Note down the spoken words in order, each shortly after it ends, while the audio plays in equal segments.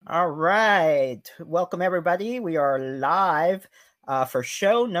All right. Welcome, everybody. We are live for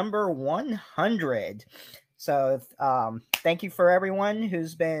show number 100. So, thank you for everyone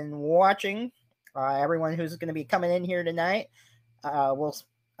who's been watching, everyone who's going to be coming in here tonight.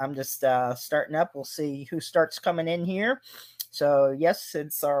 I'm just starting up. We'll see who starts coming in here. So, yes,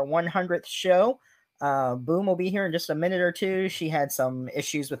 it's our 100th show. Boom will be here in just a minute or two. She had some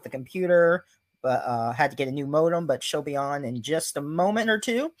issues with the computer, but had to get a new modem, but she'll be on in just a moment or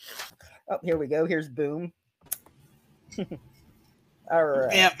two. Oh, here we go. Here's Boom. All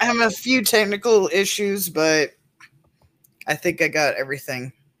right. Yeah, I have a few technical issues, but I think I got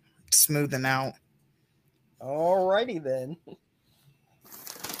everything smoothing out. Alrighty then.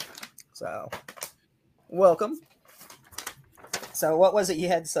 So, welcome. So, what was it? You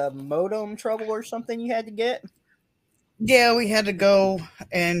had some modem trouble or something you had to get? Yeah, we had to go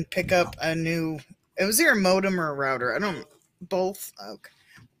and pick up a new. It was either a modem or a router. I don't. Both. Okay.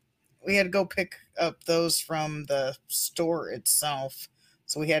 We had to go pick up those from the store itself.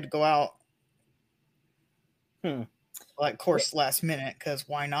 So we had to go out. Like, of course, last minute, because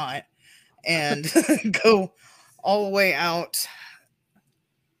why not? And go all the way out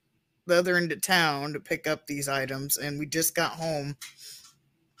the other end of town to pick up these items. And we just got home.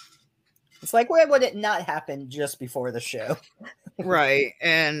 It's like, why would it not happen just before the show? Right.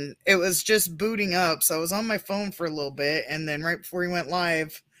 And it was just booting up. So I was on my phone for a little bit. And then right before we went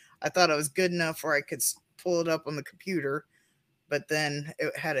live, I thought I was good enough where I could pull it up on the computer. But then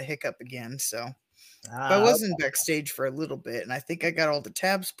it had a hiccup again. So but I wasn't backstage for a little bit. And I think I got all the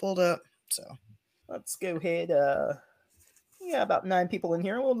tabs pulled up. So let's go ahead. Yeah, about 9 people in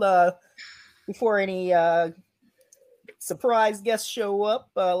here. We'll, before any surprise guests show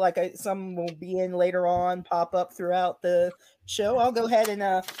up, some will be in later on, pop up throughout the show. I'll go ahead and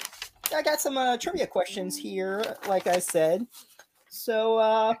I got some trivia questions here, like I said. So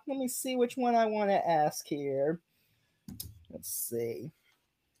let me see which one I want to ask here. Let's see.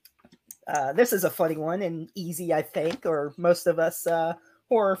 This is a funny one and easy, I think, or most of us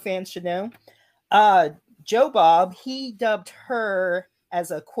horror fans should know. Joe Bob, he dubbed her as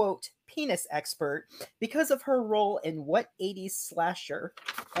a, quote, penis expert because of her role in what 80s slasher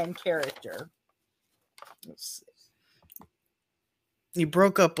and character? Let's see. You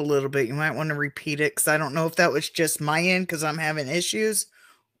broke up a little bit. You might want to repeat it because I don't know if that was just my end because I'm having issues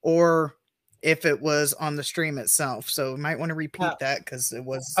or if it was on the stream itself. So you might want to repeat that because it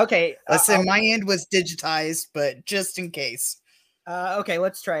was... Okay. Let's say my end was digitized, but just in case. Okay,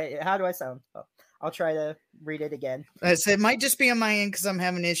 let's try it. How do I sound? Oh, I'll try to read it again. I said it might just be on my end because I'm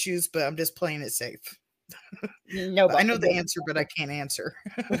having issues, but I'm just playing it safe. No, I know the answer, but I can't answer.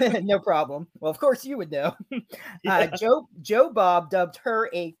 No problem. Well, of course you would know. Joe Bob dubbed her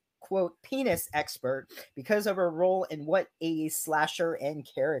a, quote, penis expert because of her role in what 80s slasher and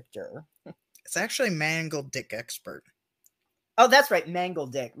character? It's actually Mangle Dick expert. Oh, that's right, Mangle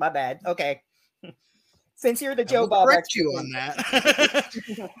Dick. My bad. Okay. Since you're the Joe Bob expert, you on that.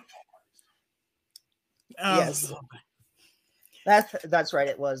 Yes. That's right.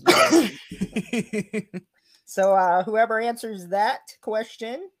 It was. So whoever answers that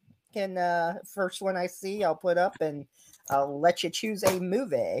question can first one I see, I'll put up and I'll let you choose a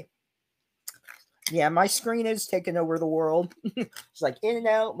movie. Yeah, my screen is taking over the world. It's like in and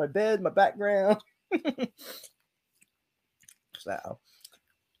out, my bed, my background. So,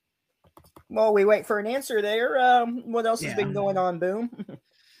 while we wait for an answer there, what else has been going on, Boom?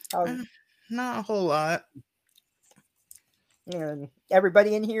 Not a whole lot. And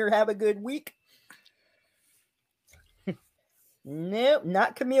everybody in here have a good week? Nope,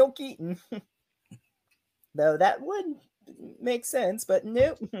 not Camille Keaton. Though that would make sense, but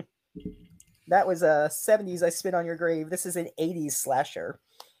nope. That was a 70s I Spit on Your Grave. This is an 80s slasher.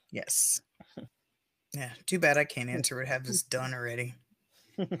 Yes. Yeah, too bad I can't answer it. Have this done already.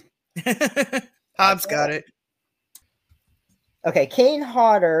 Hobbs got it. Okay, Kane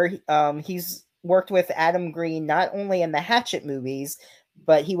Hodder, he's worked with Adam Green not only in the Hatchet movies,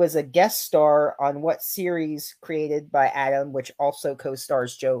 but he was a guest star on what series created by Adam, which also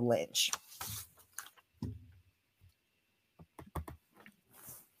co-stars Joe Lynch.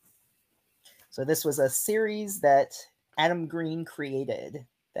 So this was a series that Adam Green created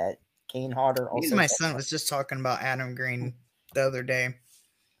that Kane Hodder also... My son was just talking about Adam Green the other day.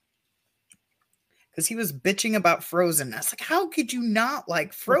 Because he was bitching about Frozen. I was like, how could you not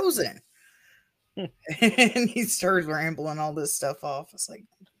like Frozen? And he started rambling all this stuff off. It's like,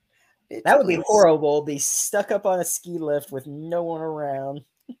 that would be horrible. Be stuck up on a ski lift with no one around.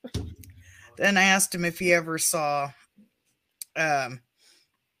 Then I asked him if he ever saw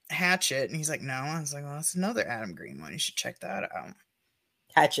Hatchet, and he's like, no. I was like, well, that's another Adam Green one. You should check that out.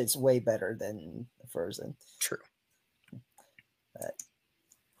 Hatchet's way better than Frozen. True.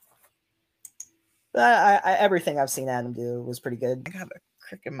 But everything I've seen Adam do was pretty good. I got a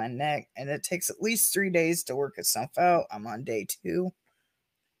crick in my neck, and it takes at least 3 days to work itself out. I'm on day 2.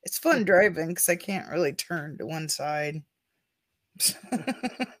 It's fun driving because I can't really turn to one side.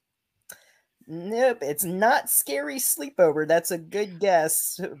 Nope, it's not Scary Sleepover. That's a good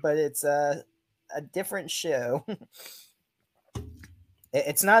guess, but it's a different show.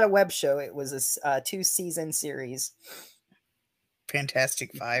 It's not a web show. It was a 2-season series.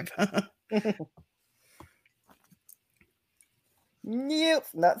 Fantastic Five. Nope,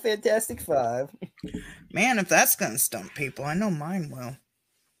 not Fantastic Five. Man, if that's gonna stump people, I know mine will.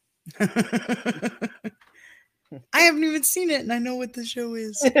 I haven't even seen it, and I know what the show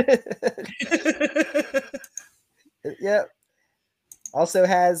is. Yep. Also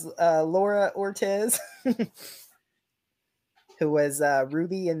has Laura Ortiz, who was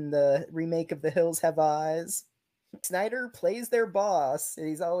Ruby in the remake of The Hills Have Eyes. Snyder plays their boss, and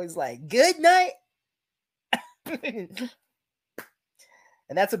he's always like, "Good night."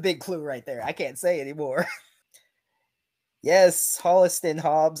 And that's a big clue right there. I can't say anymore. Yes, Holliston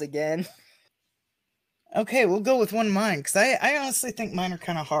Hobbs again. Okay, we'll go with one of mine, because I honestly think mine are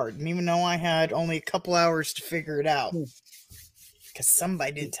kind of hard. And even though I had only a couple hours to figure it out, because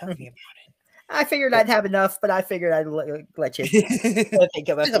somebody did tell me about it. I figured I'd have enough, but I figured I'd let you think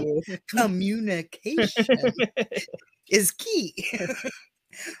of a few. Communication is key.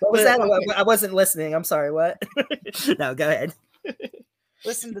 What was that? Okay. I wasn't listening. I'm sorry, what? No, go ahead.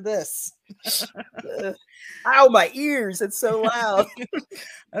 Listen to this. Ow, my ears. It's so loud.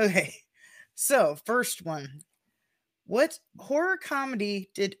 Okay. So, first one. What horror comedy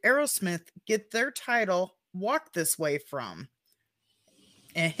did Aerosmith get their title Walk This Way from?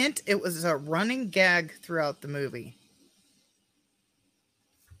 A hint, it was a running gag throughout the movie.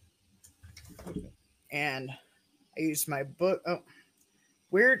 And I used my book. Oh,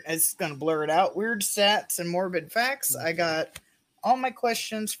 weird. It's going to blur it out. Weird Stats and Morbid Facts. I got all my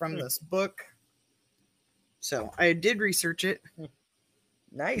questions from this book. So I did research it.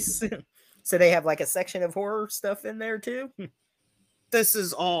 Nice. So they have like a section of horror stuff in there too? This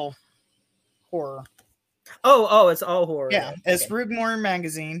is all horror. Oh, it's all horror. Yeah, it's Rugmore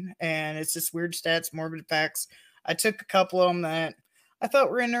magazine, and it's just Weird Stats, Morbid Facts. I took a couple of them that I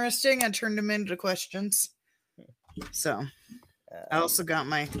thought were interesting. I turned them into questions. So I also got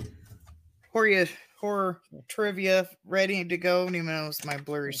my horror trivia ready to go, even though it's my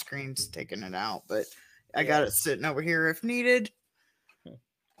blurry screen's taking it out, but I got it sitting over here if needed.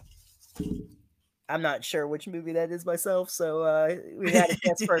 I'm not sure which movie that is myself, so we had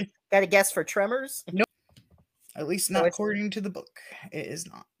a guess for Tremors. Nope. At least not according to the book. It is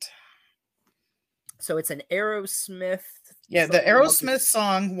not. So it's an Aerosmith. Yeah, the Aerosmith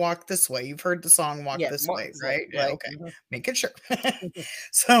song "Walk This Way." You've heard the song "Walk This Way," right? Yeah, okay, making sure.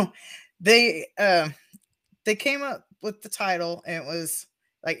 So they came up with the title, and it was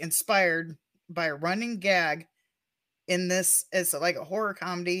like inspired by a running gag in this. It's like a horror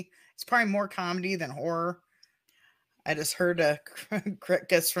comedy. It's probably more comedy than horror. I just heard a correct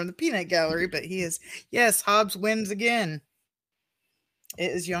guess from the Peanut Gallery, but he is, yes, Hobbs wins again.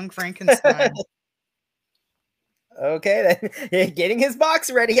 It is Young Frankenstein. Okay, then getting his box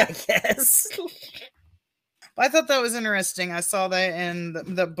ready, I guess. But I thought that was interesting. I saw that in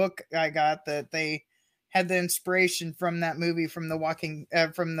the book I got, that they had the inspiration from that movie, from the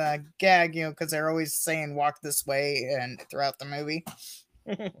from the gag, because they're always saying "walk this way" and throughout the movie.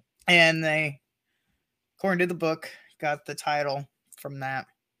 And they, according to the book, got the title from that.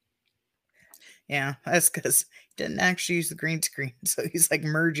 Yeah, that's because he didn't actually use the green screen. So he's like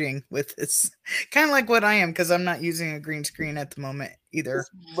merging with this, kind of like what I am, because I'm not using a green screen at the moment either.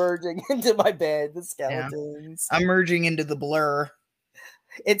 Just merging into my bed, the skeletons. Yeah. I'm merging into the blur.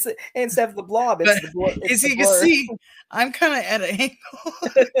 It's instead of the blob, it's the blur. As you can see, I'm kind of at an angle.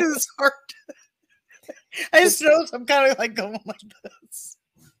 It's hard. I just noticed I'm kind of like going like this.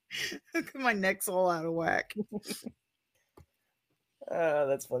 My neck's all out of whack.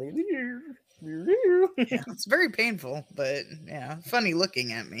 That's funny. Yeah, it's very painful, but yeah, funny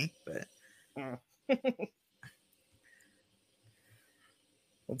looking at me. But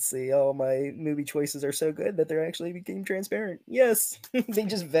let's see. All my movie choices are so good that they actually became transparent. Yes, they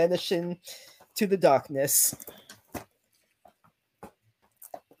just vanish into the darkness.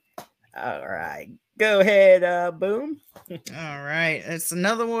 All right, go ahead, Boom. All right, it's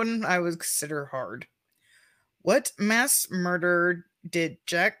another one I would consider hard. What mass murder did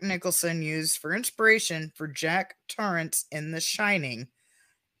Jack Nicholson use for inspiration for Jack Torrance in The Shining?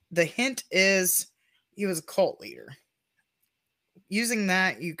 The hint is he was a cult leader. using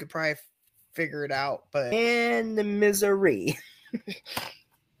that, you could probably figure it out. But And the misery.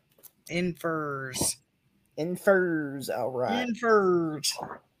 infers. Infers. All right. Infers.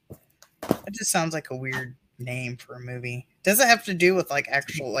 That just sounds like a weird name for a movie. Does it have to do with like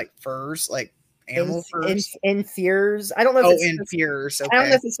actual like furs, like animal furs? Infers. I don't know if Oh, it's infers. I don't know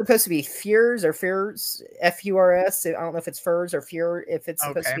Okay. if it's supposed to be furs or furs, Furs. I don't know if it's furs or fur, if it's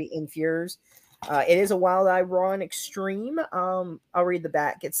supposed to Okay. be infers. It is a Wild Eye Ron extreme. I'll read the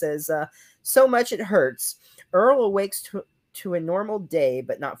back. It says, so much it hurts. Earl awakes to a normal day,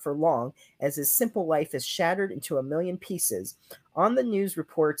 but not for long, as his simple life is shattered into a million pieces. On the news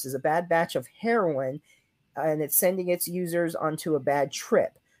reports is a bad batch of heroin, and it's sending its users onto a bad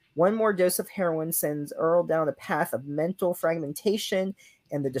trip. One more dose of heroin sends Earl down a path of mental fragmentation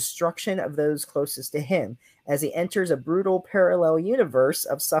and the destruction of those closest to him as he enters a brutal parallel universe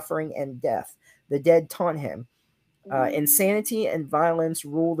of suffering and death. The dead taunt him. Insanity and violence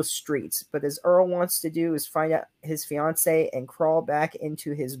rule the streets, but as Earl wants to do is find out his fiancée and crawl back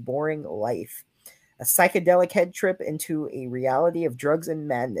into his boring life. A psychedelic head trip into a reality of drugs and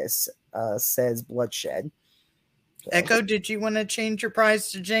madness, says Bloodshed. So. Echo, did you want to change your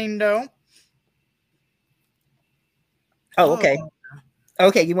prize to Jane Doe? Oh, okay.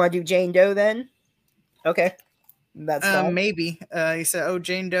 Okay, you want to do Jane Doe then? Okay. That's fine. Maybe. He said, oh,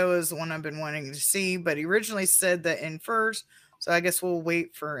 Jane Doe is the one I've been wanting to see, but he originally said that infers. So I guess we'll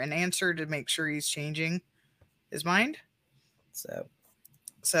wait for an answer to make sure he's changing his mind.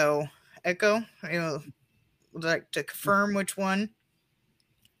 So Echo, would like to confirm which one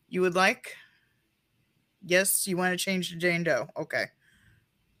you would like? Yes, you want to change to Jane Doe. Okay.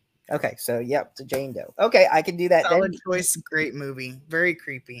 Okay, so yep, to Jane Doe. Okay, I can do that. Solid then. choice. Great movie. Very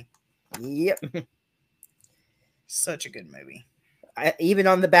creepy. Yep. Such a good movie. Even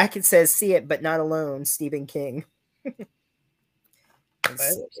on the back it says "See it, but not alone." Stephen King.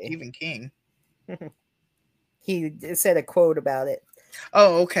 Stephen King. He said a quote about it.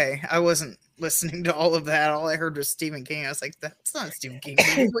 Oh, okay. I wasn't listening to all of that. All I heard was Stephen King. I was like, that's not Stephen King.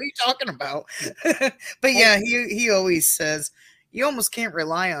 What are you talking about? But yeah, he always says you almost can't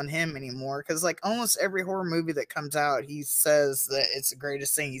rely on him anymore because like almost every horror movie that comes out, he says that it's the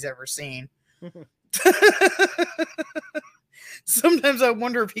greatest thing he's ever seen. Sometimes I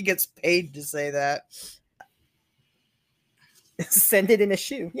wonder if he gets paid to say that. Send it in a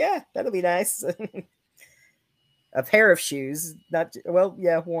shoe. Yeah, that'll be nice. A pair of shoes. Not well,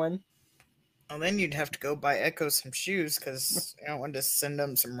 yeah, one. Well, then you'd have to go buy Echo some shoes because I don't want to send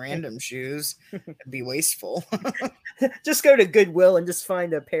them some random shoes. It'd be wasteful. Just go to Goodwill and just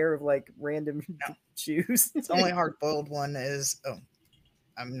find a pair of like random shoes. The only hard-boiled one is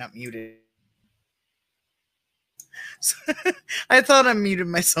I'm not muted. I thought I muted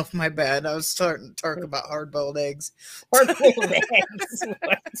myself. My bad. I was starting to talk about hard-boiled eggs. Hard-boiled eggs.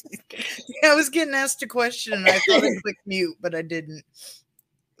 Yeah, I was getting asked a question and I thought I clicked mute, but I didn't.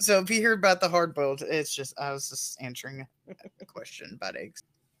 So if you hear about the hard-boiled, it's just I was just answering a question about eggs.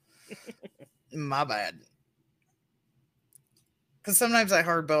 My bad. Because sometimes I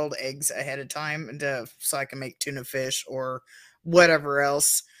hard-boiled eggs ahead of time so I can make tuna fish or whatever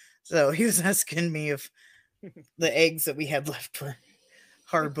else. So he was asking me if the eggs that we had left were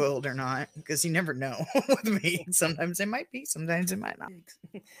hard-boiled or not, because you never know with me. Sometimes they might be, sometimes it might not.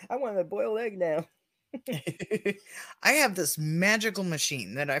 I want a boiled egg now. I have this magical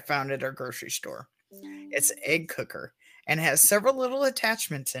machine that I found at our grocery store. It's an egg cooker and it has several little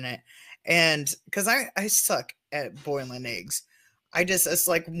attachments in it. And because I suck at boiling eggs, it's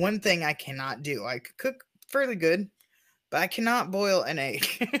like one thing I cannot do. I could cook fairly good, but I cannot boil an egg.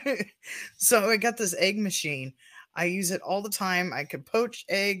 So I got this egg machine. I use it all the time. I could poach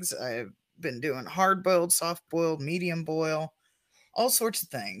eggs. I've been doing hard boiled, soft boiled, medium boil, all sorts of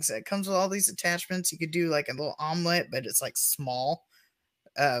things. It comes with all these attachments. You could do like a little omelet, but it's like small.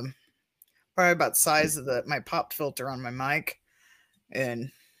 Probably about the size of my pop filter on my mic. And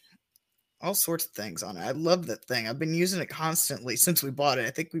all sorts of things on it. I love that thing. I've been using it constantly since we bought it.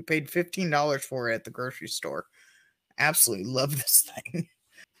 I think we paid $15 for it at the grocery store. Absolutely love this thing.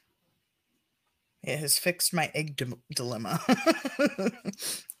 It has fixed my egg dilemma.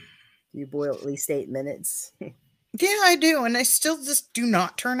 You boil at least 8 minutes. Yeah, I do. And I still just do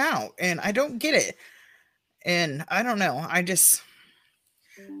not turn out. And I don't get it. And I don't know. I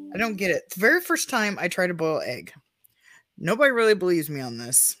don't get it. The very first time I tried to boil egg, nobody really believes me on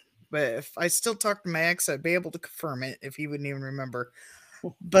this. But if I still talk to my ex, I'd be able to confirm it if he wouldn't even remember.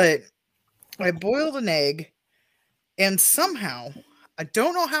 But I boiled an egg. And somehow, I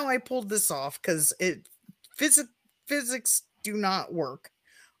don't know how I pulled this off because physics do not work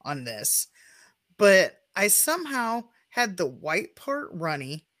on this. But I somehow had the white part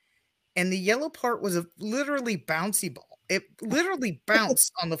runny, and the yellow part was a literally bouncy ball. It literally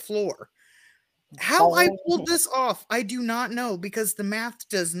bounced on the floor. How I pulled this off, I do not know, because the math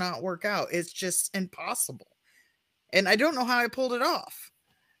does not work out. It's just impossible. And I don't know how I pulled it off.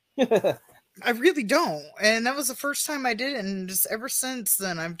 I really don't. And that was the first time I did it. And just ever since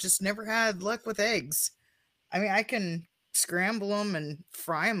then, I've just never had luck with eggs. I mean, I can scramble them and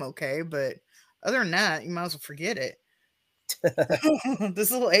fry them okay, but other than that, you might as well forget it.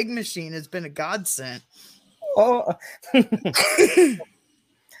 This little egg machine has been a godsend. Oh,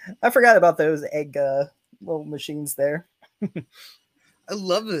 I forgot about those egg little machines there. I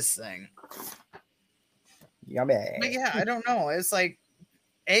love this thing. Yummy. But yeah, I don't know. It's like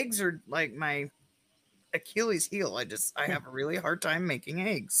eggs are like my Achilles heel. I have a really hard time making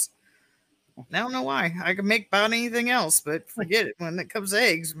eggs. I don't know why. I can make about anything else, but forget it when it comes to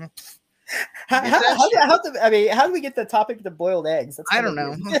eggs. How do we get the topic to boiled eggs? I don't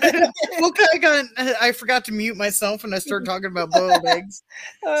know. Well, I forgot to mute myself when I started talking about boiled eggs.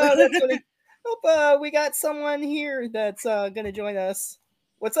 That's funny. Hope we got someone here that's going to join us.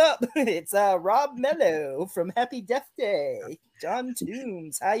 What's up? It's Rob Mello from Happy Death Day. John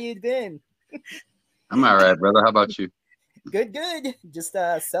Toombs, how you been? I'm all right, brother. How about you? Good. Just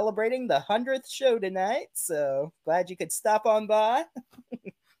celebrating the 100th show tonight, so glad you could stop on by.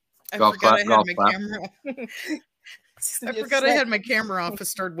 I forgot I had my camera off and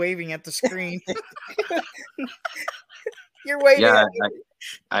started waving at the screen. You're waving. Yeah,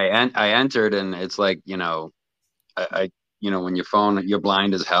 I entered, and it's like, I when you're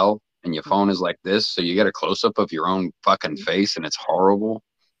blind as hell, and your phone is like this, so you get a close up of your own fucking face, and it's horrible.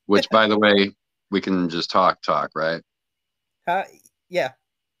 Which, by the way, we can just talk, right? Yeah.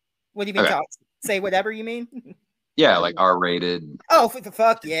 What do you mean? Okay. Talk? Say whatever you mean. Yeah, like R-rated. Oh,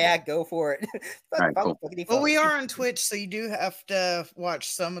 fuck yeah, go for it. Right, cool. Well, we are on Twitch, so you do have to watch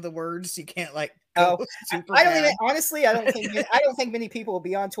some of the words. You can't I don't think many people will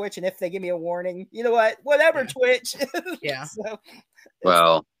be on Twitch, and if they give me a warning, you know what? Whatever, Twitch. Yeah.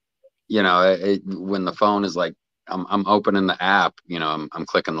 Well, when the phone is like, I'm opening the app, I'm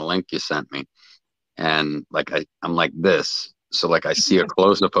clicking the link you sent me, and like I'm like this, so like I see a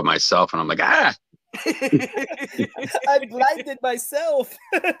close up of myself, and I'm like, ah. I blinded myself.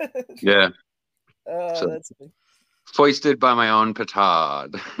 Yeah. So that's foisted by my own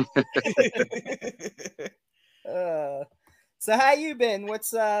petard. So how you been?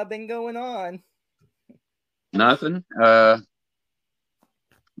 What's been going on? Nothing.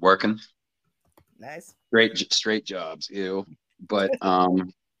 Working. Nice. Straight jobs. Ew. But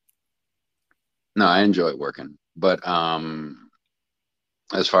no, I enjoy working. But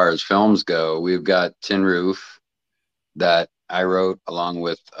as far as films go, we've got Tin Roof that I wrote along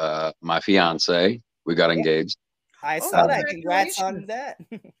with my fiance. We got engaged. I saw that. Congrats on that.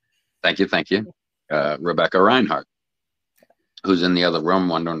 Thank you. Rebecca Reinhardt, who's in the other room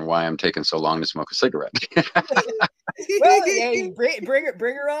wondering why I'm taking so long to smoke a cigarette. Well, hey, bring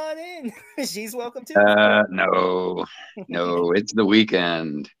her on in. She's welcome too. No, it's the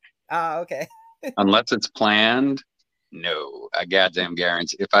weekend. Okay. Unless it's planned. No, I goddamn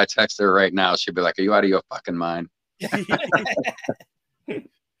guarantee. If I text her right now, she'll be like, "Are you out of your fucking mind?"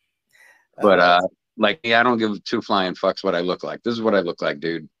 But I don't give two flying fucks what I look like. This is what I look like,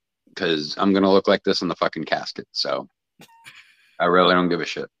 dude. Because I'm gonna look like this in the fucking casket. So I really don't give a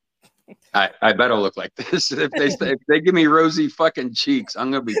shit. I better look like this. If they give me rosy fucking cheeks, I'm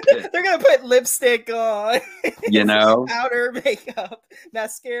gonna be pissed. They're gonna put lipstick on, powder, makeup,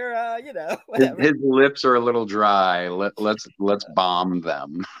 mascara, whatever. His lips are a little dry. Let's bomb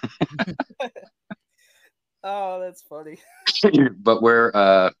them. Oh, that's funny. But we're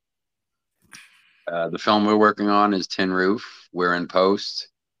the film we're working on is Tin Roof. We're in post.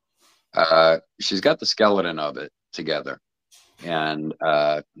 She's got the skeleton of it together. And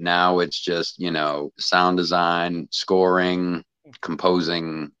now it's just, sound design, scoring,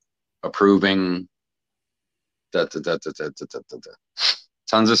 composing, approving. Tons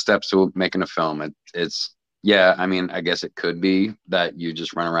of steps to making a film. It's I mean, I guess it could be that you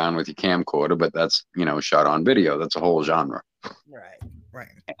just run around with your camcorder, but that's, shot on video. That's a whole genre. Right.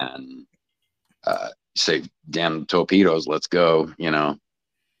 And say, damn torpedoes, let's go,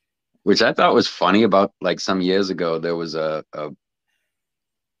 Which I thought was funny about, like, some years ago, there was a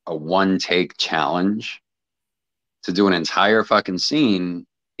one take challenge to do an entire fucking scene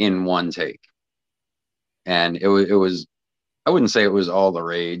in one take. And it was, I wouldn't say it was all the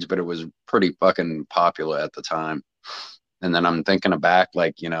rage, but it was pretty fucking popular at the time. And then I'm thinking back,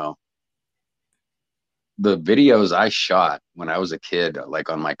 like, the videos I shot when I was a kid,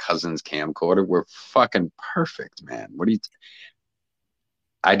 like on my cousin's camcorder, were fucking perfect, man.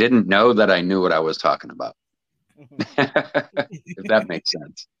 I didn't know that I knew what I was talking about. If that makes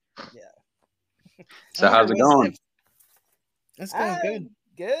sense. Yeah. So how's it going? It's going good.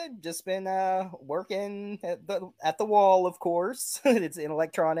 Good. Just been working at the wall, of course. It's in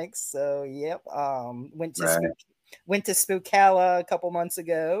electronics, so yep. Went to Spookala a couple months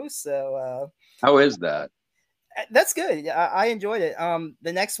ago. So how is that? That's good. I enjoyed it.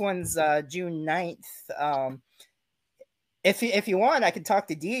 The next one's June 9th. If you want, I could talk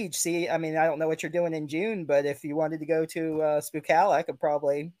to Deej. See, I mean, I don't know what you're doing in June, but if you wanted to go to Spookala, I could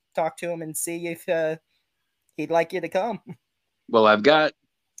probably talk to him and see if he'd like you to come. Well, I've got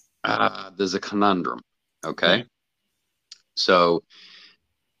there's a conundrum. Okay, so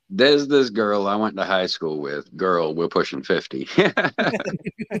there's this girl I went to high school with. Girl, we're pushing 50.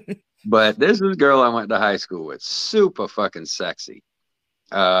 But there's this girl I went to high school with. Super fucking sexy.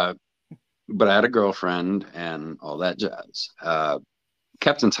 But I had a girlfriend and all that jazz.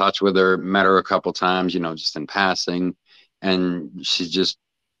 Kept in touch with her, met her a couple times, just in passing. And she's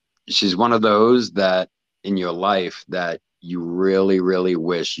one of those that in your life that you really, really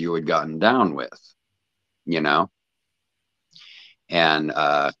wish you had gotten down with, And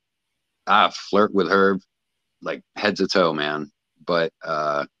I flirt with her like head to toe, man. But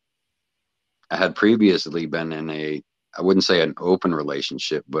I had previously been in I wouldn't say an open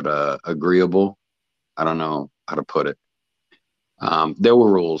relationship, but agreeable. I don't know how to put it. There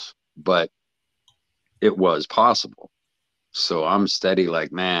were rules, but it was possible. So I'm steady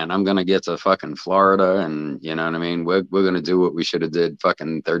like, man, I'm going to get to fucking Florida and you know what I mean? We're going to do what we should have did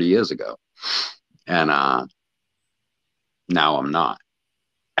fucking 30 years ago. And now I'm not.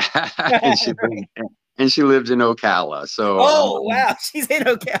 and she lives in Ocala. So wow, she's in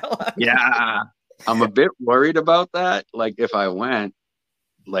Ocala. Yeah. I'm a bit worried about that. Like if I went,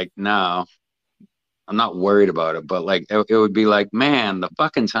 like no, I'm not worried about it, but like it would be like, man, the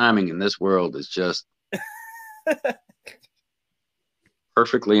fucking timing in this world is just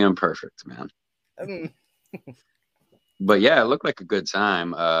perfectly imperfect, man. But yeah, it looked like a good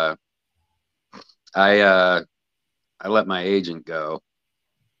time. I let my agent go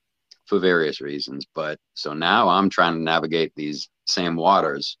for various reasons, but so now I'm trying to navigate these same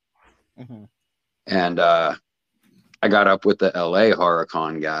waters. And I got up with the LA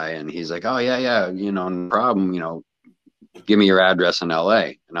HorrorCon guy, and he's like, "Oh yeah, no problem. Give me your address in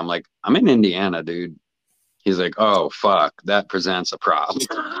LA." And I'm like, "I'm in Indiana, dude." He's like, "Oh fuck, that presents a problem."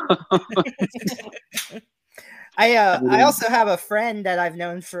 I also have a friend that I've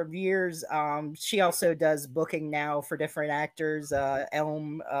known for years. She also does booking now for different actors.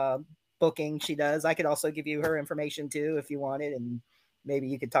 Elm booking she does. I could also give you her information too if you wanted, and maybe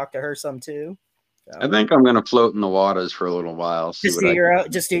you could talk to her some too. So, I think I'm gonna float in the waters for a little while. Just do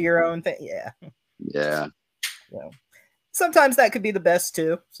your own thing. Yeah. Yeah. So sometimes that could be the best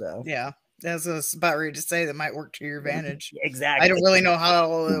too. So yeah, that's what I was about ready to say. That might work to your advantage. Exactly. I don't really know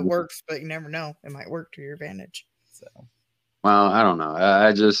how it works, but you never know. It might work to your advantage. So, well, I don't know.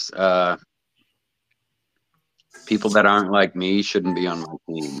 I just people that aren't like me shouldn't be on my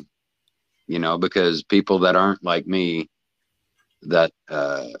team. Because people that aren't like me, that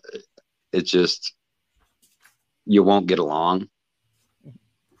it's just you won't get along,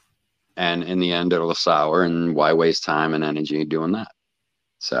 and in the end it'll sour, and why waste time and energy doing that?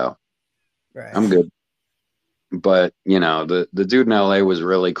 So right. I'm good. But the dude in LA was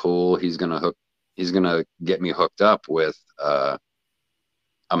really cool. He's gonna get me hooked up with a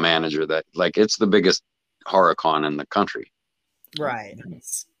manager that, like, it's the biggest HorrorCon in the country, right?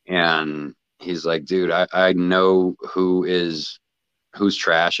 And he's like, dude, I know who's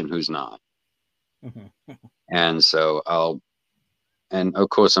trash and who's not. And so and of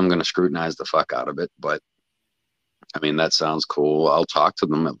course I'm going to scrutinize the fuck out of it, but I mean, that sounds cool. I'll talk to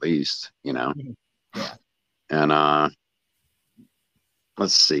them at least, Yeah. And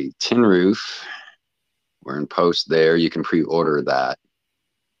let's see, Tin Roof, we're in post there. You can pre-order that.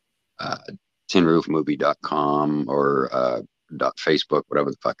 tinroofmovie.com or .facebook,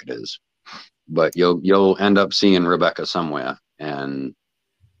 whatever the fuck it is. But you'll end up seeing Rebecca somewhere, and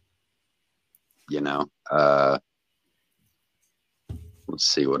let's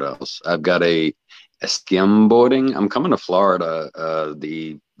see what else. I've got a skimboarding. I'm coming to Florida,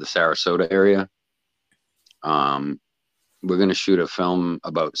 the Sarasota area. We're gonna shoot a film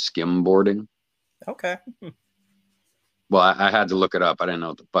about skimboarding. Okay. Well, I had to look it up. I didn't know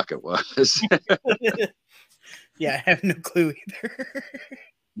what the fuck it was. Yeah, I have no clue either.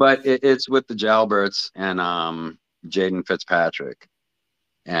 But it's with the Jalberts and Jaden Fitzpatrick.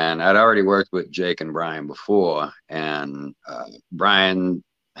 And I'd already worked with Jake and Brian before, and Brian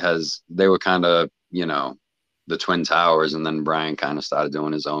they were kind of, you know, the Twin Towers, and then Brian kind of started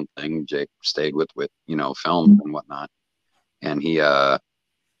doing his own thing. Jake stayed with you know, film and whatnot, and he what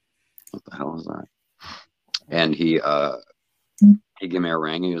the hell was that? And he gave me a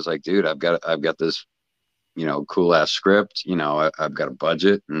ring. He was like, dude, I've got this, you know, cool ass script. You know, I've got a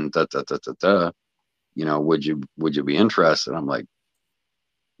budget and you know, would you be interested? I'm like,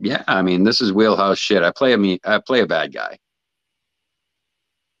 yeah, I mean, this is wheelhouse shit. I play a bad guy.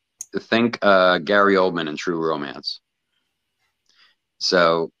 Think Gary Oldman in True Romance.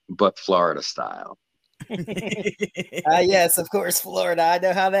 So, but Florida style. Yes, of course, Florida. I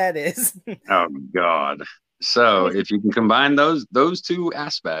know how that is. Oh God. So if you can combine those two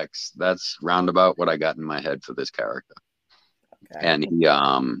aspects, that's roundabout what I got in my head for this character. Okay. And he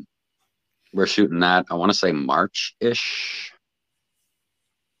we're shooting that, I want to say March-ish.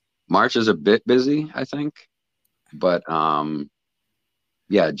 March is a bit busy, I think. But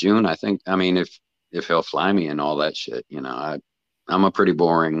yeah, June, I think. I mean, if he'll fly me and all that shit, you know, I'm a pretty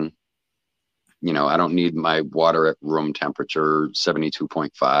boring, you know, I don't need my water at room temperature,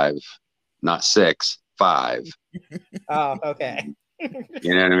 72.5, not 6, 5. Oh, okay.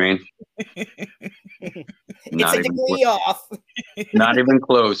 You know what I mean? It's a degree off. Not even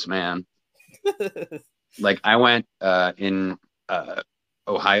close, man. Like I went in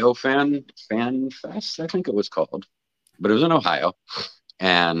Ohio Fan Fest, I think it was called, but it was in Ohio,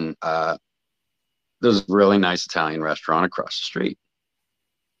 and there's a really nice Italian restaurant across the street,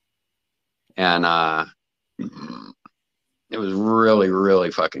 and it was really,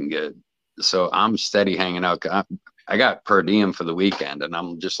 really fucking good. So I'm steady hanging out. I got per diem for the weekend, and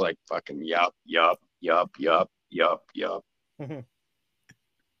I'm just like fucking yup. Mm-hmm.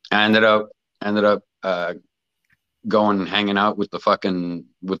 I ended up going and hanging out with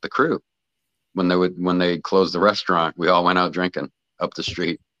the crew when they closed the restaurant. We all went out drinking up the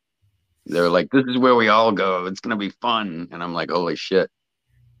street. They were like, "This is where we all go. It's gonna be fun." And I'm like, "Holy shit!"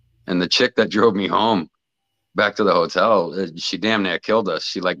 And the chick that drove me home back to the hotel, she damn near killed us.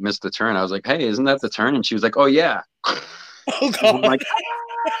 She like missed the turn. I was like, "Hey, isn't that the turn?" And she was like, "Oh yeah." Oh God. I'm like,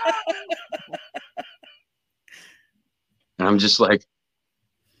 and I'm just like,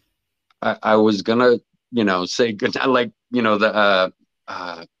 I was gonna, you know, say good. I like, you know, the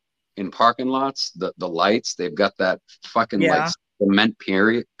in parking lots, the lights, they've got that fucking like cement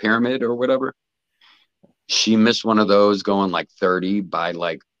pyramid or whatever. She missed one of those going like 30 by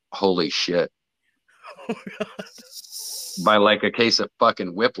like, holy shit. By like a case of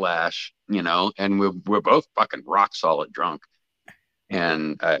fucking whiplash, you know, and we're both fucking rock solid drunk.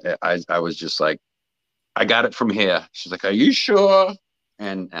 And I was just like, I got it from here. She's like, are you sure?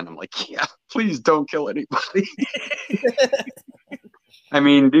 And I'm like, yeah, please don't kill anybody. I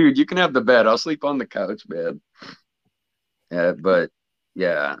mean, dude, you can have the bed. I'll sleep on the couch, man. But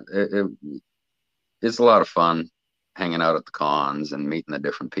yeah, it's a lot of fun hanging out at the cons and meeting the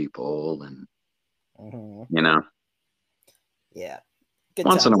different people, and you know, yeah, good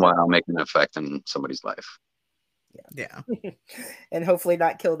once in a while, make an effect in somebody's life. Yeah. And hopefully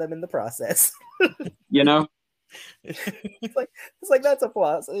not kill them in the process. You know, it's like that's a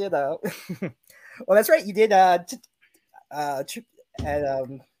plus, you know. Well, that's right. You did at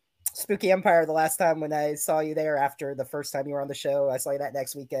Spooky Empire the last time when I saw you there after the first time you were on the show. I saw you that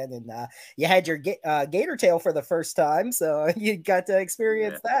next weekend, and you had your gator tail for the first time, so you got to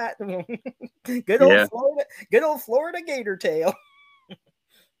experience that. Good old Florida gator tail.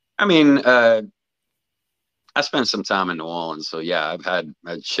 I mean, I spent some time in New Orleans, so yeah, I've had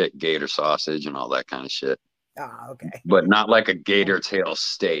shit gator sausage and all that kind of shit. Ah, okay. But not like a gator tail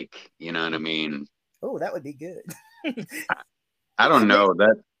steak, you know what I mean? Oh, that would be good. I don't know.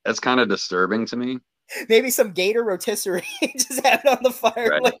 That's kind of disturbing to me. Maybe some gator rotisserie. Just have it on the fire,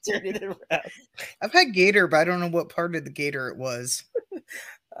 right. Like turning it around. I've had gator, but I don't know what part of the gator it was.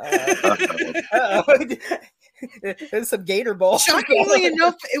 There's some gator balls. Shockingly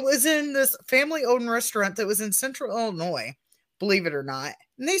enough, it was in this family-owned restaurant that was in Central Illinois, believe it or not.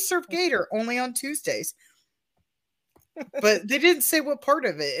 And they served gator only on Tuesdays. But they didn't say what part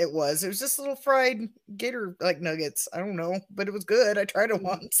of it was. It was just little fried gator like nuggets. I don't know, but it was good. I tried it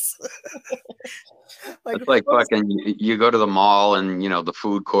once. It's like fucking you go to the mall and, you know, the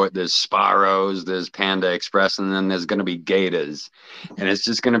food court, there's Sparrows, there's Panda Express, and then there's going to be gators. And it's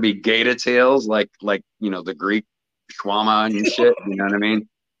just going to be gator tails like, you know, the Greek shawarma and shit. You know what I mean?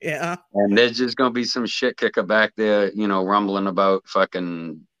 Yeah. And there's just going to be some shit kicker back there, you know, rumbling about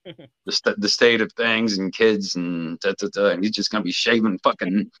fucking the state of things and kids and and he's just gonna be shaving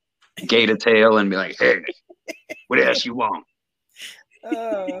fucking gator tail and be like, hey, what else you want?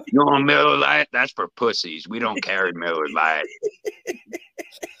 You want Miller Lite? That's for pussies. We don't carry Miller Lite.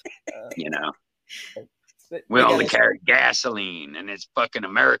 You know, we only carry gasoline, and it's fucking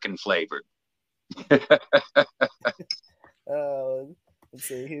American flavored. Let's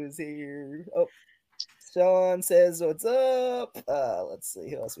see who's here. Oh, Sean says, "What's up?" Let's see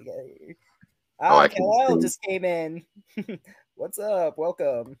who else we got here. Kal-El just came in. What's up?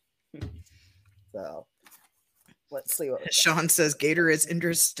 Welcome. So, let's see what Sean says. Gator is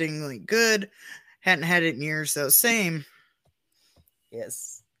interestingly good. Hadn't had it in years, though. Same.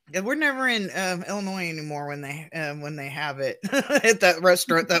 Yes. We're never in Illinois anymore when they have it at that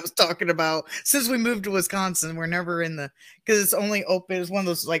restaurant that I was talking about. Since we moved to Wisconsin, we're never in because it's only open. It's one of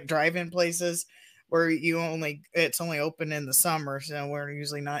those like drive-in places where it's only open in the summer. So we're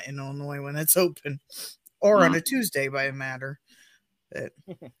usually not in Illinois when it's open, or on a Tuesday by a matter. But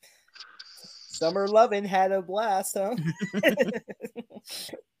Summer Lovin' had a blast, huh?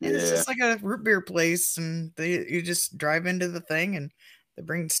 It's just like a root beer place, and you just drive into the thing and they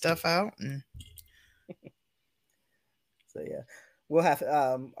bring stuff out. And so yeah, we'll have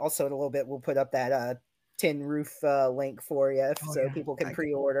also in a little bit we'll put up that Tin Roof link for you so people can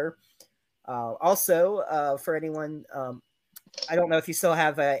pre-order. Also, for anyone, I don't know if you still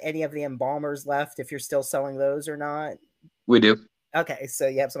have any of the embalmers left, if you're still selling those or not. We do. Okay, so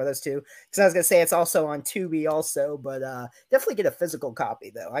you have some of those too. Because I was gonna say it's also on Tubi also, but definitely get a physical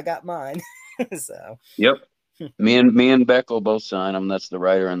copy though. I got mine. So yep, me and Beck will both sign them. That's the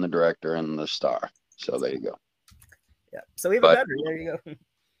writer and the director and the star. So there you go. Yeah. So even better. There you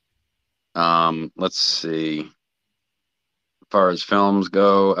go. Let's see. As far as films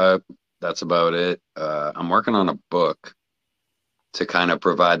go, that's about it. I'm working on a book to kind of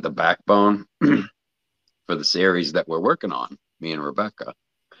provide the backbone for the series that we're working on, me and Rebecca.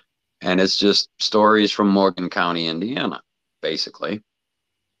 And it's just stories from Morgan County, Indiana, basically.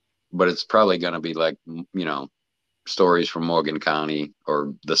 But it's probably going to be like, stories from Morgan County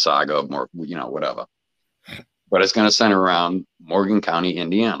or the saga of whatever. But it's going to center around Morgan County,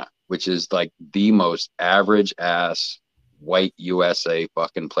 Indiana, which is like the most average ass white USA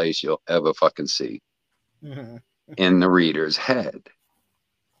fucking place you'll ever fucking see in the reader's head.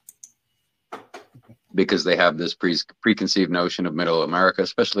 Because they have this preconceived notion of middle America,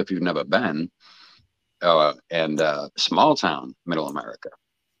 especially if you've never been, and small town middle America,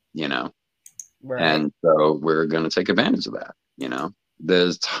 Right. And so we're going to take advantage of that,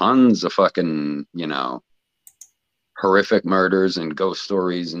 There's tons of fucking, horrific murders and ghost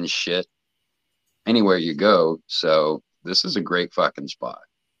stories and shit anywhere you go. So this is a great fucking spot.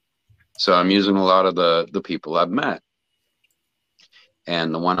 So I'm using a lot of the people I've met.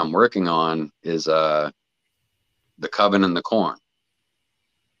 And the one I'm working on is The Coven and the Corn.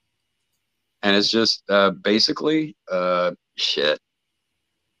 And it's just basically shit.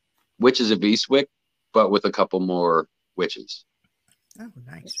 Witches of Eastwick, but with a couple more witches. Oh,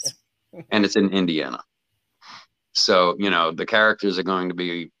 nice. And it's in Indiana. So, the characters are going to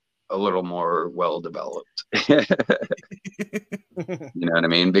be a little more well-developed. You know what I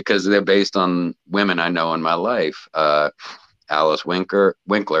mean? Because they're based on women I know in my life. Alice Winkler,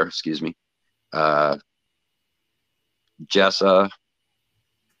 Jessa,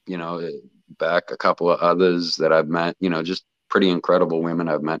 Beck, a couple of others that I've met, just pretty incredible women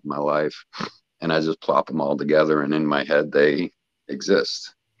I've met in my life. And I just plop them all together, and in my head, they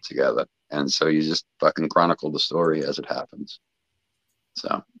exist together. And so you just fucking chronicle the story as it happens.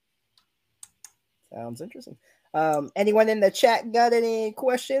 So. Sounds interesting. Anyone in the chat got any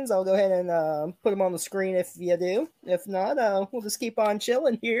questions? I'll go ahead and put them on the screen if you do. If not, we'll just keep on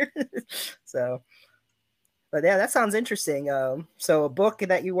chilling here. So, but yeah, that sounds interesting. So a book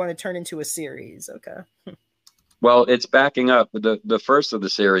that you want to turn into a series. Okay. Well, it's backing up. The first of the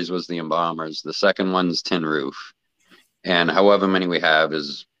series was The Embalmers. The second one's Tin Roof. And however many we have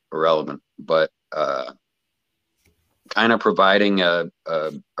is irrelevant. But kind of providing a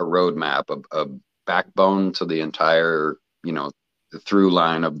roadmap, a backbone to the entire, the through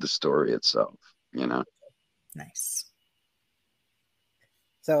line of the story itself, Nice.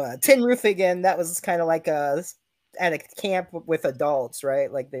 So Tin Roof again, that was kind of like at a camp with adults,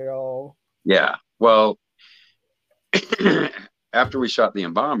 right? Like they're all... Yeah. Well, after we shot The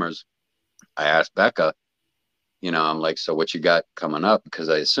Embalmers, I asked Becca, I'm like, so what you got coming up? Because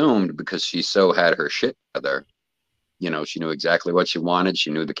I assumed, because she so had her shit together, she knew exactly what she wanted. She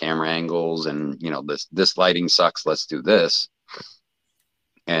knew the camera angles and, this lighting sucks. Let's do this.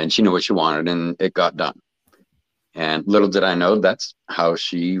 And she knew what she wanted, and it got done. And little did I know that's how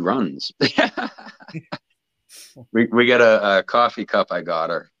she runs. We got a coffee cup I got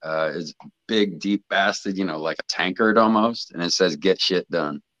her. It's big, deep bastard, you know, like a tankard almost, and it says "Get shit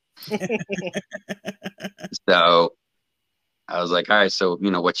done." So I was like, all right, so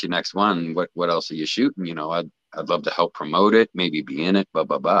you know, what's your next one? What else are you shooting? You know, I'd love to help promote it, maybe be in it, blah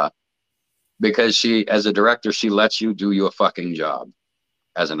blah blah. Because she, as a director, she lets you do your fucking job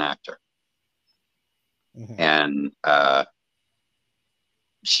as an actor, and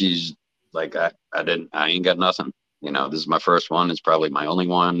she's like, I ain't got nothing. You know, this is my first one. It's probably my only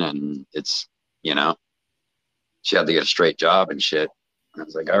one, and it's, you know, she had to get a straight job and shit. And I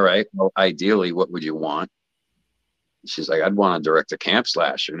was like, all right, well, ideally, what would you want? She's like, I'd want to direct a camp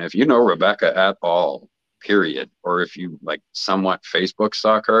slasher. And if you know Rebecca at all, period, or if you like somewhat Facebook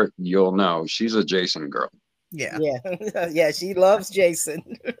stalk her, you'll know she's a Jason girl. Yeah. Yeah. Yeah, she loves Jason.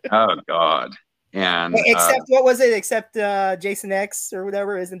 Oh God. And except what was it? Except Jason X or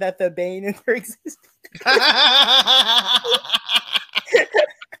whatever. Isn't that the bane in her existence? I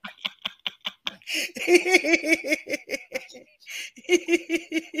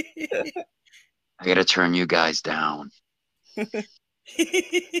gotta turn you guys down.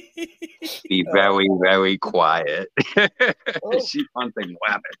 Be very, very quiet. She's hunting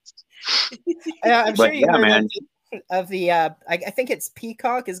rabbits. I'm sure you heard man. of the I think it's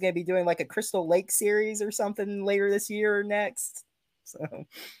Peacock is going to be doing like a Crystal Lake series or something later this year or next. So I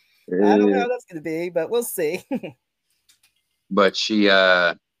don't know how that's going to be, but we'll see. But she, you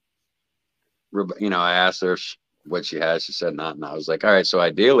know, I asked her what she has. She said nothing. I was like, all right, so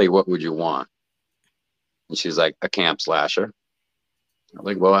ideally, what would you want? And she's like, a camp slasher. I'm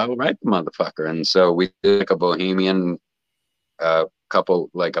like, well, I will write the motherfucker. And so we did like a bohemian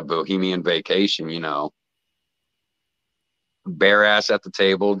like a bohemian vacation, you know, bare ass at the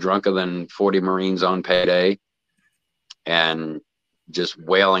table, drunker than 40 Marines on payday, and just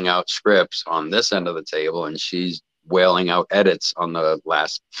wailing out scripts on this end of the table. And she's wailing out edits on the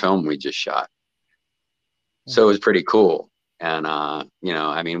last film we just shot. So it was pretty cool. And, you know,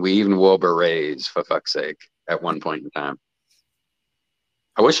 I mean, we even wore berets, for fuck's sake, at one point in time.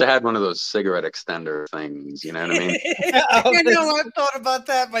 I wish I had one of those cigarette extender things. You know what I mean? You know, I've thought about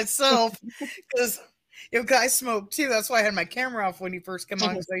that myself because I smoke too. That's why I had my camera off when you first come on,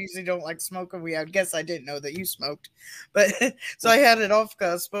 because I usually don't like smoking. I guess I didn't know that you smoked, but so I had it off because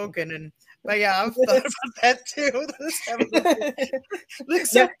I was smoking. But yeah, I've thought about that too. Look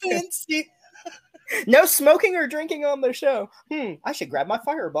so fancy. No smoking or drinking on the show. I should grab my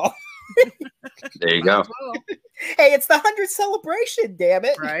fireball. There you go. Hey, it's the 100th celebration, damn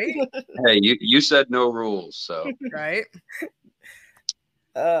it. Right? Hey, you said no rules, so. Right?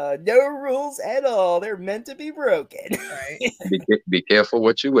 No rules at all. They're meant to be broken. Right. Be careful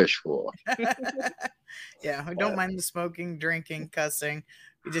what you wish for. Yeah, we don't mind the smoking, drinking, cussing.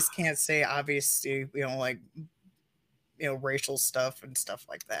 We just can't say, obviously, like, racial stuff and stuff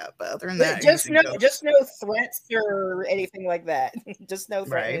like that. But other than that, just no threats or anything like that. Just no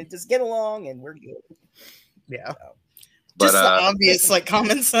threats. Right. Just get along and we're good. Yeah. But, just the obvious, like,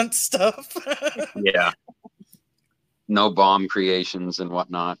 common sense stuff. Yeah. No bomb creations and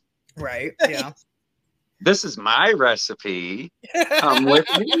whatnot. Right. Yeah. This is my recipe. Come with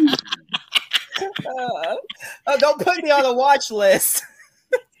me. Don't put me on a watch list.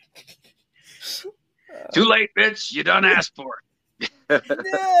 Too late, bitch. You done asked for it.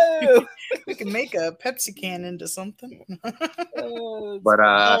 No. We can make a Pepsi can into something. But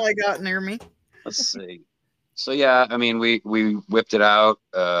all I got near me. Let's see. So yeah, I mean, we whipped it out.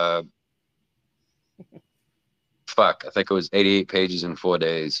 Fuck, I think it was 88 pages in 4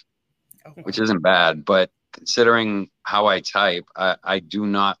 days, which isn't bad. But considering how I type, I do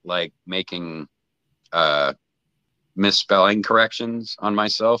not like making misspelling corrections on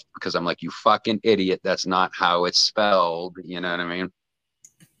myself, because I'm like, you fucking idiot, that's not how it's spelled. You know what I mean?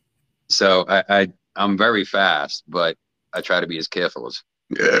 So I'm very fast, but I try to be as careful as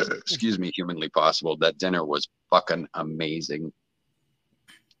excuse me, humanly possible. That dinner was fucking amazing.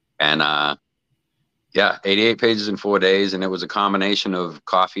 And yeah, 88 pages in 4 days, and it was a combination of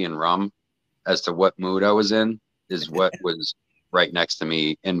coffee and rum as to what mood I was in is what was right next to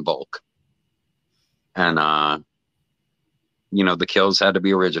me in bulk. And you know, the kills had to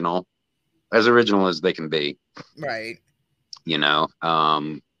be original as they can be. Right. You know,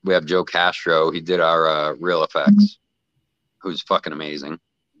 we have Joe Castro. He did our real effects, who's fucking amazing.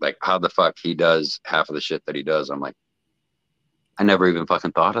 Like, how the fuck he does half of the shit that he does. I'm like, I never even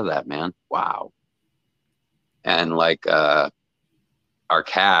fucking thought of that, man. Wow. And like our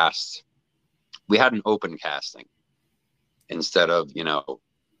cast, we had an open casting instead of, you know,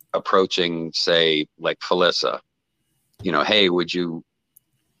 approaching, say, like Felissa, you know, hey, would you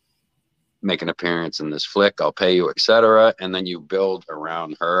make an appearance in this flick. I'll pay you, etc. And then you build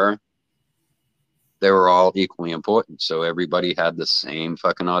around her. They were all equally important. So everybody had the same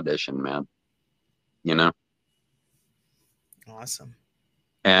fucking audition, man. You know? Awesome.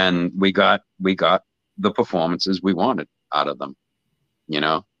 And we got the performances we wanted out of them. You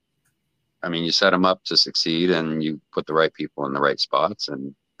know? I mean, you set them up to succeed and you put the right people in the right spots.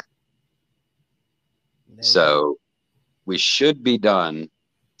 And so we should be done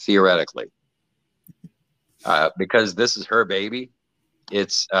theoretically. Because this is her baby.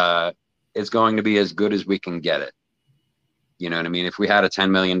 It's going to be as good as we can get it. You know what I mean? If we had a $10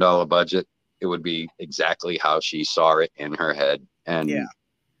 million budget, it would be exactly how she saw it in her head and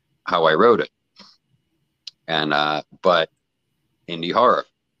how I wrote it. And but indie horror,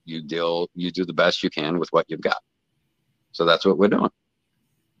 you do the best you can with what you've got. So that's what we're doing.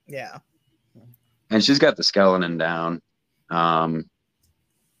 Yeah. And she's got the skeleton down.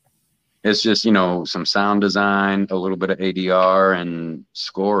 It's just, you know, some sound design, a little bit of ADR and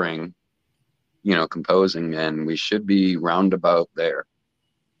scoring, you know, composing, and we should be roundabout there.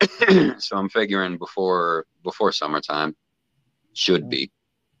 So I'm figuring before summertime should be.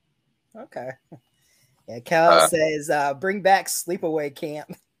 Okay. Yeah, Cal says bring back Sleepaway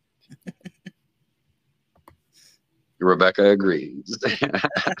Camp. Rebecca agrees.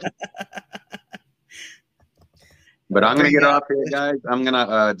 But I'm gonna get off here, guys. I'm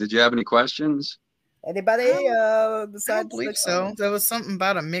gonna. Did you have any questions? Anybody besides? I don't believe so. There was something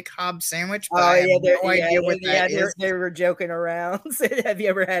about a Mick Hobbs sandwich. But Oh, I have no idea what that is. They were joking around. Have you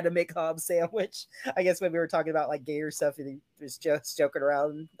ever had a Mick Hobbs sandwich? I guess when we were talking about like gayer stuff, he was just joking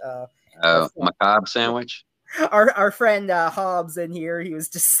around. Macabre sandwich. Our friend Hobbs in here, he was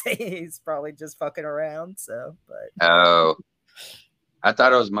just saying he's probably just fucking around. So, but oh. I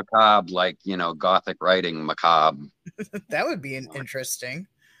thought it was macabre, like, you know, Gothic writing macabre. That would be interesting.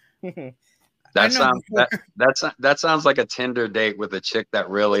 That sounds like a Tinder date with a chick that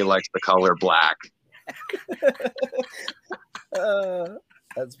really likes the color black.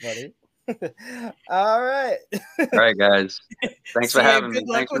 That's funny. All right. All right, guys. Thanks for having me.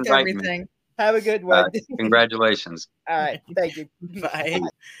 Thanks for inviting me. Have a good one. Congratulations. All right. Thank you. Bye.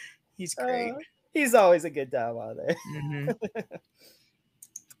 He's great. He's always a good time on there. Mm-hmm.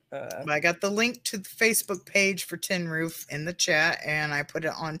 I got the link to the Facebook page for Tin Roof in the chat, and I put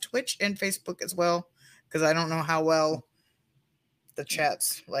it on Twitch and Facebook as well, because I don't know how well the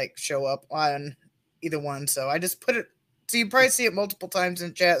chats like show up on either one. So I just put it, so you probably see it multiple times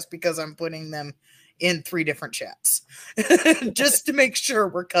in chats because I'm putting them in 3 different chats just to make sure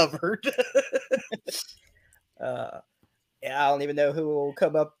we're covered. Yeah, I don't even know who will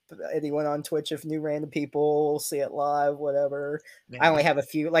come up. Anyone on Twitch, if new random people see it live, whatever. Yeah. I only have a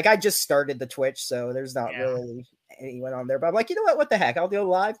few. Like, I just started the Twitch, so there's not really anyone on there. But I'm like, you know what? What the heck? I'll go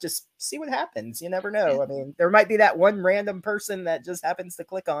live. Just see what happens. You never know. I mean, there might be that one random person that just happens to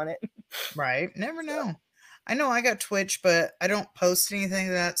click on it. Right. Never know. I know I got Twitch, but I don't post anything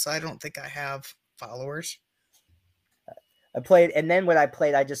of that, so I don't think I have followers. I played, and then when I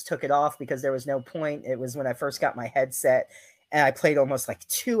played, I just took it off because there was no point. It was when I first got my headset, and I played almost like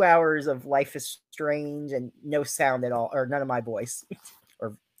 2 hours of Life is Strange and no sound at all, or none of my voice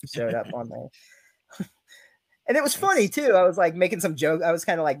or showed up on there. And it was funny too. I was like making some joke. I was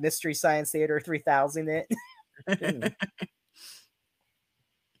kind of like Mystery Science Theater 3000 it.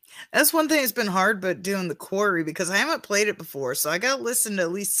 That's one thing that's been hard, but doing the Quarry, because I haven't played it before, so I got to listen to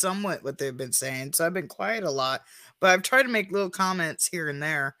at least somewhat what they've been saying. So I've been quiet a lot, but I've tried to make little comments here and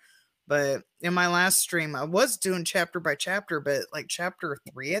there. But in my last stream, I was doing chapter by chapter, but like chapter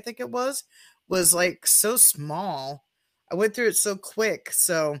 3, I think it was like so small. I went through it so quick,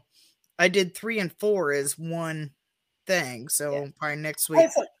 so I did 3 and 4 as one thing. So probably next week.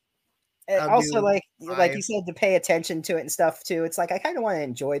 Also, like you said, to pay attention to it and stuff too. It's like I kind of want to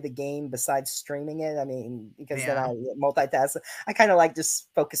enjoy the game besides streaming it. I mean, because then I multitask. I kind of like just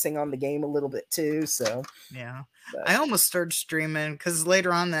focusing on the game a little bit too. So I almost started streaming because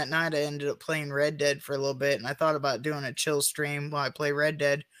later on that night I ended up playing Red Dead for a little bit, and I thought about doing a chill stream while I play Red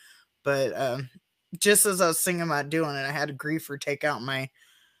Dead. But just as I was thinking about doing it, I had a griefer take out my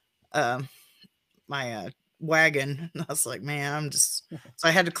wagon. I was like, man, so I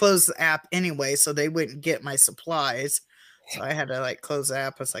had to close the app anyway, so they wouldn't get my supplies. So I had to like close the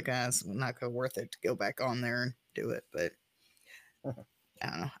app. I was like, it's not gonna worth it to go back on there and do it. But I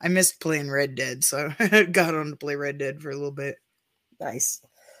don't know. I missed playing Red Dead, so I got on to play Red Dead for a little bit. Nice.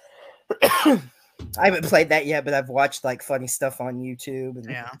 I haven't played that yet, but I've watched like funny stuff on YouTube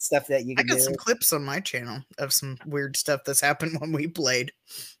and stuff that you can do. I got some clips on my channel of some weird stuff that's happened when we played.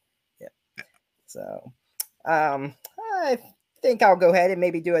 Yeah. So I think I'll go ahead and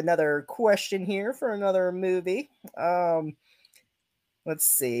maybe do another question here for another movie. Let's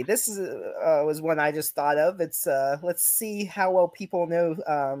see. This is was one I just thought of. It's let's see how well people know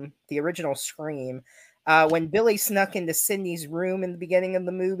the original Scream. When Billy snuck into Sydney's room in the beginning of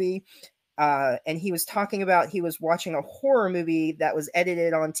the movie, and he was talking about he was watching a horror movie that was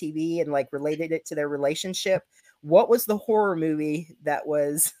edited on TV and like related it to their relationship. What was the horror movie that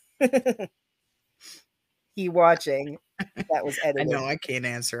was he watching that was I edited? know I can't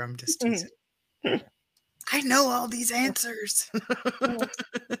answer. I'm just teasing. I know all these answers.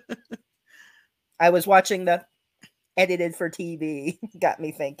 I was watching the edited for TV. Got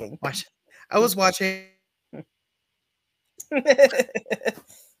me thinking. I was watching.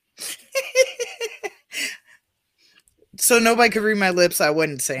 So nobody could read my lips. I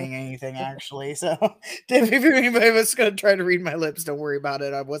wasn't saying anything actually. So if anybody was going to try to read my lips, don't worry about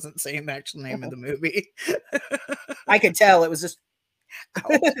it. I wasn't saying the actual name of the movie. I could tell it was just.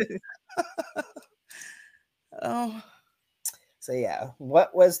 Oh. So yeah,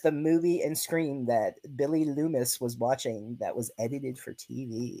 what was the movie and Scream that Billy Loomis was watching that was edited for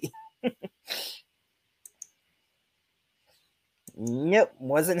TV? Yep,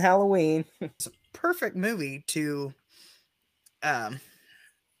 wasn't Halloween. It's a perfect movie to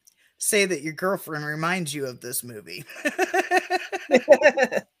say that your girlfriend reminds you of this movie.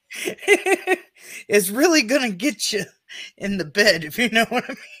 It's really gonna get you in the bed, if you know what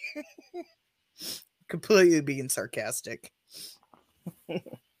I mean. Completely being sarcastic.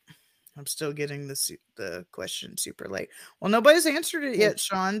 I'm still getting the question super late. Well, nobody's answered it yet,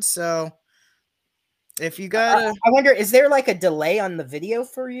 Sean. So if you got, I wonder, is there like a delay on the video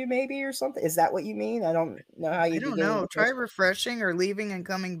for you, maybe, or something? Is that what you mean? I don't know how you. I don't know. Try refreshing or leaving and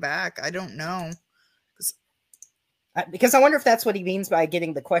coming back. I don't know. Because I wonder if that's what he means by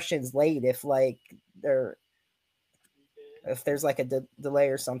getting the questions late. If like if there's like a delay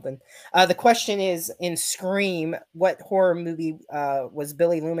or something. The question is, in Scream, what horror movie was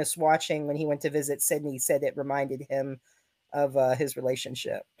Billy Loomis watching when he went to visit Sydney? He said it reminded him of his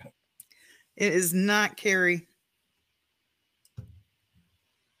relationship. It is not Carrie.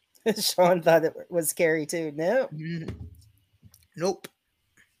 Sean thought it was Carrie too. No. Nope.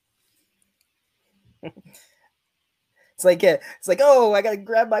 It's like, oh, I gotta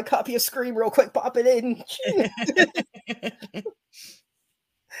grab my copy of Scream real quick, pop it in.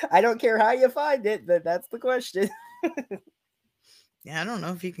 I don't care how you find it, but that's the question. Yeah, I don't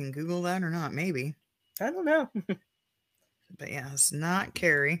know if you can Google that or not. Maybe. I don't know. But yeah, it's not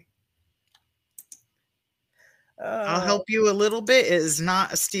Carrie. I'll I'll help you a little bit. It is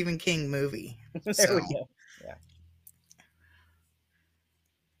not a Stephen King movie. There we go. Yeah.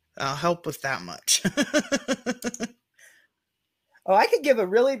 I'll help with that much. Oh, I could give a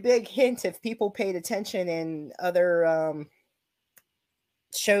really big hint if people paid attention in other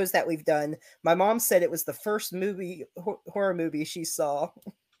shows that we've done. My mom said it was the first horror movie she saw.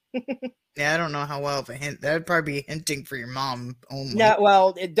 Yeah, I don't know how well of a hint. That would probably be hinting for your mom only. No,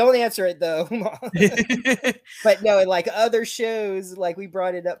 well, don't answer it though. But no, like other shows, like we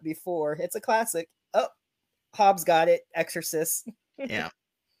brought it up before. It's a classic. Oh, Hobbs got it. Exorcist. Yeah.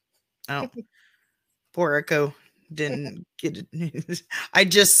 Oh, poor Echo didn't get it. I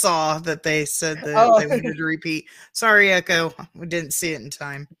just saw that they said that they wanted to repeat. Sorry, Echo. We didn't see it in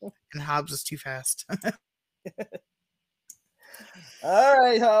time. And Hobbs was too fast. All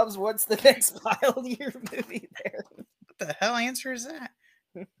right, Hobbs, what's the next pile year movie there? What the hell answer is that?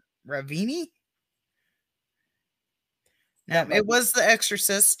 Ravini? No, it was The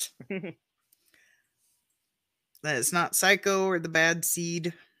Exorcist. That it's not Psycho or The Bad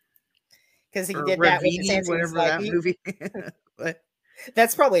Seed. Because he did that with his hands, whatever like, that movie. But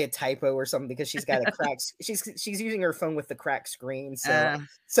that's probably a typo or something because she's got a crack. She's using her phone with the cracked screen.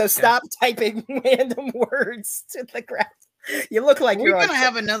 So stop typing random words to the crack. You look like you're gonna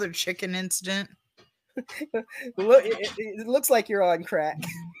have another chicken incident. Look, it looks like you're on crack.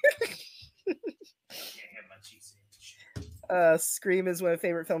 Scream is one of my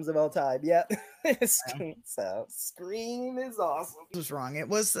favorite films of all time. Yep. So Scream is awesome. I was wrong. It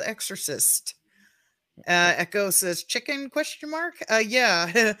was The Exorcist. Echo says chicken ?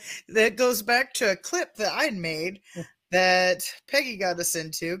 Yeah, that goes back to a clip that I'd made that Peggy got us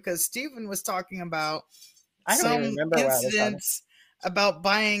into because Stephen was talking about some incidents about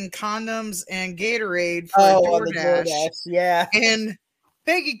buying condoms and Gatorade for DoorDash. Yeah. And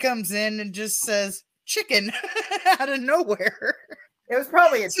Peggy comes in and just says chicken out of nowhere. It was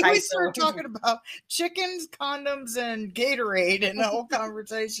probably a typo. So we started talking about chickens, condoms, and Gatorade in the whole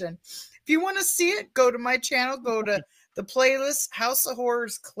conversation. If you want to see it, go to my channel. Go to the playlist House of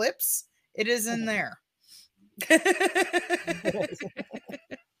Horrors clips. It is in there.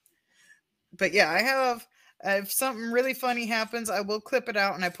 But yeah, I have. If something really funny happens, I will clip it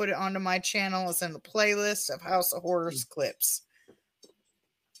out and I put it onto my channel. It's in the playlist of House of Horrors clips.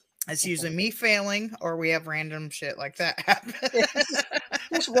 It's usually me failing, or we have random shit like that happen.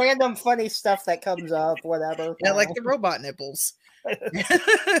 Just random funny stuff that comes up, whatever. Yeah, like the robot nipples.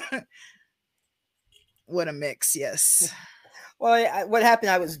 What a mix, yes. Well, what happened,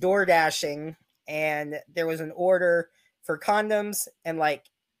 I was door dashing, and there was an order for condoms and like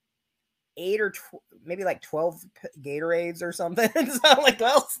 8 or maybe like 12 Gatorades or something. So I'm like,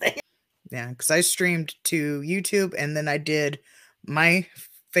 well, stay. Yeah, because I streamed to YouTube, and then I did my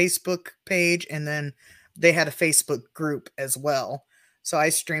Facebook page, and then they had a Facebook group as well. So I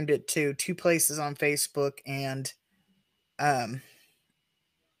streamed it to 2 places on Facebook and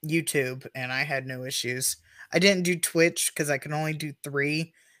YouTube, and I had no issues. I didn't do Twitch because I can only do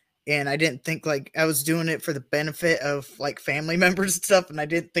 3, and I didn't think, like, I was doing it for the benefit of like family members and stuff, and I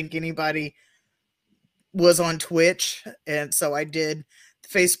didn't think anybody was on Twitch, and so I did the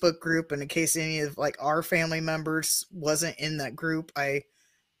Facebook group, and in case any of like our family members wasn't in that group, I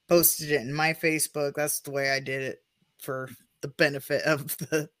posted it in my Facebook. That's the way I did it for the benefit of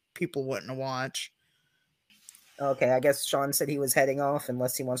the people wanting to watch. Okay, I guess Sean said he was heading off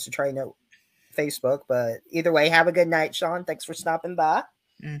unless he wants to try no Facebook. But either way, have a good night, Sean. Thanks for stopping by.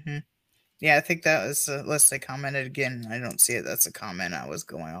 Mm-hmm. Yeah, I think that was, unless they commented again, I don't see it. That's a comment I was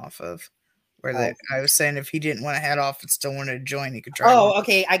going off of. Where I was saying if he didn't want to head off and still wanted to join, he could try. Oh,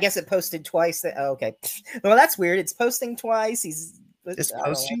 okay. I guess it posted twice. Okay. Well, that's weird. It's posting twice. It's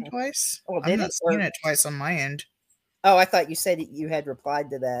posting twice? Oh, I'm not seeing it twice on my end. Oh, I thought you said you had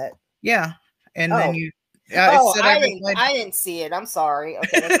replied to that. Yeah. And then you... I didn't see it. I'm sorry.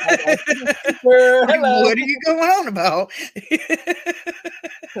 Okay. Hello. What are you going on about?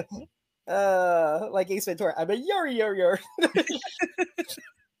 Like Ace Ventura. I'm a yor.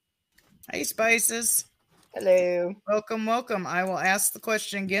 Hey, Spices. Hello. Welcome. I will ask the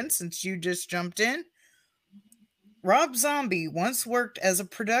question again since you just jumped in. Rob Zombie once worked as a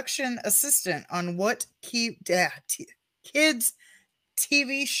production assistant on what kids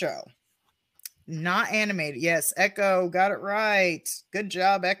TV show? Not animated. Yes, Echo got it right. Good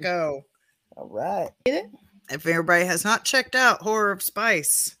job, Echo. All right. If everybody has not checked out Horror of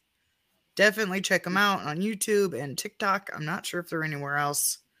Spice, definitely check them out on YouTube and TikTok. I'm not sure if they're anywhere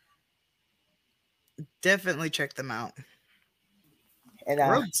else. Definitely check them out. And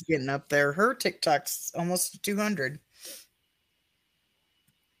Rogue's getting up there. Her TikTok's almost 200.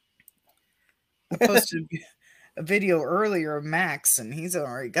 I posted a video earlier of Max, and he's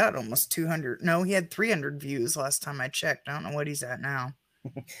already got almost 200. No, he had 300 views last time I checked. I don't know what he's at now.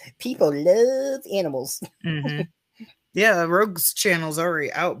 People love animals. Mm-hmm. Yeah, Rogue's channel's already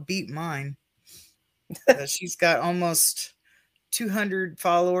outbeat mine. She's got almost 200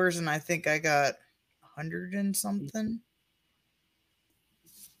 followers, and I think I got 100 and something.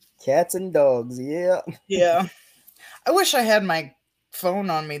 Cats and dogs, yeah. Yeah. I wish I had my phone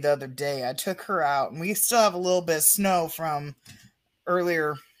on me the other day. I took her out, and we still have a little bit of snow from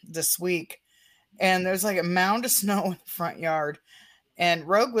earlier this week. And there's like a mound of snow in the front yard. And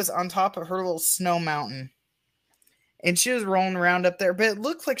Rogue was on top of her little snow mountain. And she was rolling around up there. But it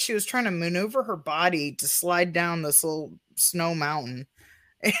looked like she was trying to maneuver her body to slide down this little snow mountain.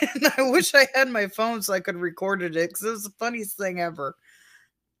 And I wish I had my phone so I could have recorded it, because it was the funniest thing ever.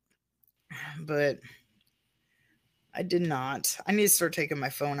 But I did not. I need to start taking my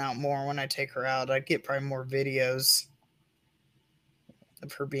phone out more when I take her out. I'd get probably more videos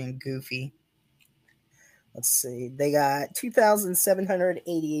of her being goofy. Let's see. They got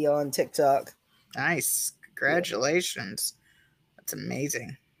 2,780 on TikTok. Nice. Congratulations. That's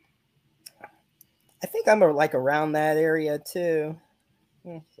amazing. I think I'm like around that area too.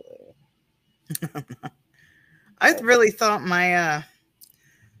 I really thought my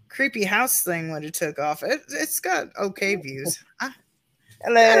creepy house thing would have took off. It's got okay views.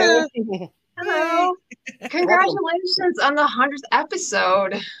 Hello. Hello. Congratulations on the 100th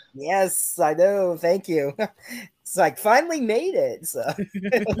episode. Yes, I know. Thank you. It's like finally made it. So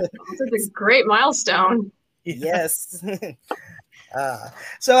it's a great milestone. Yes.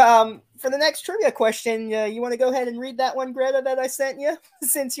 So for the next trivia question, you want to go ahead and read that one, Greta, that I sent you,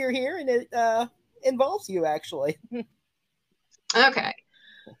 since you're here, and it involves you actually. Okay.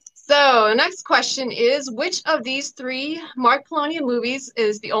 So the next question is, which of these 3 Mark Polonium movies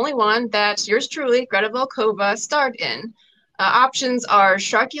is the only one that yours truly, Greta Volkova, starred in? Options are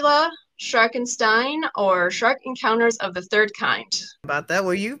Sharkula, Sharkenstein, or Shark Encounters of the Third Kind. About that,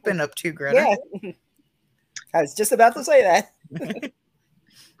 well, you've been up to, Greta. Yeah. I was just about to say that.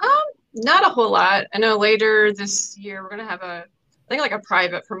 Not a whole lot. I know later this year we're gonna have I think like a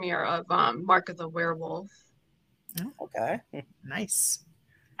private premiere of Mark of the Werewolf. Okay. Nice.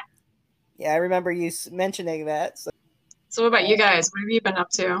 Yeah, I remember you mentioning that. So what about you guys? What have you been up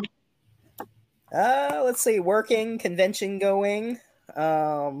to? Let's see, working, convention going.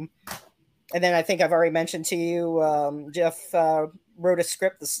 And then I think I've already mentioned to you, Jeff wrote a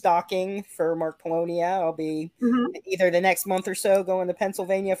script, The Stalking, for Mark Polonia. I'll be either the next month or so going to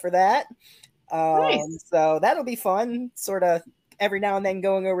Pennsylvania for that. Nice. So that'll be fun, sort of every now and then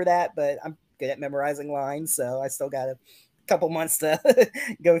going over that, but I'm good at memorizing lines, so I still got a couple months to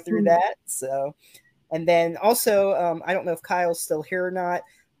go through that. So, and then also, I don't know if Kyle's still here or not.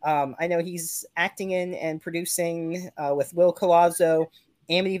 I know he's acting in and producing with Will Colazzo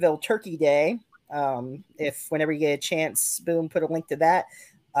Amityville Turkey Day. If whenever you get a chance, boom, put a link to that.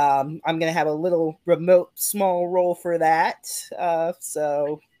 I'm going to have a little remote small role for that.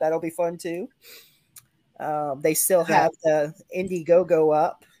 So that'll be fun too. They still have the Indiegogo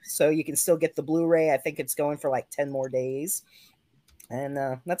up, so you can still get the Blu-ray. I think it's going for like 10 more days. And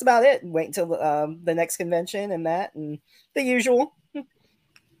that's about it. Wait until the next convention and that and the usual.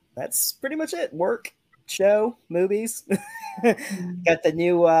 That's pretty much it. Work, show, movies. Got the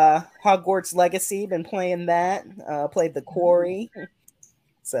new Hogwarts Legacy. Been playing that. Played The Quarry.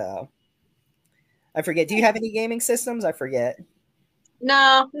 So I forget. Do you have any gaming systems? I forget.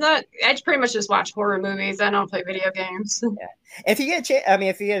 No, not. I pretty much just watch horror movies. I don't play video games. Yeah. If you get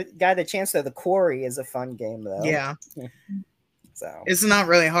if you got a chance though, The Quarry is a fun game though. Yeah. So it's not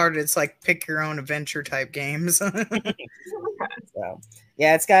really hard. It's like pick your own adventure type games. So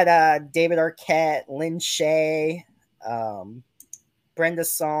yeah, it's got David Arquette, Lin Shaye, Brenda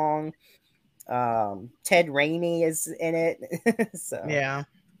Song, Ted Raimi is in it. So yeah,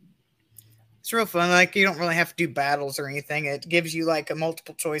 it's real fun. Like you don't really have to do battles or anything. It gives you like a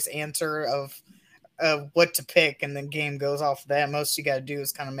multiple choice answer of what to pick, and then game goes off of that. Most you got to do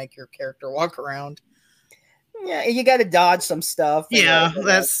is kind of make your character walk around. Yeah, you got to dodge some stuff. Yeah,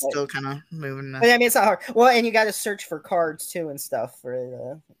 that's still kind of moving. But I mean, it's not hard. Well, and you got to search for cards too and stuff for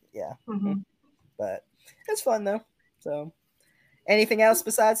it. Yeah. But it's fun though. So, anything else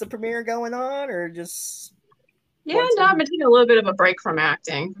besides the premiere going on, or just? Yeah, no, I'm taking a little bit of a break from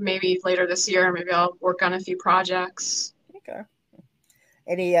acting. Maybe later this year, maybe I'll work on a few projects. Okay.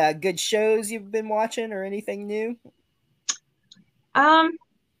 Any good shows you've been watching or anything new?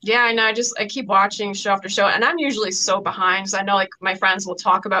 Yeah, I know. I keep watching show after show, and I'm usually so behind. So I know, like, my friends will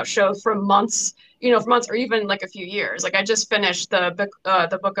talk about shows for months, for months or even like a few years. Like, I just finished the book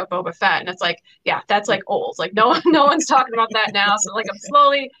of Boba Fett, and it's like, yeah, that's like old. Like, no one's talking about that now. So like, I'm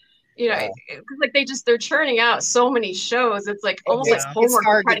slowly, like they're churning out so many shows. It's like almost like homework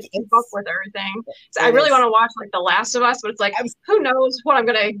to try to keep up with everything. So I really want to watch like The Last of Us, but it's like, who knows what I'm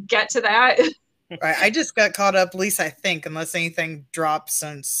gonna get to that. Right, I just got caught up, at least I think, unless anything dropped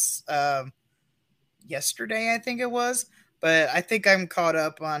since yesterday, I think it was. But I think I'm caught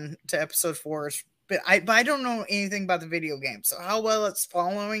up on to episode 4. But I don't know anything about the video game, so how well it's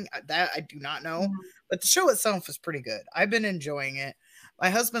following that I do not know. But the show itself is pretty good. I've been enjoying it. My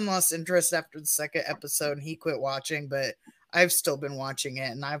husband lost interest after the second episode, and he quit watching. But I've still been watching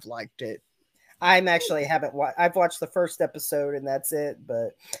it, and I've liked it. I'm actually haven't watched. I've watched the first episode, and that's it.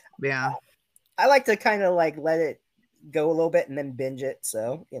 But yeah. I like to kind of like let it go a little bit and then binge it.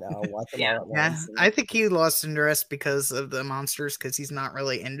 So, I'll watch them all at once. I think he lost interest because of the monsters, because he's not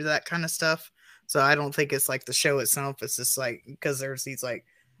really into that kind of stuff. So I don't think it's like the show itself. It's just like, because there's these like,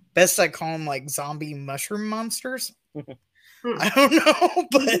 best I call them like zombie mushroom monsters. I don't know,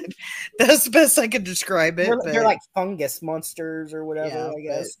 but that's the best I could describe it. They're like fungus monsters or whatever, I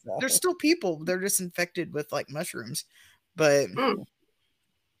guess. So. They're still people. They're just infected with like mushrooms. But...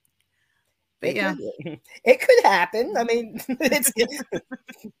 But yeah, it could happen. I mean, it's.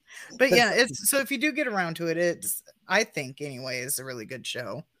 But yeah, it's so if you do get around to it, it's I think anyway is a really good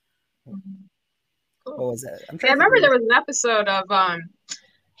show. What was it? I remember there was an episode of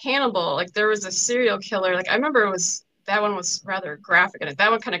Hannibal. Like there was a serial killer. Like I remember that one was rather graphic, and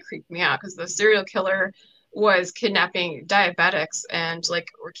that one kind of creeped me out because the serial killer was kidnapping diabetics and like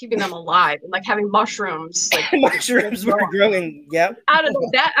we're keeping them alive and like having mushrooms. Like mushrooms were growing. Yep. Out of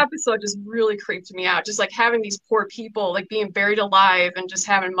that episode just really creeped me out. Just like having these poor people like being buried alive and just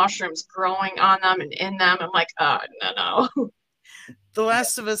having mushrooms growing on them and in them. I'm like, no. The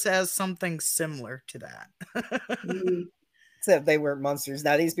Last of Us has something similar to that. Except they weren't monsters.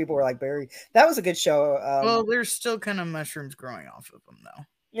 Now these people were like buried. That was a good show. Well, there's still kind of mushrooms growing off of them though.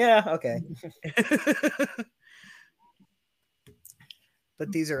 Yeah, okay.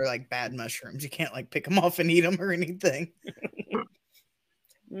 But these are like bad mushrooms. You can't like pick them off and eat them or anything.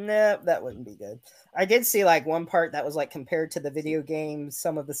 No, that wouldn't be good. I did see like one part that was like compared to the video game,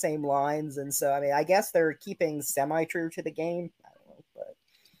 some of the same lines, and so I mean, I guess they're keeping semi-true to the game. I don't know, but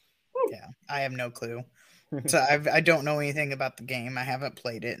Yeah, I have no clue. So I don't know anything about the game. I haven't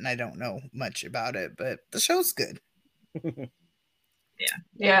played it, and I don't know much about it. But the show's good.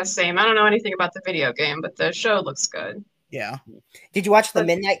 Yeah, same. I don't know anything about the video game, but the show looks good. Yeah. Did you watch the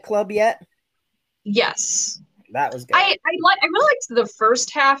Midnight Club yet? Yes. That was good. I really liked the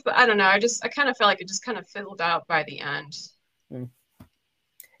first half, but I don't know. I kind of felt like it just kind of fizzled out by the end.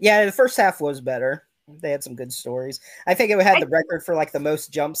 Yeah, the first half was better. They had some good stories. I think it had the record for like the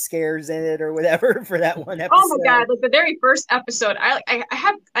most jump scares in it or whatever for that one episode. Oh my god! Like the very first episode,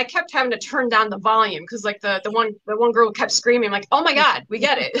 I kept having to turn down the volume because like the one girl kept screaming like, "Oh my god, we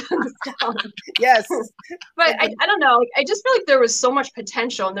get it!" Yes, but I don't know. Like, I just feel like there was so much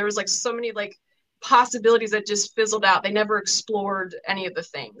potential and there was like so many like possibilities that just fizzled out. They never explored any of the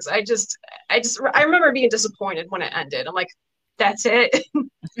things. I remember being disappointed when it ended. I'm like, that's it.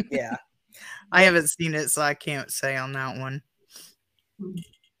 Yeah. I haven't seen it, so I can't say on that one.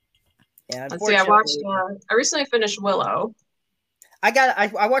 Yeah, let's see. I recently finished Willow. I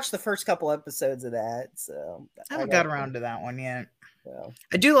watched the first couple episodes of that, so I haven't got around to that one yet. So.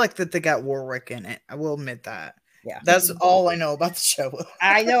 I do like that they got Warwick in it. I will admit that. Yeah, that's all I know about the show.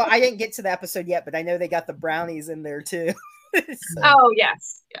 I know I didn't get to the episode yet, but I know they got the brownies in there too. So. Oh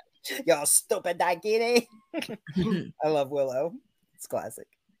yes, y'all stupid Nagini. I love Willow. It's classic.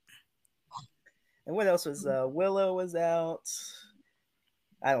 And what else was Willow was out?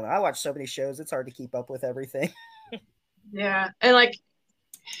 I don't know. I watch so many shows; it's hard to keep up with everything. Yeah, and like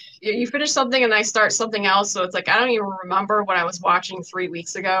you finish something and I start something else, so it's like I don't even remember what I was watching 3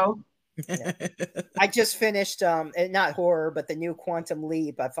 weeks ago. Yeah. I just finished not horror, but the new Quantum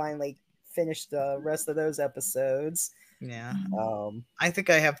Leap. I finally finished the rest of those episodes. Yeah. I think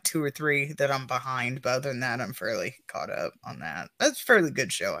I have 2 or 3 that I'm behind, but other than that, I'm fairly caught up on that. That's a fairly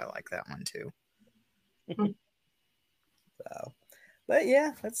good show. I like that one too. So, but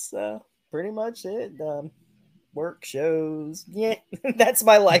yeah, that's pretty much it. Work, shows, yeah, that's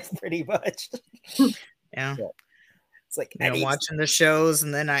my life pretty much. Yeah. So, it's like watching the shows,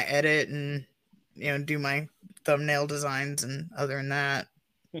 and then I edit and do my thumbnail designs, and other than that,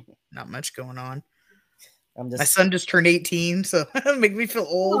 not much going on. My son just turned 18, so make me feel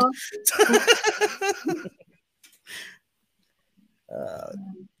old.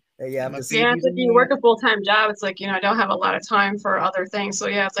 Yeah, it's like you work a full-time job. It's like, I don't have a lot of time for other things. So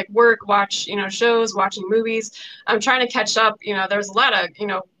yeah, it's like work, watch, shows, watching movies. I'm trying to catch up. There's a lot of,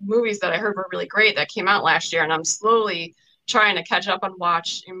 movies that I heard were really great that came out last year. And I'm slowly trying to catch up and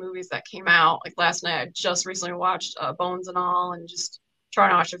watch movies that came out. Like last night, I just recently watched Bones and All, and just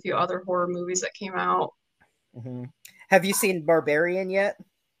trying to watch a few other horror movies that came out. Mm-hmm. Have you seen Barbarian yet?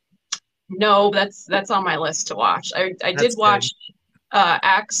 No, that's on my list to watch. I did watch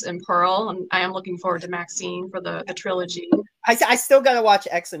X and Pearl, and I am looking forward to Maxine for the trilogy. I still gotta watch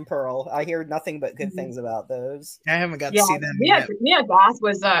X and Pearl. I hear nothing but good things about those. I haven't got to see them yet. Mia Goth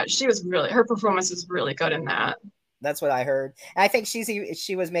was her performance was really good in that. That's what I heard. And I think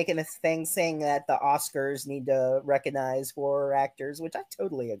she was making a thing saying that the Oscars need to recognize horror actors, which I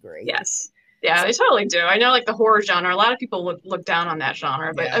totally agree. Yes. Yeah, they totally do. I know, like the horror genre, a lot of people look down on that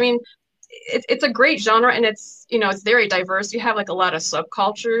genre, but yeah. I mean, it's a great genre, and it's it's very diverse. You have like a lot of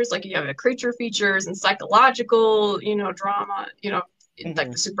subcultures, like you have creature features and psychological, drama, mm-hmm.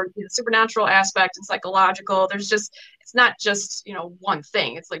 like the supernatural aspect and psychological. It's not just one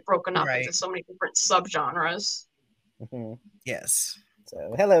thing. It's like broken up into so many different subgenres. Mm-hmm. Yes.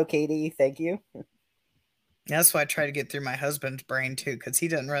 So hello, Katie. Thank you. That's why I try to get through my husband's brain too, because he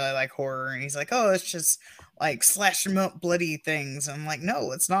doesn't really like horror, and he's like, "Oh, it's just like slash them up, bloody things." I'm like,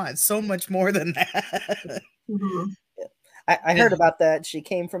 "No, it's not. It's so much more than that." Mm-hmm. Yeah. I heard about that. She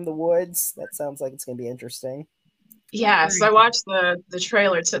Came from the Woods. That sounds like it's going to be interesting. Yeah, so I watched the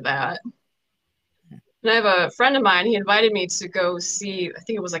trailer to that. And I have a friend of mine, he invited me to go see, I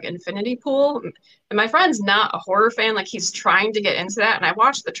think it was like Infinity Pool. And my friend's not a horror fan. Like he's trying to get into that. And I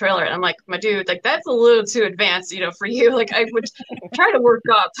watched the trailer and I'm like, my dude, like that's a little too advanced, for you. Like I would try to work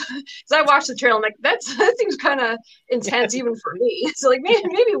up. So I watched the trailer. I'm like, that seems kind of intense even for me. So like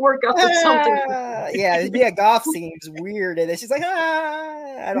maybe work up with something. Yeah, Goth seems weird. And then she's like,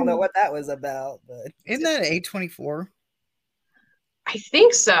 I don't know what that was about. But isn't that A24? I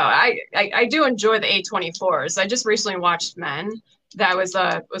think so. I do enjoy the A24s. I just recently watched Men. That was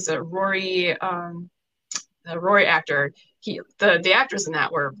a Rory the Rory actor. The actors in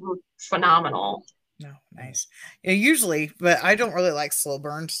that were phenomenal. No, nice. Yeah, usually, but I don't really like slow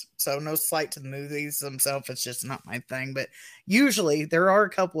burns. So no slight to the movies themselves. It's just not my thing. But usually there are a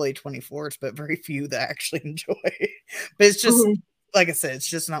couple A24s, but very few that I actually enjoy. But it's just like I said, it's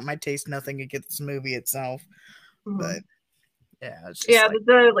just not my taste. Nothing against the movie itself. But yeah, it's just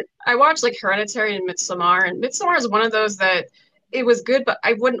like I watched like Hereditary and Midsommar, and Midsommar is one of those that it was good, but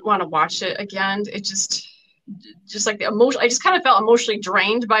I wouldn't want to watch it again. It just like the emotion, I just kind of felt emotionally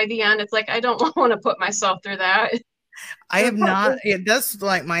drained by the end. It's like I don't want to put myself through that. I have not. That's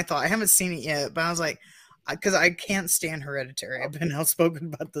like my thought. I haven't seen it yet, but I was like, because I can't stand Hereditary. I've been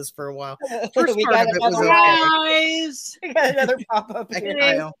outspoken about this for a while. First We part got of it was another okay. Guys, We got another pop up Hey, here.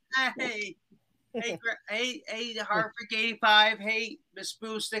 Kyle. Hey, Hartford 85. Hey, Miss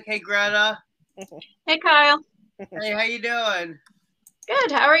Boostic. Hey, Greta. Hey, Kyle. Hey, how you doing?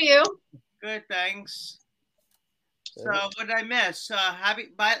 Good. How are you? Good, thanks. So, what did I miss?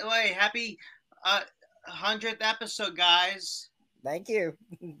 By the way, happy 100th episode, guys. Thank you.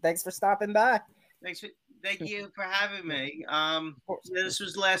 Thanks for stopping by. Thank you for having me. This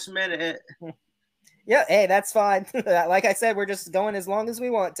was last minute. Yeah, hey, that's fine. Like I said, we're just going as long as we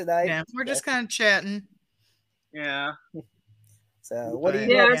want today. Yeah, we're just kind of chatting. Yeah. So, what do you?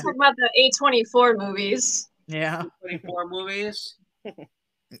 Yeah, we're talking about the A24 movies. Yeah. 24 movies.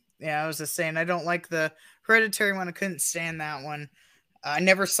 Yeah, I was just saying I don't like the Hereditary one. I couldn't stand that one. I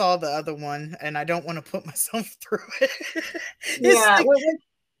never saw the other one, and I don't want to put myself through it. Yeah.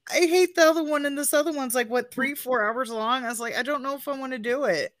 I hate the other one, and this other one's like, what, 3-4 hours long? I was like, I don't know if I want to do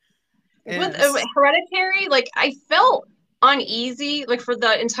it. With Hereditary, like I felt uneasy like for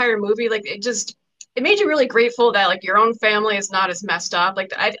the entire movie. Like it made you really grateful that like your own family is not as messed up.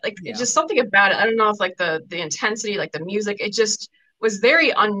 Like it's just something about it. I don't know if like the intensity, like the music, it just was very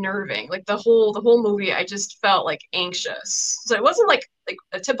unnerving. Like the whole movie, I just felt like anxious. So it wasn't like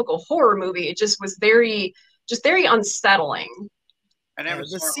a typical horror movie. It just was very unsettling. I never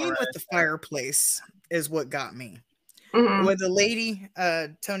the saw scene with the fireplace is what got me. Mm-hmm. With the lady,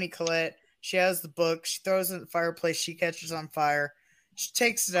 Toni Collette, she has the book. She throws it in the fireplace. She catches on fire. She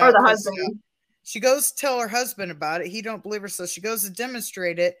takes it out. Or the husband. She goes to tell her husband about it. He don't believe her, so she goes to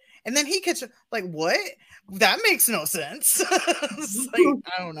demonstrate it. And then he catches like, what? That makes no sense. It's like,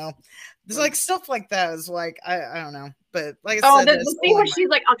 I don't know. There's like stuff like that is like I don't know. But like I said, the thing where she's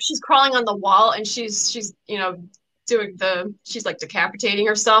like she's crawling on the wall and she's doing she's like decapitating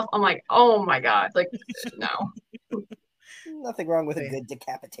herself. I'm like, oh my god, like no. Nothing wrong with a good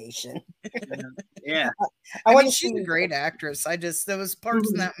decapitation. Yeah. I mean, she's a great actress. There was parts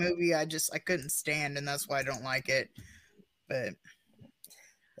in that movie I couldn't stand, and that's why I don't like it. But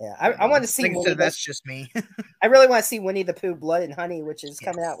yeah, I want to see. Like I said, that's just me. I really want to see Winnie the Pooh: Blood and Honey, which is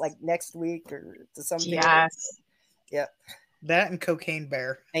coming out like next week or to something. Yes. Yeah. That and Cocaine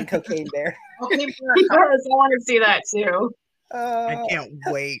Bear. And Cocaine Bear. Yes, I want to see that too. I can't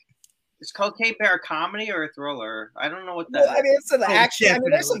wait. Is Cocaine Bear a comedy or a thriller? I don't know what that. Well, I mean, it's an action. I mean,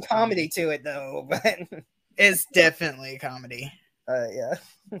 there's definitely some comedy to it though, but it's definitely a comedy. Yeah.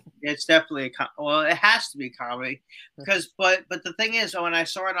 It's definitely well, it has to be a comedy because, but the thing is, when I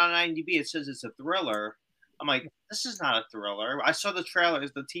saw it on IMDb, it says it's a thriller. I'm like, this is not a thriller. I saw the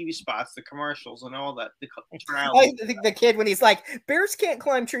trailers, the TV spots, the commercials, and all that. The the kid when he's like, bears can't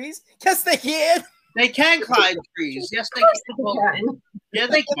climb trees. Yes, they can. They can climb trees. Yes, they can. Well, yeah,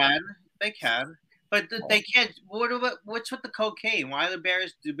 they can. They can. But they can't. What's with the cocaine? Why do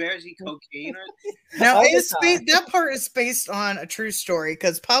bears eat cocaine? No, that part is based on a true story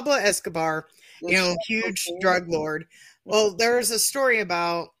because Pablo Escobar, huge drug lord. Well, there's a story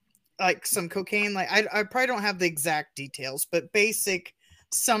about like some cocaine. Like I probably don't have the exact details, but basic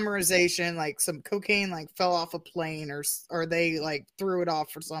summarization, like some cocaine like fell off a plane or they like threw it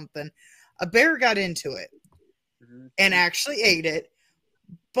off or something. A bear got into it and actually ate it.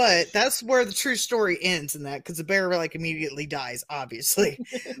 But that's where the true story ends in that because the bear like immediately dies, obviously.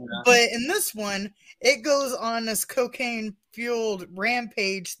 Yeah. But in this one, it goes on this cocaine fueled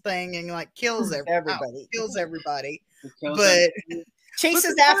rampage thing and like kills everybody. But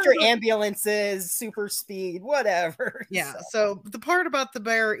chases after ambulances, super speed, whatever. Yeah. So the part about the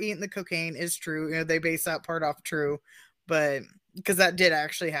bear eating the cocaine is true. They base that part off true, but because that did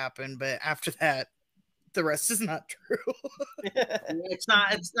actually happen. But after that, the rest is not true. It's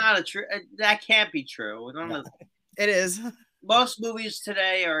not a true. That can't be true. No, it is. Most movies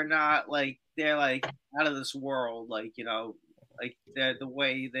today are not like they're like out of this world. Like like they're the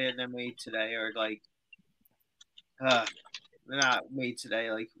way they're made today, or like they're not made today.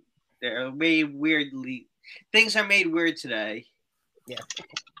 Like they're made weirdly. Things are made weird today. Yeah.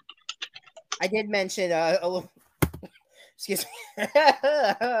 I did mention a little. Excuse me.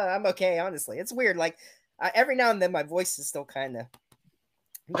 I'm okay, honestly. It's weird. Like every now and then, my voice is still kind of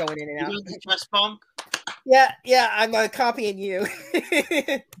going in and You out. doing the chest bump? Yeah, I'm copying you.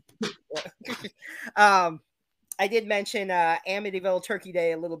 I did mention Amityville Turkey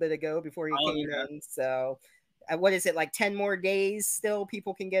Day a little bit ago before you came in. So, what is it, like 10 more days still?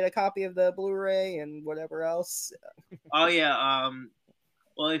 People can get a copy of the Blu-ray and whatever else. Oh yeah.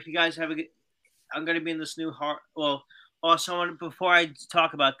 Well, if you guys have I'm going to be in this new Well, also before I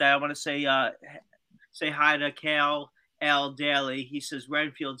talk about that, I want to say hi to Cal L Daly. He says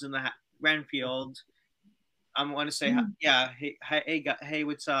Renfield's in the Renfield. I want to say, yeah, hey,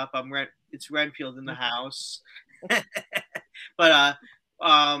 what's up? It's Renfield in the house. But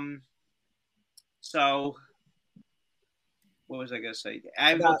so what was I gonna say?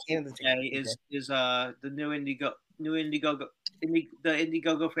 Is the new Indiegogo the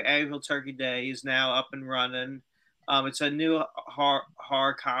Indiegogo for Amityville Turkey Day is now up and running. It's a new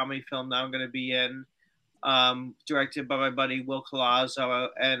horror comedy film that I'm gonna be in, directed by my buddy Will Colazzo,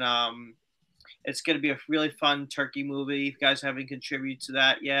 and it's going to be a really fun turkey movie. If you guys haven't contributed to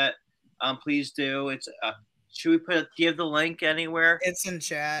that yet, please do. It's should we do you have the link anywhere? It's in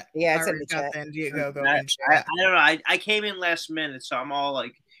chat. Yeah, it's I in the chat. got the Indiegogo in chat. I don't know. I came in last minute, so I'm all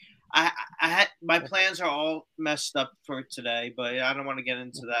like, I had my plans are all messed up for today, but I don't want to get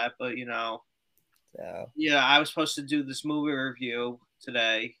into that. But yeah, I was supposed to do this movie review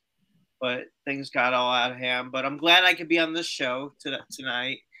today, but things got all out of hand. But I'm glad I could be on this show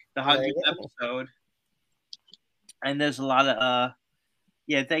tonight. The 100th episode, and there's a lot of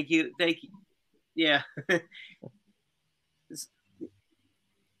yeah. Thank you. Yeah.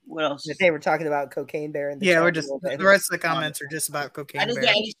 What else? They were talking about Cocaine Bear. Yeah, we're just the rest of the comments are just about Cocaine I Bear. didn't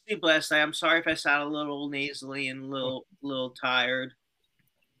get any sleep last night. I'm sorry if I sound a little nasally and a little tired.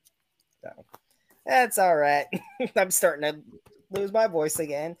 So, that's all right. I'm starting to lose my voice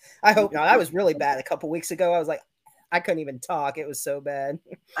again. I hope not. I was really bad a couple weeks ago. I was like, I couldn't even talk. It was so bad.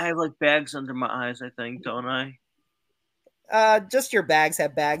 I have like bags under my eyes, I think, don't I? Just your bags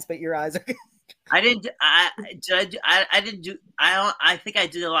have bags, but your eyes are good. I didn't do. I think I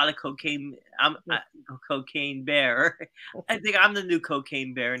did a lot of cocaine. I'm Cocaine Bear. I think I'm the new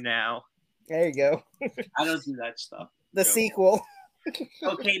Cocaine Bear now. There you go. I don't do that stuff. The sequel.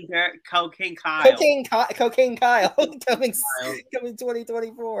 Cocaine Bear, Cocaine Kyle. Cocaine Kyle coming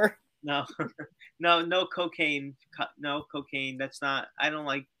 2024. No cocaine. No cocaine. That's not. I don't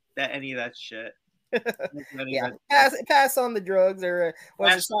like that. Any of that shit. Yeah, pass on the drugs or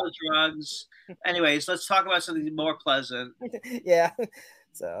pass on the drugs. Anyways, let's talk about something more pleasant. Yeah.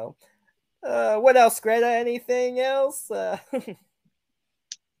 So, what else, Greta? Anything else?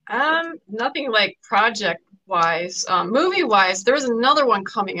 Nothing like project wise. Movie wise, there's another one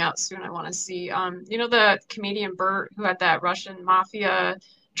coming out soon. I want to see. You know the comedian Bert who had that Russian mafia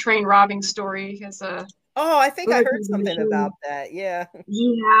train robbing story. Has a Oh, I think I heard something about that. Yeah.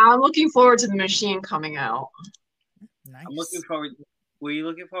 Yeah, I'm looking forward to The Machine coming out. Nice. I'm looking forward. Were you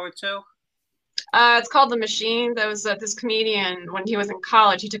looking forward to? It's called The Machine. There was this comedian when he was in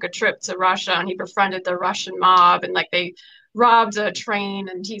college. He took a trip to Russia and he befriended the Russian mob and like they robbed a train.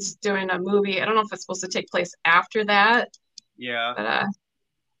 And he's doing a movie. I don't know if it's supposed to take place after that. Yeah. But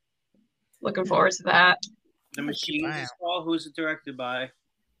looking forward to that. The Machine. Wow. Who's it directed by?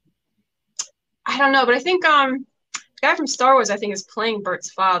 I don't know, but I think the guy from Star Wars, I think, is playing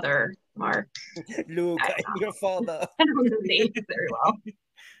Bert's father, Mark. Luke, your father. I don't know the name very well.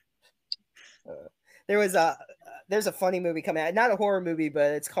 There's a funny movie coming out, not a horror movie,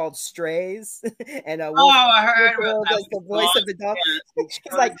 but it's called Strays. And I heard about that. The voice of the dog. He's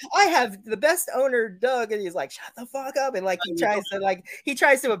like, I have the best owner, Doug, and he's like, shut the fuck up, and like he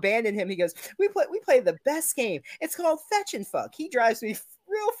tries to abandon him. He goes, we play the best game. It's called Fetch and Fuck. He drives me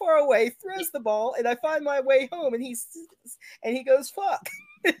real far away, throws the ball, and I find my way home, and he goes fuck,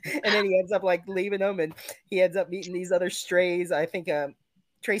 and then he ends up like leaving him, and he ends up meeting these other strays. I think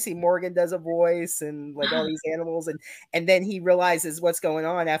Tracy Morgan does a voice and like all these animals, and then he realizes what's going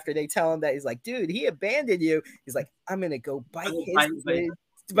on after they tell him that he's like, dude, he abandoned you. He's like, I'm gonna go bite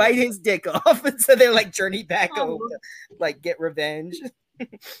his dick off, and so they're like journey back home to like get revenge.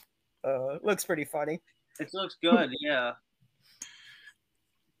 Looks pretty funny. It looks good, yeah.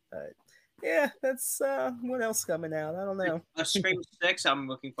 Yeah, that's what else coming out? I don't know. Scream 6, I'm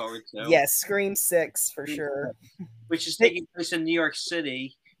looking forward to. Yes, Scream 6 for sure. Which is taking place in New York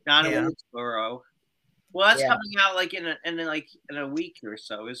City, not in Woodsboro. Well, that's coming out like in a week or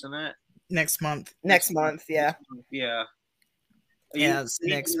so, isn't it? Next month. Next month, yeah. Yeah. Yes,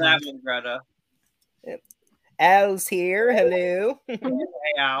 next month. One, Greta. Yep. Al's here. Hello. Hey,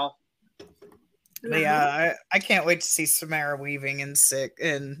 Al. But yeah, I can't wait to see Samara Weaving in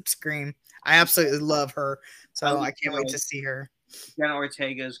Scream. I absolutely love her, so I can't wait to see her. Jenna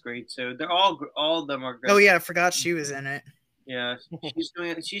Ortega is great too. They're all of them are great. Oh yeah, I forgot she was in it. Yeah,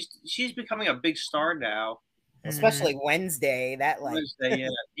 she's becoming a big star now. Especially Wednesday. That like Wednesday, yeah.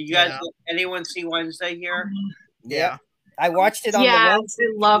 You guys, anyone see Wednesday here? Yeah, I watched it on the Wednesday.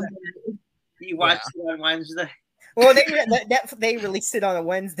 I loved it. You watched it on Wednesday. Well, they released it on a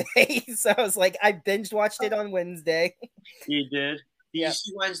Wednesday, so I was like, I binge watched it on Wednesday. You did? Did you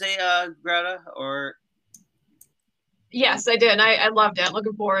see Wednesday, Greta? Or yes, I did. I loved it.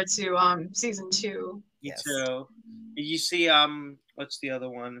 Looking forward to season 2. Me too. Did you see what's the other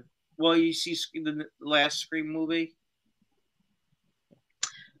one? Well, you see the last Scream movie?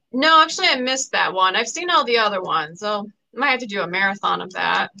 No, actually, I missed that one. I've seen all the other ones, so I might have to do a marathon of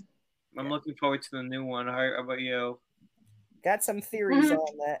that. I'm looking forward to the new one. How about you? Got some theories on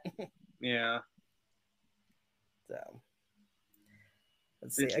that. Yeah. So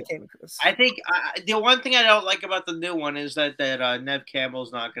let's see. I came across. I think the one thing I don't like about the new one is that Neve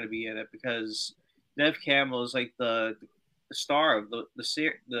Campbell's not going to be in it, because Neve Campbell is like the star of the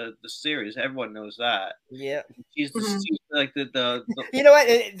series. Everyone knows that. Yeah. She's like the You know what?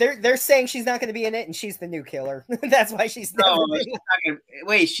 They're saying she's not going to be in it, and she's the new killer. That's why she's never she's not gonna,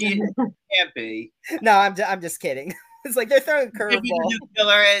 wait, she can't be. No, I'm just kidding. It's like they're throwing a curveball. New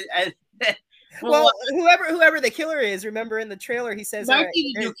killer and well, whoever the killer is, remember in the trailer he says, might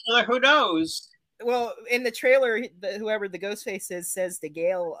be the new killer. Who knows? Well, in the trailer, whoever the Ghostface is says to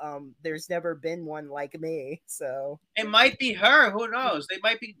Gail, "There's never been one like me." So it might be her. Who knows? They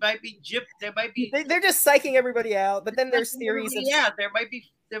might be gypped. They might be. They're just psyching everybody out. But then there's theories.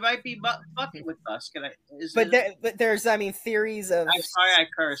 There might be fucking with us. There's theories of. I'm sorry, I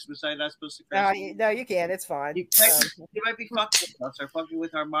cursed. Was I not supposed to curse? No, you can. It's fine. They might be fucking with us or fucking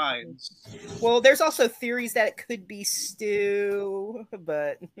with our minds. Well, there's also theories that it could be Stu,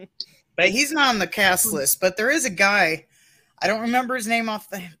 but he's not on the cast list. But there is a guy. I don't remember his name off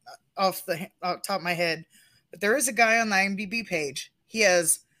the top of my head, but there is a guy on the IMDb page. He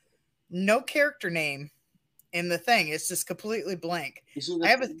has no character name in the thing. It's just completely blank. I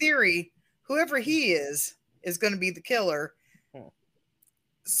have a theory. Whoever he is going to be the killer,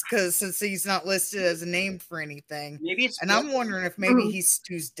 because since he's not listed as a name for anything, I'm wondering if maybe he's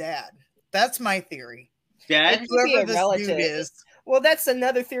Stu's dad. That's my theory. Dad, whoever this dude is. Well, that's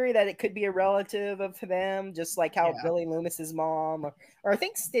another theory, that it could be a relative of them, just like how Billy Loomis's mom, or I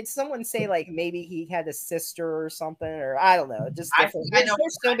think, did someone say like maybe he had a sister or something, or I don't know. Just I know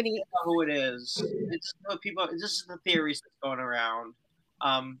so many. I know who it is. It's people. This is the theories that's going around.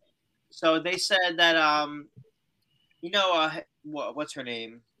 So they said that what's her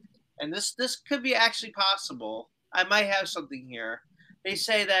name, and this could be actually possible. I might have something here. They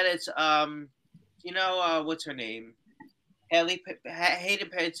say that it's what's her name. Hayden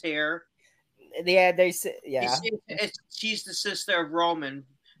Panettiere. Yeah, they say, she's the sister of Roman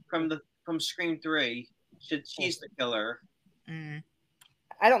from Scream 3. She's the killer. Mm.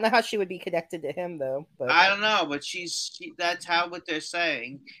 I don't know how she would be connected to him though. But I don't know, but that's what they're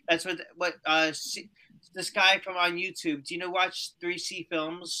saying. That's what this guy from on YouTube. Do you watch 3C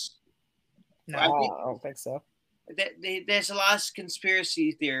Films? No, I don't think so. There's a lot of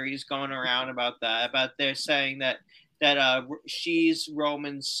conspiracy theories going around about that. About they're saying that she's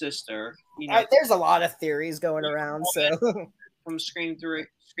Roman's sister. There's a lot of theories going around. So from Scream 3.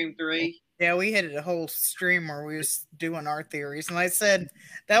 Yeah, we had a whole stream where we was doing our theories, and I said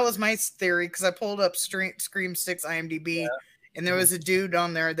that was my theory because I pulled up Scream 6 IMDb, and there was a dude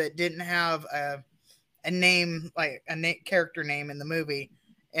on there that didn't have a name, like a character name in the movie,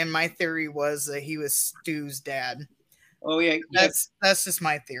 and my theory was that he was Stu's dad. Oh yeah, that's just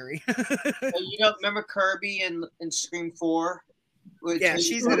my theory. Remember Kirby in Scream 4? Yeah,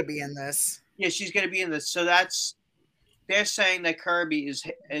 she's gonna be in this. Yeah, she's gonna be in this. So they're saying that Kirby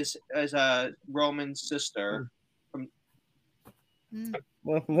is a Roman's sister.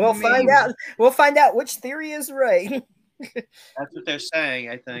 We'll find out. We'll find out which theory is right. That's what they're saying,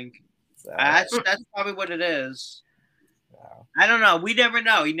 I think. So, that's probably what it is. Wow. I don't know. We never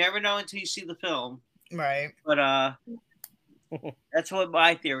know. You never know until you see the film. Right. But that's what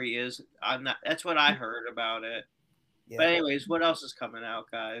my theory is. That's what I heard about it. Yeah. But anyways, what else is coming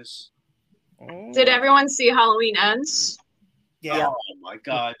out, guys? Did everyone see Halloween Ends? Yeah. Oh my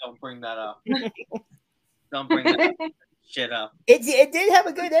God! Don't bring that up. Don't bring that shit up. It did have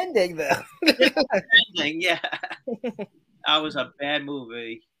a good ending, though. Ending, yeah. That was a bad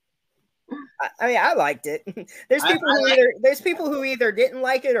movie. I liked it. There's people who either didn't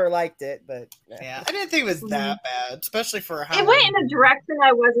like it or liked it, but yeah, I didn't think it was that bad, especially for a Halloween. It went in a direction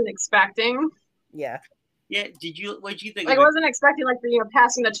I wasn't expecting. Yeah. Yeah. What did you think? Like, I wasn't expecting like the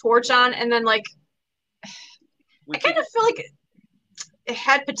passing the torch on, and then like I kind of feel like it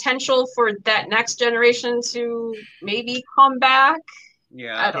had potential for that next generation to maybe come back.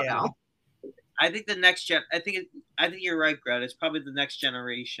 Yeah. I don't know. I think the next gen. I think you're right, Greta. It's probably the next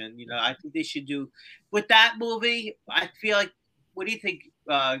generation. You know, I think they should do with that movie. I feel like. What do you think?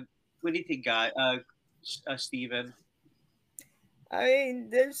 What do you think, Guy? Steven? I mean,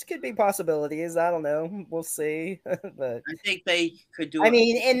 there's could be possibilities. I don't know. We'll see. But I think they could do. I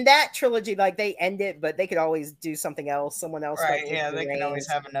mean, in that trilogy, like they end it, but they could always do something else. Someone else, Right? might take Yeah, the they can always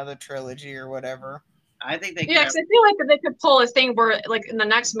reins. have another trilogy or whatever. I think they. Yeah, because I feel like they could pull a thing where, like in the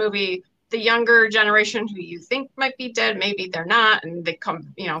next movie, the younger generation who you think might be dead, maybe they're not, and they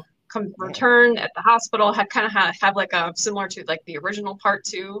come, return at the hospital. Have like a similar to like the original part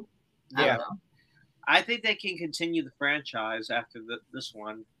 2. I don't know. I think they can continue the franchise after this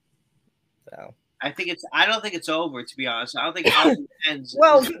one. So I don't think it's over, to be honest. I don't think it ends.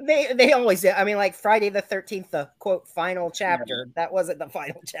 well, they always do. I mean, like Friday the 13th, the quote final chapter. Yeah. That wasn't the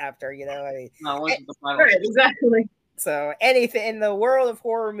final chapter, you know. I mean, no, it wasn't the final. Right, exactly. So anything in the world of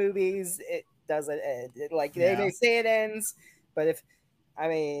horror movies, it doesn't end. They may say it ends, but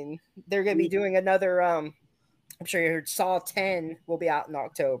they're gonna be doing another. I'm sure you heard Saw 10 will be out in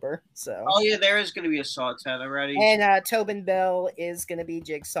October. So. Oh yeah, there is going to be a Saw 10 already. And Tobin Bell is going to be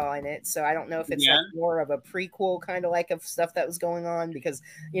Jigsaw in it. So I don't know if it's like more of a prequel kind of like of stuff that was going on because,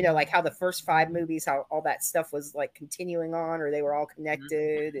 like how the first 5 movies, how all that stuff was like continuing on or they were all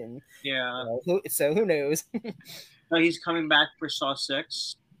connected. And so who knows? So he's coming back for Saw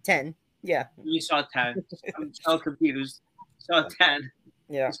 6? 10. Yeah. You saw 10. I'm so confused. Saw 10.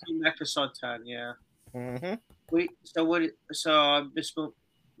 Yeah. He's coming back for Saw 10, yeah. Mm-hmm. So Miss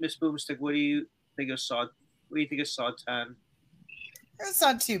Boomstick, what do you think of Saw? What do you think of Saw 10? It's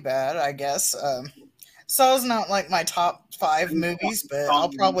not too bad, I guess. Saw's not like my top 5 movies, but I'll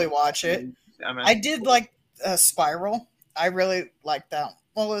probably watch it. I did like Spiral. I really liked that.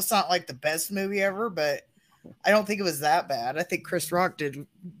 Well, it's not like the best movie ever, but I don't think it was that bad. I think Chris Rock did a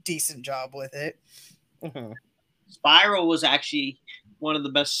decent job with it. Mm-hmm. Spiral was actually one of the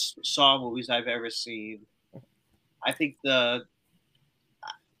best Saw movies I've ever seen. I think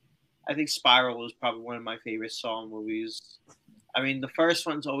Spiral was probably one of my favorite Saw movies. I mean, the first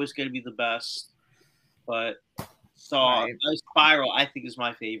one's always going to be the best, but Spiral I think is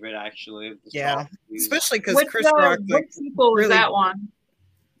my favorite actually. Yeah, especially because Chris Rock. Which sequel was that one?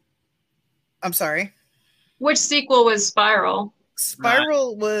 I'm sorry. Which sequel was Spiral?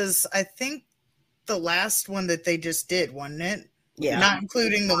 Spiral was, I think, the last one that they just did, wasn't it? Yeah. Not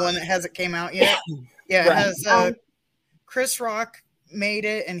including the one that hasn't came out yet. Yeah, it has Chris Rock made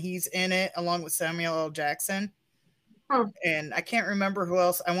it, and he's in it along with Samuel L. Jackson. Huh. And I can't remember who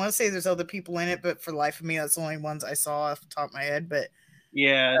else. I want to say there's other people in it, but for the life of me, that's the only ones I saw off the top of my head. But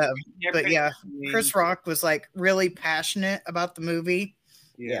Chris Rock was like really passionate about the movie.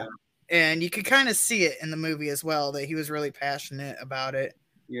 Yeah. And you could kind of see it in the movie as well that he was really passionate about it.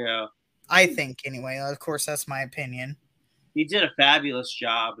 Yeah. I think, anyway. Of course, that's my opinion. He did a fabulous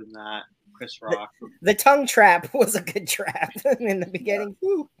job in that, Chris Rock. The tongue trap was a good trap in the beginning.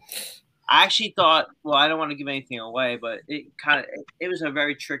 Yeah. I actually thought, well, I don't want to give anything away, but it was a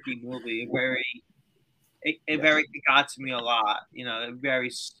very tricky movie. It got to me a lot. Very,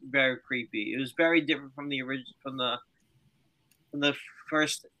 very creepy. It was very different from the original, from the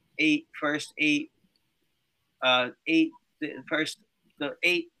first eight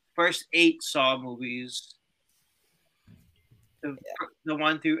Saw movies. The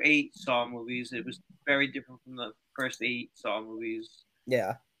 1 through 8 Saw movies. It was very different from the first 8 Saw movies.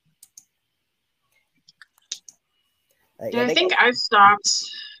 Yeah. I think I stopped.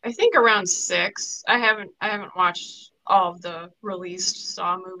 I think around 6. I haven't watched all of the released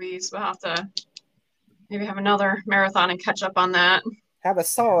Saw movies. We'll have to maybe have another marathon and catch up on that. Have a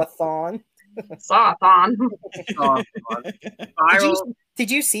Saw-a-thon. Saw-a-thon.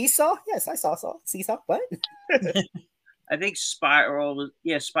 Did you see Saw? Yes, I saw Saw. See Saw? What? I think Spiral was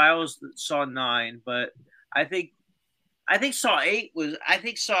Saw 9, but I think Saw 8 was. I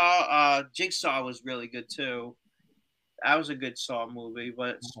think Jigsaw was really good too. That was a good Saw movie,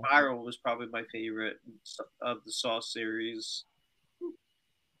 but Spiral was probably my favorite of the Saw series.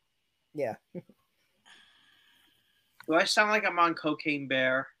 Yeah. Do I sound like I'm on Cocaine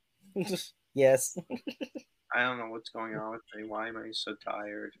Bear? Yes. I don't know what's going on with me. Why am I so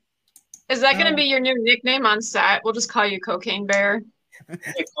tired? Is that going to be your new nickname on set? We'll just call you Cocaine Bear. Yeah,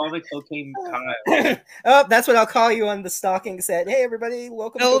 call me Cocaine Kyle. Oh, that's what I'll call you on the stalking set. Hey, everybody,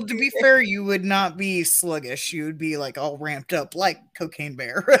 welcome. No, to be fair, you would not be sluggish. You would be like all ramped up like Cocaine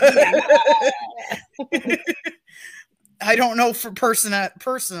Bear. I don't know for personal,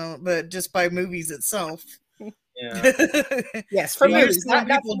 but just by movies itself. Yeah. Yes, for movies. When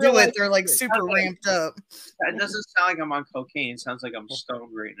people do it, they're like super ramped up. That doesn't sound like I'm on cocaine. It sounds like I'm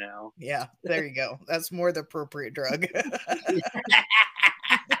stoned right now. Yeah, there you go. That's more the appropriate drug.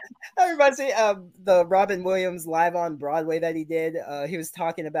 Everybody see the Robin Williams live on Broadway that he did. He was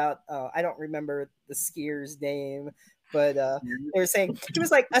talking about I don't remember the skier's name, but they were saying he was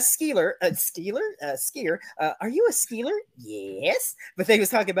like a skier. Are you a skier? Yes. But they was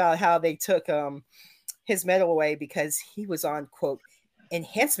talking about how they took his medal away because he was on, quote,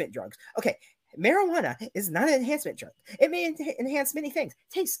 enhancement drugs. Okay, marijuana is not an enhancement drug. It may enhance many things,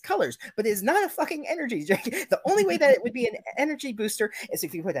 taste, colors, but it is not a fucking energy drink. The only way that it would be an energy booster is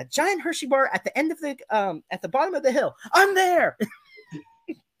if you put a giant Hershey bar at the end of the at the bottom of the hill. I'm there.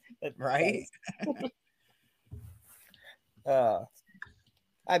 Right. I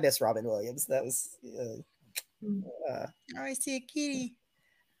miss Robin Williams. That was I see a kitty.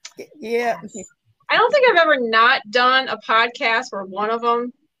 Yeah. I don't think I've ever not done a podcast where one of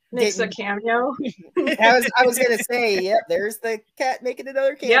them makes a cameo. I was gonna say, yep, there's the cat making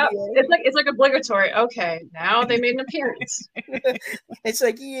another cameo. Yep, it's like obligatory. Okay, now they made an appearance. It's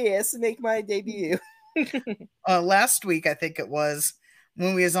like, yes, make my debut. Last week, I think it was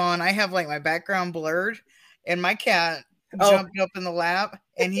when we was on. I have like my background blurred, and my cat jumped up in the lap,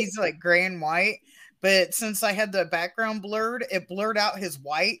 and he's like gray and white. But since I had the background blurred, it blurred out his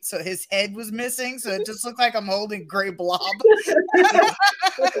white, so his head was missing. So it just looked like I'm holding gray blob.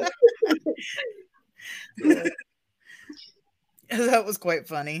 That was quite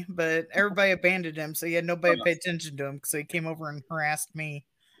funny, but everybody abandoned him, so he had nobody to pay attention to him. So he came over and harassed me,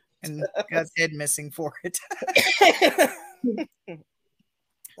 and got his head missing for it.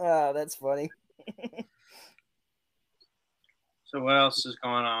 Oh, that's funny. So what else is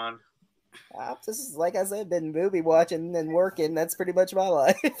going on? This is, like I said, been movie watching and working. That's pretty much my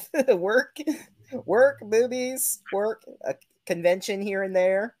life. work, movies, work, a convention here and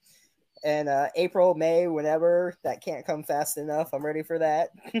there. And April, May, whenever, that can't come fast enough. I'm ready for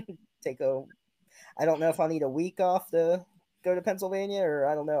that. I don't know if I'll need a week off to go to Pennsylvania, or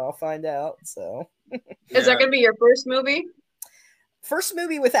I don't know. I'll find out. So, Is that going to be your first movie? First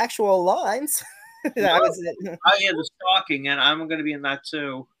movie with actual lines. Oh yeah, the stalking, and I'm going to be in that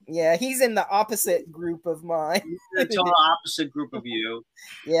too. Yeah, he's in the opposite group of mine. The total opposite group of you.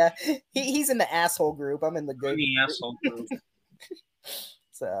 Yeah, he's in the asshole group. I'm in the good asshole group.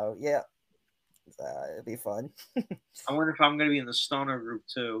 So yeah, it'd be fun. I wonder if I'm going to be in the stoner group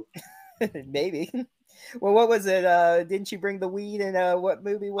too. Maybe. Well, what was it? Didn't you bring the weed in? What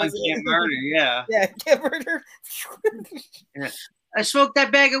movie was it? Can't Murder. Yeah. Yeah, Can't Murder. Yeah. I smoked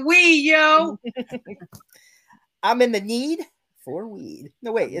that bag of weed, yo. I'm in the need for weed.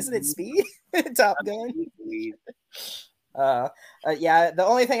 No, wait, isn't it Speed? Top Gun. Yeah, the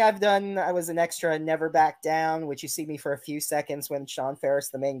only thing I've done, I was an extra in Never Back Down, which you see me for a few seconds when Sean Ferris,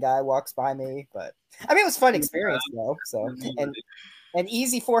 the main guy, walks by me. But I mean, it was a fun experience though. So and an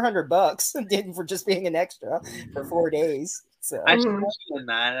easy $400 did for just being an extra for 4 days. So I should in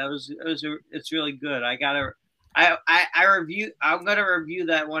that. It's really good. I'm gonna review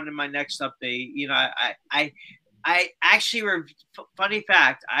that one in my next update. You know, I actually funny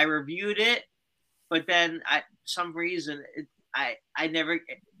fact, I reviewed it, but then some reason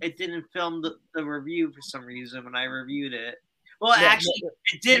it didn't film the review for some reason when I reviewed it. Well, yeah, actually,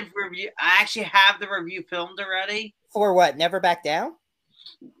 it did review. I actually have the review filmed already. For what? Never Back Down?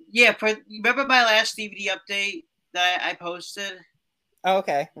 Yeah, remember my last DVD update that I posted? Oh,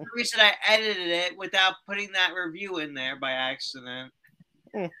 okay. The reason I edited it without putting that review in there by accident.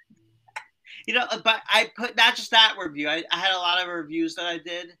 You know, but I put not just that review. I had a lot of reviews that I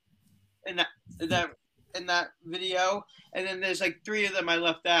did in that video, and then there's like 3 of them I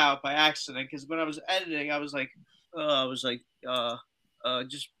left out by accident because when I was editing, I was like,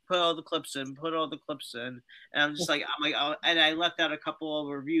 just put all the clips in, and I'm just like, and I left out a couple of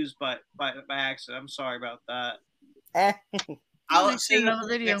reviews, but by accident. I'm sorry about that. I'll save another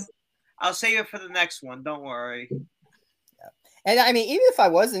video. I'll save it for the next one. Don't worry. Yeah. And I mean, even if I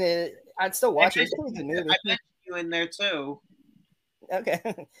wasn't in it, I'd still watch it. I mentioned you in there too. Okay.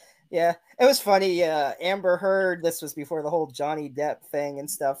 Yeah, it was funny. Amber Heard. This was before the whole Johnny Depp thing and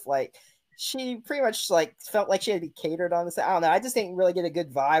stuff. Like, she pretty much like felt like she had to be catered on this. I don't know. I just didn't really get a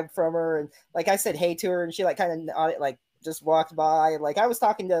good vibe from her. And like I said, hey to her, and she like kind of nodded, like just walked by. Like I was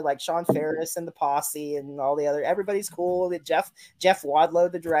talking to like Sean Ferris and the posse and all the other. Everybody's cool. Jeff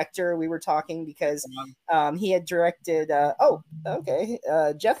Wadlow, the director. We were talking because he had directed. Oh, okay.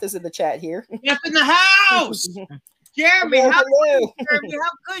 Jeff is in the chat here. Jeff in the house. Jeremy, hello. Jeremy,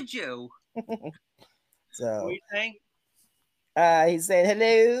 how could you? So what do you think? He's saying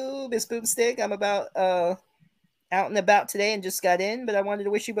hello, Miss Boomstick. I'm about out and about today and just got in, but I wanted to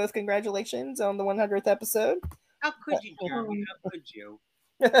wish you both congratulations on the 100th episode. How could you, Jeremy? How could you?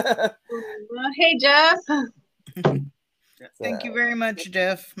 Hey, Jeff. Thank you very much,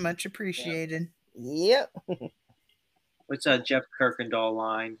 Jeff. Much appreciated. Yep. What's that Jeff Kirkendall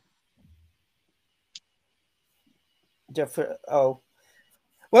line? Jeff. Oh,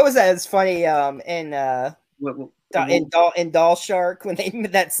 what was that? It's funny. In Doll Shark when they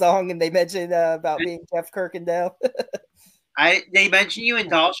made that song and they mentioned about being Jeff Kirkendall. They mentioned you in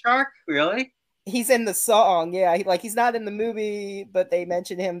Doll Shark? Really? He's in the song, yeah. He's not in the movie, but they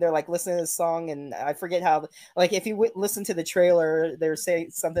mentioned him. They're like listening to the song, and I forget how. Like if you listen to the trailer, they're saying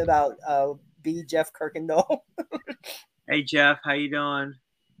something about be Jeff Kirkendall. Hey Jeff, how you doing?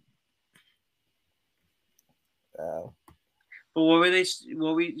 But what were they?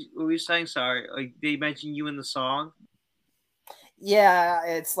 What were we saying? Sorry, like they mentioned you in the song. Yeah,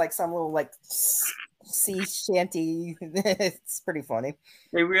 it's like some little like sea shanty. It's pretty funny.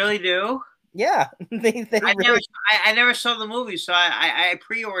 They really do. Yeah, I never saw the movie, so I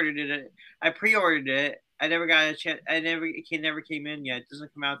pre-ordered it. I never got a chance. It never came in yet. It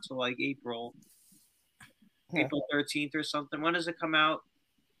doesn't come out till like April 13th or something. When does it come out?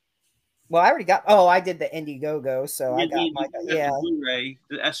 Well, I already got. Oh, I did the Indiegogo, so I got the Blu-ray,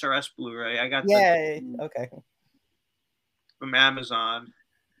 the SRS Blu-ray. I got. Yeah. Okay. From Amazon.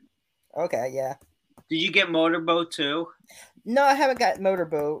 Okay. Yeah. Did you get Motorboat too? No, I haven't got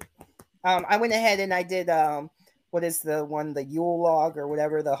Motorboat. I went ahead and I did. What is the one? The Yule Log or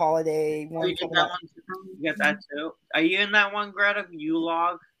whatever the holiday one. You get that one too? You got that too? Are you in that one, Greta? Yule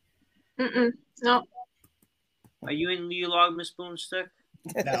Log? No. Are you in Yule Log, Miss Boomstick?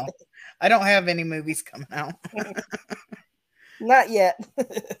 No, I don't have any movies coming out. Not yet.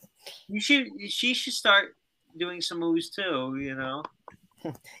 She should start doing some movies too. You know.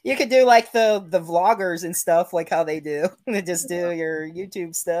 You could do like the vloggers and stuff, like how they do. They just do your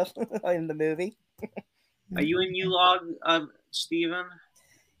YouTube stuff in the movie. Are you in Yule Log, Steven?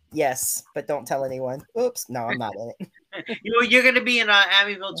 Yes, but don't tell anyone. Oops, no, I'm not in it. You're going to be in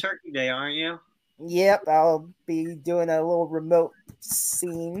Amityville Turkey Day, aren't you? Yep, I'll be doing a little remote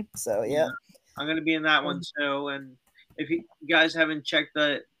scene. So yeah, I'm going to be in that one too. And if you guys haven't checked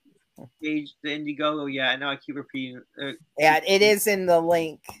the page, the Indiegogo yet, I know I keep repeating. Yeah, it is in the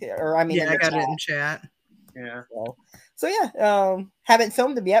link, or I mean, yeah, I got it in chat. Yeah. So yeah, haven't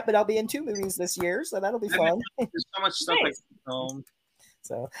filmed them yet, but I'll be in 2 movies this year, so that'll be fun. There's so much stuff I can film.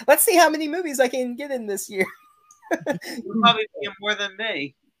 So let's see how many movies I can get in this year. You'll probably be in more than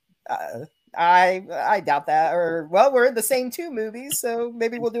me. I doubt that. Or well, we're in the same 2 movies, so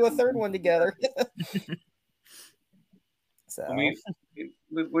maybe we'll do a 3rd one together. So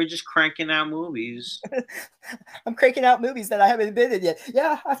we're just cranking out movies. I'm cranking out movies that I haven't been in yet.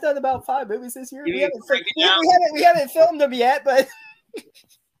 Yeah, I've done about 5 movies this year. We haven't filmed them yet, but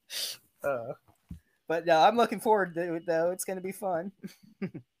but no, I'm looking forward to it though. It's going to be fun.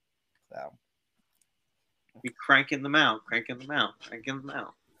 So be cranking them out.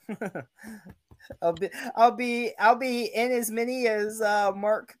 I'll be in as many as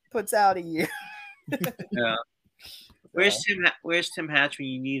Mark puts out a year. Yeah. Where's Tim Hatch when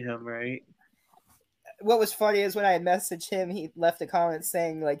you need him, right? What was funny is when I messaged him, he left a comment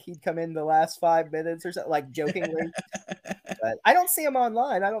saying like he'd come in the last 5 minutes or something, like jokingly. But I don't see him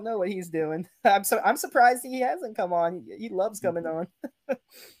online. I don't know what he's doing. I'm surprised he hasn't come on. He loves coming on.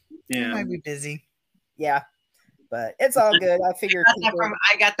 Yeah, he might be busy. Yeah, but it's all good. I figure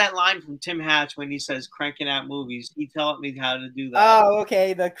I got that line from Tim Hatch when he says cranking out movies. He taught me how to do that. Oh,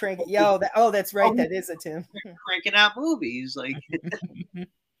 okay. The crank. That's right. That is a Tim. Cranking out movies. Like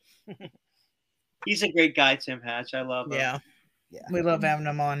he's a great guy, Tim Hatch. I love him. Yeah. We love having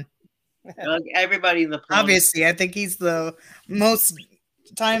him on. Like everybody in the obviously, I think he's the most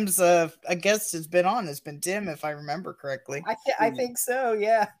times a guest has been on has been Tim, if I remember correctly. I think so.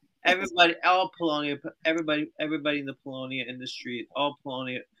 Yeah. Everybody, all Polonia, everybody in the Polonia industry, all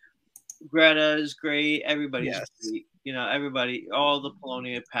Polonia. Greta is great. Everybody's great. You know, everybody, all the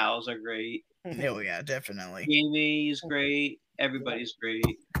Polonia pals are great. Oh yeah, definitely. Jamie is great. Everybody's great.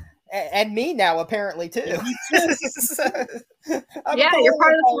 And me now, apparently too. Yeah, you're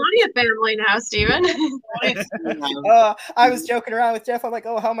part of the Polonia family now, Steven. I was joking around with Jeff. I'm like,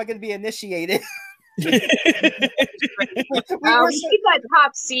 oh, how am I going to be initiated? We We were keep that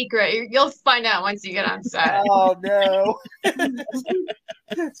top secret. You'll find out once you get on set. oh no.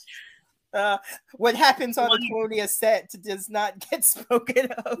 What happens on the Colonia set does not get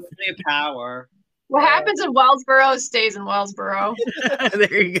spoken of. Their power. What happens in Wellsboro stays in Wellsboro.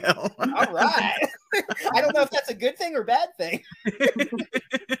 There you go. All right. I don't know if that's a good thing or bad thing.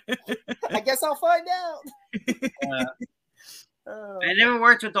 I guess I'll find out. I never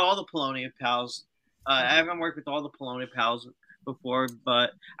worked with all the Polonia pals. I haven't worked with all the Polonia pals before,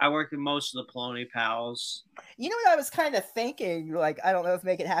 but I worked with most of the Polonia pals. You know what I was kind of thinking? Like, I don't know if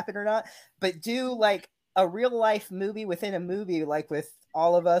make it happen or not, but do like a real life movie within a movie, like with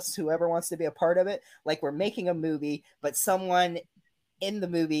all of us, whoever wants to be a part of it. Like we're making a movie, but someone in the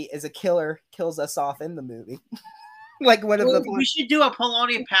movie is a killer, kills us off in the movie. Like one of the. We should do a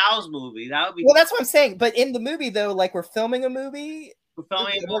Polonia pals movie. That would be. Well, that's what I'm saying. But in the movie, though, like we're filming a movie. We're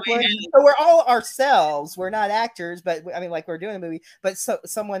filming a movie. So we're all ourselves. We're not actors, but I mean, like we're doing a movie. But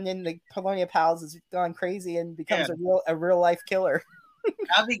someone in the Polonia Pals has gone crazy and becomes a real life killer.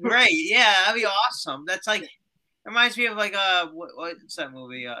 That'd be great. Yeah, that'd be awesome. That's like reminds me of like what's that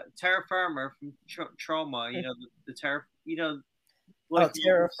movie? Terra Firma from Trauma. You know the Terra. You know.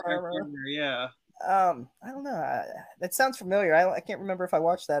 Terra Firma. Yeah. I don't know. That sounds familiar. I can't remember if I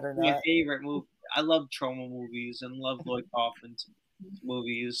watched that or not. My favorite movie. I love Trauma movies and love Lloyd Kaufman's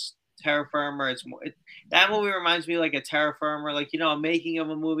movies. Terra Firma. That movie reminds me like a Terra Firma, like a making of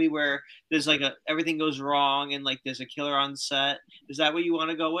a movie where there's like everything goes wrong and like there's a killer on set. Is that what you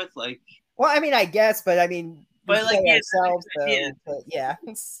want to go with? Like, well, I mean, I guess, but I mean. But like ourselves, but yeah,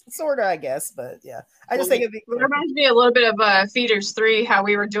 sort of, I guess, but yeah, I just think it reminds me a little bit of Feeders 3, how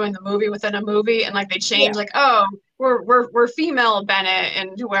we were doing the movie within a movie, and like they changed, like, oh, we're female Bennett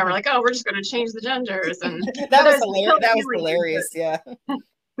and whoever, like, oh, we're just going to change the genders, and that was hilarious, yeah.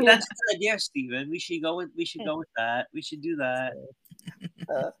 That's a good idea, Steven. We should go with that. We should do that.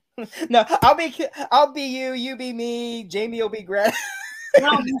 No, I'll be you, you be me, Jamie will be Greta.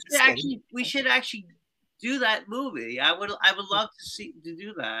 No, we should actually do that movie. I would love to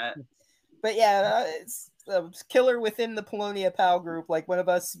do that. But yeah, it's a killer within the Polonia Pal group. Like one of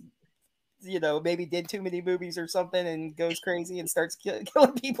us, maybe did too many movies or something and goes crazy and starts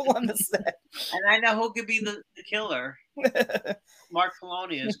killing people on the set. And I know who could be the killer. Mark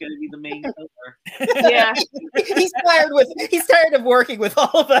Polonia is going to be the main killer. Yeah, he's tired of working with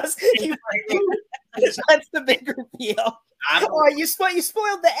all of us. That's the big reveal. You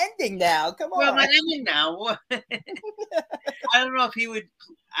spoiled the ending now. Come on. Well, my ending now. I don't know if he would.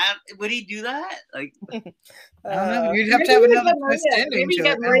 Would he do that? Like, I don't know. You'd have to have another twist ending. Maybe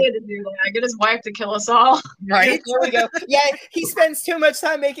get Maria to do that. Get his wife to kill us all. Right. There we go. Yeah, he spends too much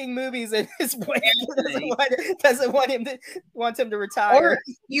time making movies, and his wife doesn't want him to retire. Or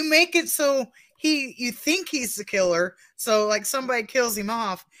you make it so you think he's the killer, so like somebody kills him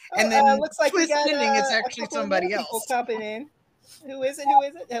off, and then looks like twist ending, it's actually somebody else. Popping in. Who is it?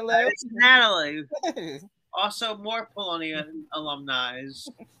 Hello, it's Natalie. Also, more Polonia alumni,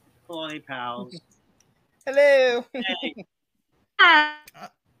 Polonia pals. Hello. Hey.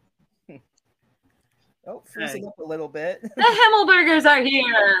 Oh, freezing up a little bit. The Himmelbergers are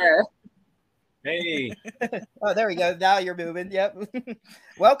here. Hey. Oh, there we go. Now you're moving. Yep.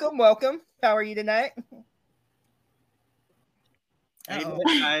 Welcome. How are you tonight? Hey,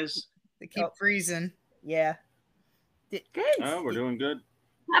 guys. They keep freezing. Yeah. Good. Oh, we're doing good.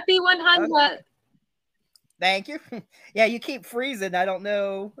 Happy 100. Thank you. Yeah, you keep freezing. I don't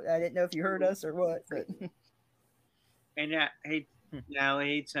know. I didn't know if you heard us or what. But. Hey,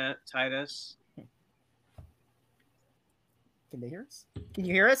 Natalie, Titus. Can they hear us? Can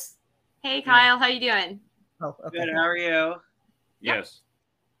you hear us? Hey, Kyle. How you doing? Oh, okay. Good. How are you? Yes.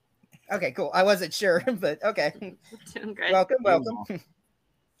 Okay, cool. I wasn't sure, but okay. Doing great. Welcome.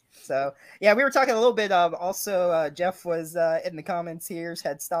 So, yeah, we were talking a little bit. Also, Jeff was in the comments here,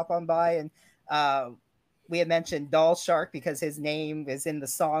 had stopped on by, and we had mentioned Doll Shark because his name is in the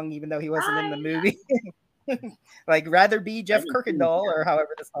song, even though he wasn't in the movie. Like, rather be Jeff Kirkendall, or however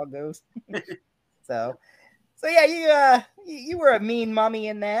the song goes. So yeah, you were a mean mommy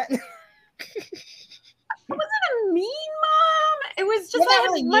in that. I wasn't a mean mom. It was just I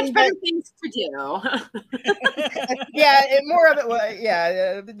had much better things to do. Yeah, and more of it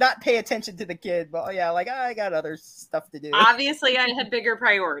was not pay attention to the kid, but yeah, like I got other stuff to do. Obviously, I had bigger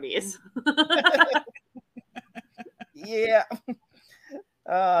priorities. Yeah.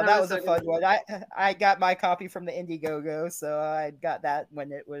 That was a fun one. I got my copy from the Indiegogo, so I got that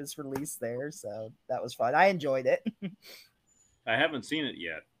when it was released there. So that was fun. I enjoyed it. I haven't seen it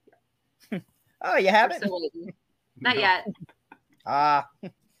yet. Oh, you haven't? Not yet.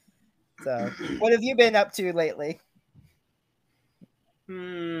 So, what have you been up to lately?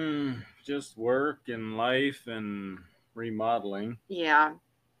 Just work and life and remodeling. Yeah.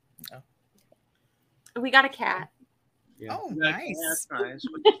 Oh. We got a cat. Yeah. Oh, Yeah, nice. That's nice.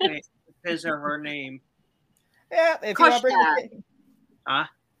 What's his name? His or her name? Yeah, if you want to bring Koshka. Huh?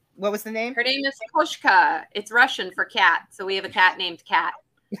 what was the name? Her name is Koshka. It's Russian for cat. So we have a cat named Cat.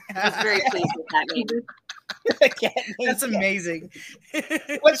 I was very pleased with that name. Cat named That's Cat. amazing.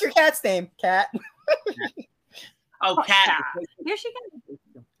 What's your cat's name? Cat. Oh, Koshka. Cat. Here she goes.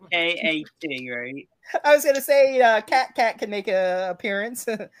 K-A-T, right? I was gonna say Cat can make an appearance.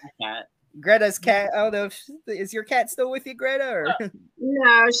 Cat. Greta's cat. I don't know. Is your cat still with you, Greta? Or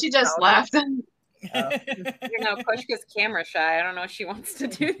No, she just left. You know, Koshka's camera shy. I don't know if she wants to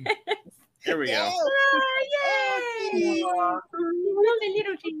do this. There we go. Oh, yay!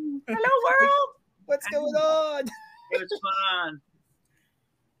 Little team. Hello, world. what's going on? It was fun.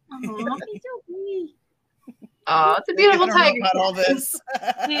 Aw, he's so sweet. Oh, it's a I beautiful don't know tiger. about all this.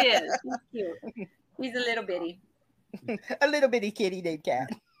 He is. He's cute. He's a little bitty. A little bitty kitty named Cat.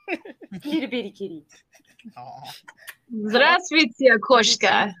 Little bitty kitty. Aw. Здравствуйте,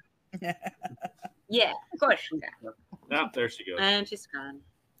 кошка. Yeah, Koshka. Oh, there she goes. And she's gone.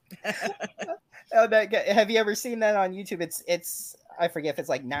 Oh, have you ever seen that on YouTube? It's I forget if it's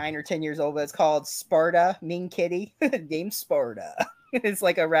like 9 or 10 years old, but it's called Sparta, Mean Kitty, named Sparta. It's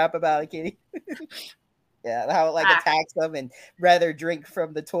like a rap about a kitty. Yeah, how it like attacks them and rather drink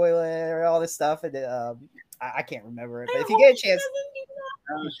from the toilet or all this stuff. And I can't remember it, but if you get a chance,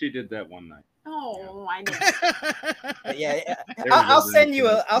 Oh, she did that one night. Oh, I know. but yeah, There we I'll go. send you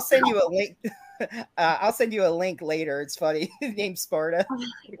a link. I'll send you a link later. It's funny. Named Sparta.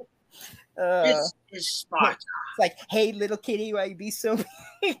 It's Sparta. It's like, hey, little kitty, why you be so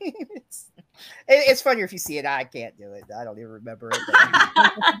mean? It's funnier if you see it. I can't do it. I don't even remember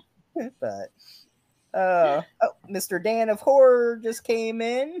it. But Mr. Dan of Horror just came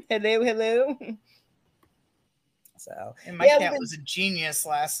in. Hello. So, And my cat was a genius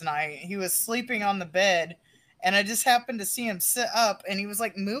last night. He was sleeping on the bed, and I just happened to see him sit up, and he was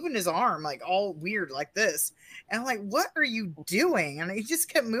like moving his arm, like all weird, like this. And I'm like, "What are you doing?" And he just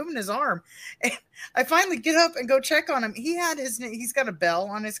kept moving his arm. And I finally get up and go check on him. He's got a bell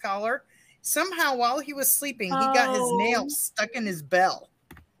on his collar. Somehow, while he was sleeping, he got his nail stuck in his bell.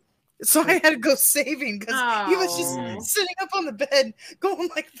 So I had to go save him because he was just sitting up on the bed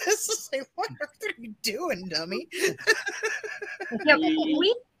going like this. I was like, what are you doing, dummy? Yeah,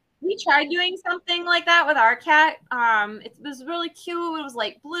 we tried doing something like that with our cat. It was really cute. It was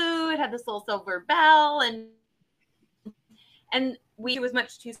like blue. It had this little silver bell, and it was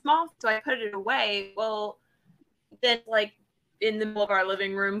much too small, so I put it away. Well, then like in the middle of our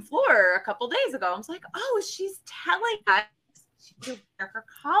living room floor a couple days ago, I was like, oh, she's telling us she can wear her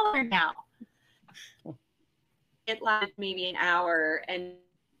collar now. It lasted maybe an hour, and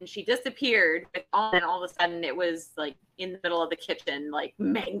she disappeared. And all of a sudden, it was like in the middle of the kitchen, like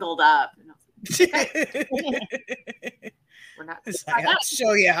mangled up. And I was like, okay. We're not. I'll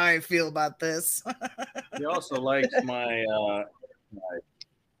show you how I feel about this. She also likes my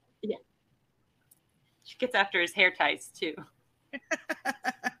Yeah. She gets after his hair ties too.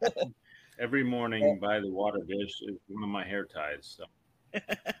 every morning by the water dish is one of my hair ties. So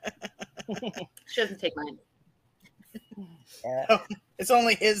She doesn't take mine. It's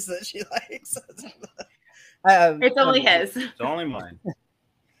only his that she likes. It's only his. it's only mine.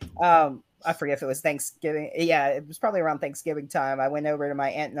 I forget if it was Thanksgiving. Yeah, it was probably around Thanksgiving time. I went over to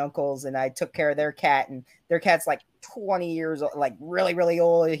my aunt and uncle's and I took care of their cat, and their cat's like 20 years old, like really, really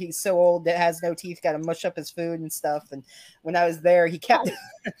old. He's so old that has no teeth, got to mush up his food and stuff. And when I was there, he kept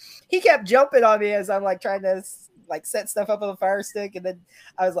jumping on me as I'm like trying to like set stuff up on the fire stick. And then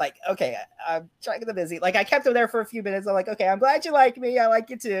I was like, okay, I'm trying to get busy. Like I kept him there for a few minutes. I'm like, okay, I'm glad you like me. I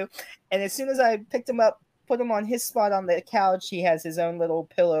like you too. And as soon as I picked him up, put him on his spot on the couch, he has his own little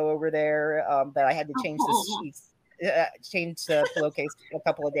pillow over there that I had to change the sheets, change the pillowcase a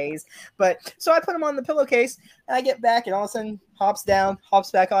couple of days. But so I put him on the pillowcase, and I get back, and all of a sudden hops down,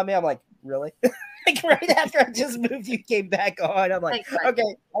 hops back on me. I'm like, really? Like right after I just moved, you came back on. I'm like,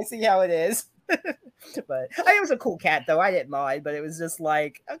 okay, I see how it is. But it was a cool cat though. I didn't mind, but it was just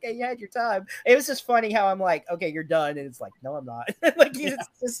like, okay, you had your time. It was just funny how I'm like, okay, you're done, and it's like, no, I'm not. Like he's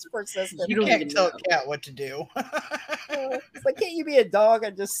just persistent. You can't tell a cat what to do. It's like, can't you be a dog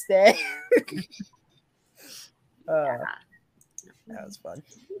and just stay? That was fun.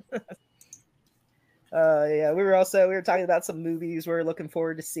 Yeah, we were talking about some movies we're looking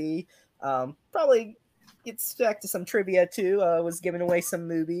forward to see. Probably gets back to some trivia too. Was giving away some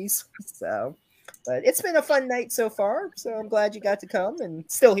movies. So But it's been a fun night so far, so I'm glad you got to come and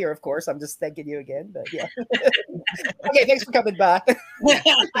still here, of course. I'm just thanking you again, but yeah. Okay, thanks for coming by. Get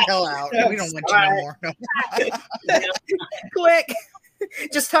the hell out. We don't want you no more. No. Quick.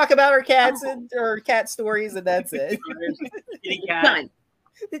 Just talk about our cats and or cat stories, and that's it. Kitty cat. Done.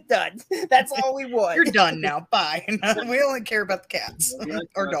 Done. That's all we want. You're done now. Bye. We only care about the cats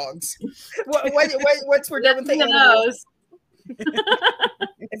or dogs. Once we're done with the Who animals, knows?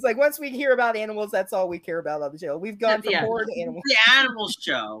 it's like once we hear about animals, that's all we care about on the show. We've gone from Yeah. horror to animals. The animal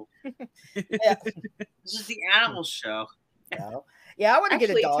show. Yeah. This is the animal show. So, yeah, I want to get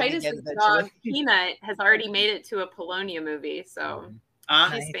a Actually, dog Titus's again eventually. dog Peanut has already made it to a Polonia movie, so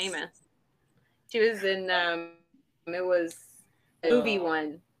Nice. she's famous. She was in it was a movie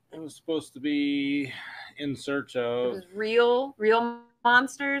one. It was supposed to be In Search It of was real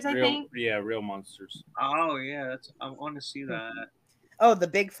monsters, I think. real monsters. Oh yeah, I want to see that. Oh, the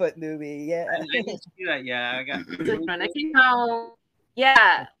Bigfoot movie. Yeah. I didn't see that yet. I got. It's like fun. I think how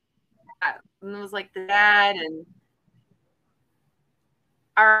and it was like the dad and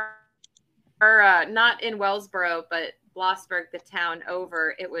our not in Wellsboro, but Blossburg, the town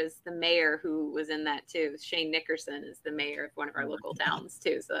over, it was the mayor who was in that too. Shane Nickerson is the mayor of one of our local towns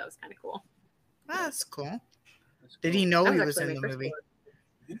too, so that was kind of cool. That's cool. Did he know That he was was in actually the my movie?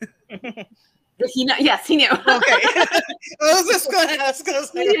 first Did he know? Yes, he knew. Okay. I was just going to ask. I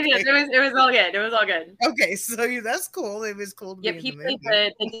was like, It was all good. It was all good. okay, so that's cool. It was cool to Yep, be he in the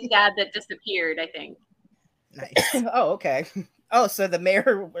played movie. the dad that disappeared, I think. Nice. Oh, okay. Oh, so the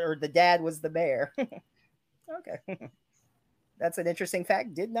mayor or the dad was the mayor. Okay. That's an interesting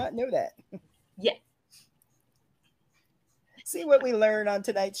fact. Did not know that. Yeah. See what we learn on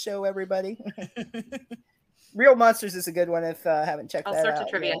tonight's show, everybody. Real Monsters is a good one if haven't checked I'll that search out. the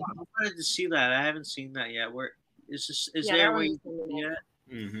trivia. yet. I wanted to see that. I haven't seen that yet. Where is this? Is Yeah, there that a way? one's in the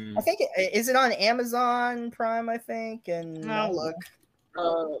Yeah. Mm-hmm. I think is it on Amazon Prime, I think. And Oh, look.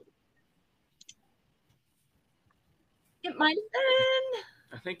 It might have been.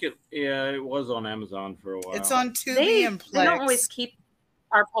 I think it was on Amazon for a while. It's on Tubi They and don't always Plex. keep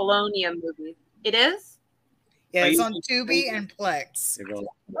our Polonia movies. It is? Yeah, it's Are on you- Tubi and Plex. They go,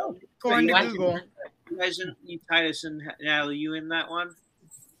 According to Are you- Google. You guys, you Titus and Natalie, you in that one?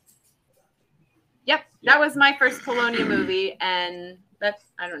 Yep. That was my first Polonia movie, and that's,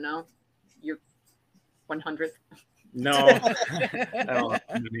 I don't know, your 100th. no. No.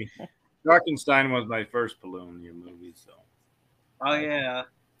 Darkenstein was my first Polonia movie, so. Oh yeah.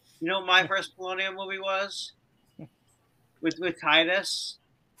 You know what my first Polonia movie was? With Titus,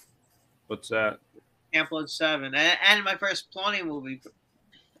 What's that? Camp Blood 7, and my first Polonia movie.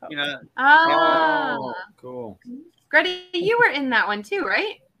 You know, Oh, cool. Greta, you were in that one too,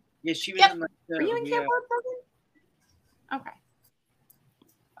 right? yeah, she was Yep. in the. Were you in yeah. Camp Blood 7?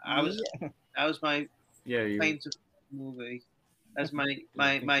 Okay. That was my Yeah, you. claim to movie. That's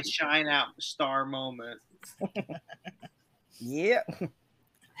my shine out star moment. Yeah.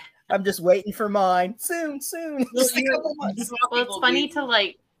 I'm just waiting for mine. Soon. Just a couple months. Well, it's funny to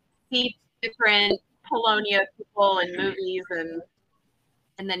like see different Polonia people in movies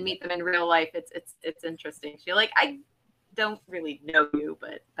and then meet them in real life. It's interesting. You're like, I don't really know you,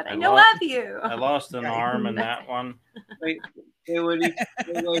 but I know lost- of you. I lost an arm in that one. Wait,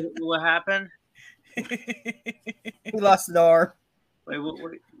 what happened? We lost an arm. Wait, what,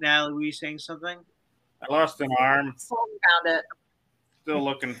 Natalie, were you saying something? I lost an arm. Someone found it. Still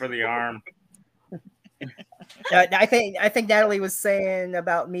looking for the arm. I think Natalie was saying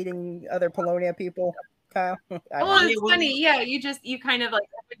about meeting other Polonia people. Kyle. Well, it's funny. Yeah, you kind of like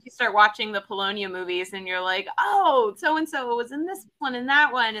when you start watching the Polonia movies and you're like, oh, so and so was in this one and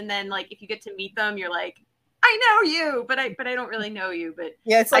that one, and then like if you get to meet them, you're like, I know you, but I don't really know you. But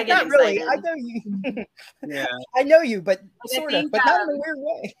Yeah, it's like I get not really. excited. I know you. Yeah, I know you, but I sort of, think, but not in a weird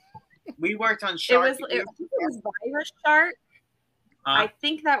way. we worked on it Shark. was Virus Shark. I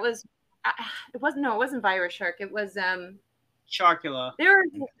think that was. It wasn't Virus Shark. It was Sharkula. There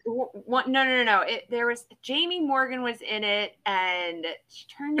was one. No. There was Jamie Morgan was in it, and she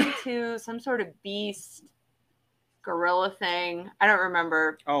turned into some sort of beast gorilla thing. I don't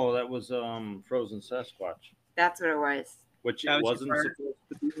remember. Oh, that was Frozen Sasquatch, That's what it was. which That it was wasn't your supposed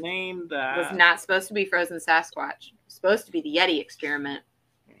to be named It that. was not supposed to be Frozen Sasquatch. It was supposed to be the Yeti experiment,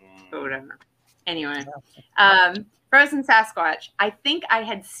 but whatever. Anyway, Frozen Sasquatch. I think I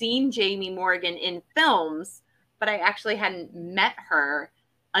had seen Jamie Morgan in films, but I actually hadn't met her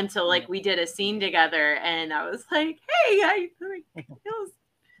until like we did a scene together, and I was like, "Hey, it was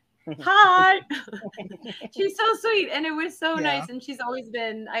hot." She's so sweet, and it was so Yeah. nice. And she's always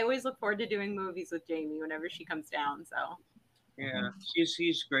been. I always look forward to doing movies with Jamie whenever she comes down. So Yeah,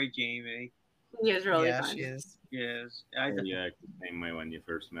 she's great, Jamie. He was really Yeah, fun. she is. Yes. You act the same way when you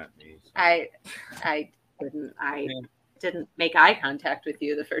first met me. So. I didn't make eye contact with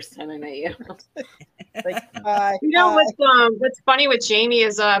you the first time I met you. Like, hi, You know hi. what's funny with Jamie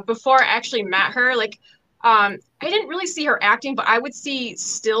is before I actually met her, like I didn't really see her acting, but I would see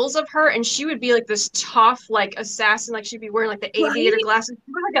stills of her and she would be like this tough like assassin, like she'd be wearing like the aviator glasses,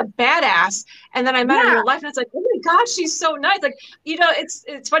 she was like a badass. And then I met her in real life and it's like, oh my god, she's so nice. Like, you know,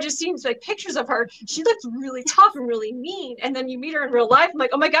 it's fun just seeing like pictures of her. She looked really tough and really mean. And then you meet her in real life, I'm like,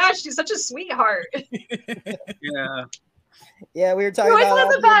 oh my gosh, she's such a sweetheart. Yeah. Yeah, we were He talking always about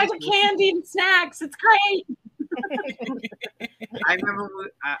has a bag of candy and snacks. It's great. I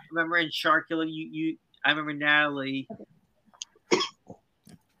remember in Sharkula, I remember Natalie.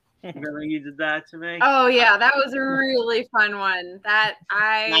 Remember you did that to me? Oh yeah, that was a really fun one. That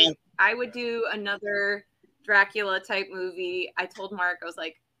I would do another Dracula type movie. I told Mark, I was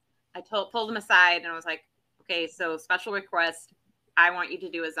like, pulled him aside and I was like, okay, so special request. I want you to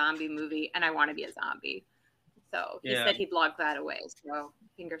do a zombie movie and I want to be a zombie. So he said he'd log that away. So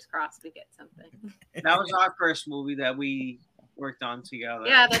fingers crossed we get something. That was our first movie that we worked on together.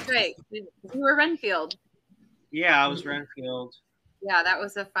 Yeah, that's right. You were Renfield. Yeah, I was Renfield. Yeah, that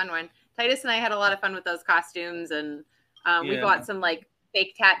was a fun one. Titus and I had a lot of fun with those costumes, and we bought some like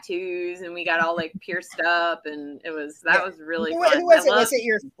fake tattoos, and we got all like pierced up, and was really fun. Who was it?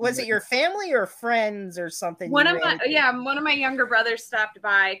 Was it your family or friends or something? One of my younger brothers stopped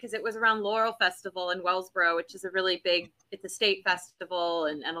by because it was around Laurel Festival in Wellsboro, which is a really big. It's a state festival,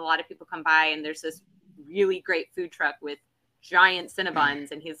 and a lot of people come by, and there's this really great food truck with giant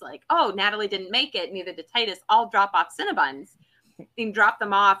Cinnabons, and he's like, "Oh, Natalie didn't make it, neither did Titus. I'll drop off Cinnabons." And dropped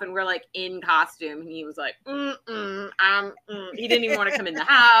them off, and we're like in costume, and he was like, he didn't even want to come in the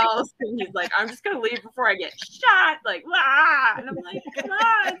house, and he's like, I'm just gonna leave before I get shot, like, ah. And I'm like, come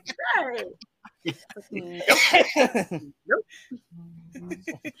on,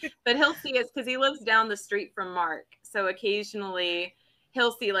 but he'll see us because he lives down the street from Mark, so occasionally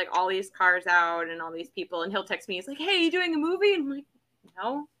he'll see like all these cars out and all these people, and he'll text me, he's like, hey, are you doing a movie? And I'm like,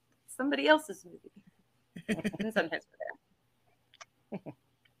 no, somebody else's movie. And sometimes we're there.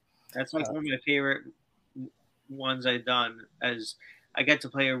 That's like one of my favorite ones I've done. As I get to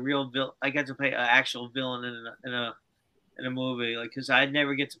play I get to play an actual villain in a movie. Like, because I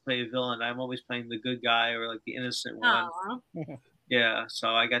never get to play a villain. I'm always playing the good guy or like the innocent one. Yeah, so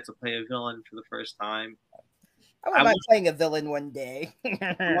I got to play a villain for the first time. I wouldn't mind playing a villain one day.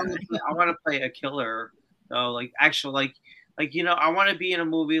 I want to play a killer. So like actual like you know, I want to be in a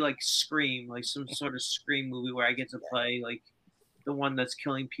movie like Scream, like some sort of Scream movie where I get to play like the one that's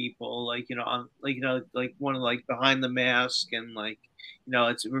killing people, like, you know, on like, you know, like one of like behind the mask, and like, you know,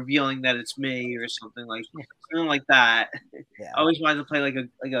 it's revealing that it's me or something like that. Yeah. I always wanted to play like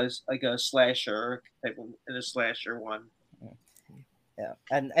a slasher type of, in a slasher one. Yeah,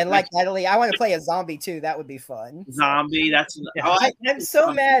 and like Natalie, I want to play a zombie too. That would be fun. Zombie, I'm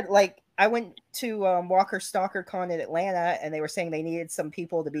so mad. Like, I went to Walker Stalker Con in Atlanta, and they were saying they needed some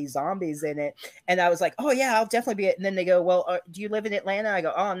people to be zombies in it, and I was like, oh yeah, I'll definitely be it. And then they go, well, do you live in Atlanta? I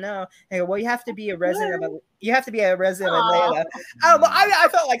go, oh no. They go, well, you have to be a resident of Atlanta. I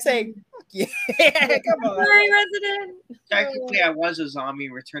felt like saying, yeah, come on, resident. Technically, I was a zombie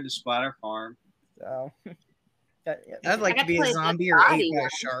in Return to Splatter Farm. So. I'd like to be a zombie or ate by a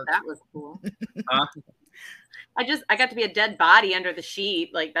shark. That was cool. I got to be a dead body under the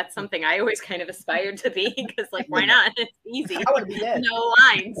sheet. Like, that's something I always kind of aspired to be, because like, why not? It's easy. I want to be dead. No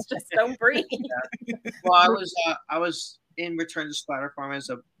lines, just don't breathe. Yeah. Well, I was in Return to Splatter Farm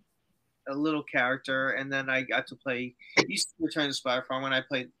as a little character, and then I got to play Return to Splatter Farm when I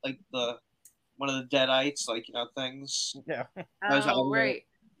played like one of the Deadites, like, you know, things. Yeah. Right.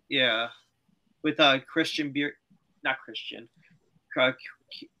 Yeah, with Christian Beer. Not Christian,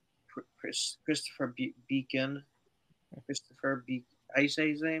 Christopher Beacon. Christopher Beacon. How do you say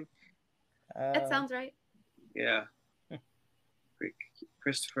his name? That sounds right. Yeah.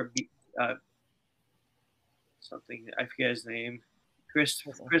 Christopher something. I forget his name.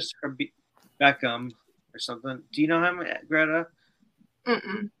 Christopher Beckham or something. Do you know him, Greta?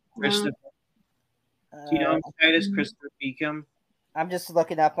 Christopher. Do you know him, Titus? Christopher Beacon. I'm just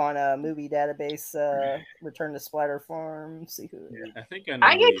looking up on a movie database. Return to Splatter Farm. See who. Yeah,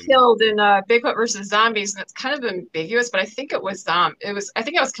 I get killed in Bigfoot versus Zombies, and it's kind of ambiguous, but I think it was I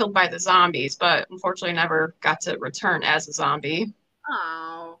think I was killed by the zombies, but unfortunately never got to return as a zombie.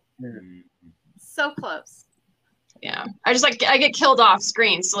 Oh, so close. Yeah, I get killed off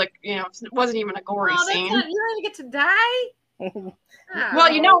screen, so like, you know, it wasn't even a gory scene. You didn't get to die.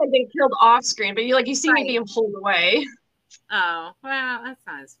 Well, you know, I get killed off screen, but you see me being pulled away. Oh, well, that's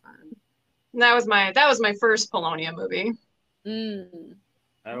not as fun. That was my first Polonia movie. Mm.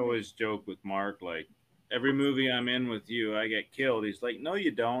 I always joke with Mark, like, every movie I'm in with you, I get killed. He's like, no, you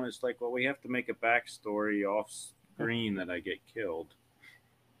don't. It's like, well, we have to make a backstory off screen that I get killed.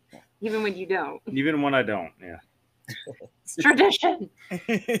 Even when you don't. Even when I don't, yeah. It's tradition.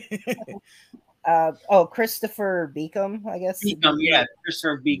 Christopher Beacom, I guess. Beacom, yeah,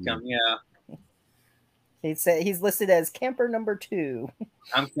 Christopher Beacom, yeah. He said he's listed as camper number 2.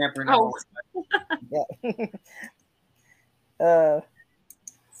 I'm camper number Yeah. Let's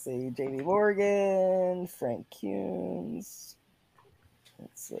see, Jamie Morgan, Frank Kuhns.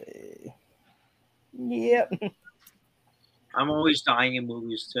 Let's see. Yep. I'm always dying in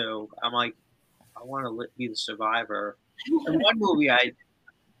movies too. I'm like, I want to be the survivor. And one movie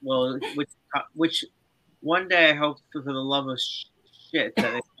which one day I hope for the love of shit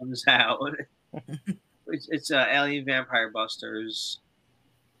that it comes out. It's Alien Vampire Busters.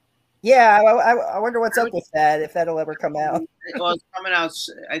 Yeah, I wonder what's up with that, if that'll ever come out. Well, it's coming out.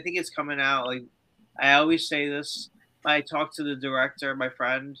 I think it's coming out. Like, I always say this. I talk to the director, my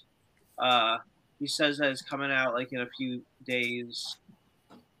friend. He says that it's coming out like in a few days,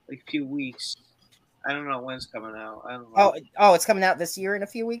 like a few weeks. I don't know when it's coming out. I don't know. Oh, it's coming out this year in a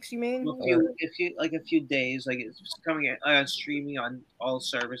few weeks, you mean? A few days. Like, it's coming out on streaming on all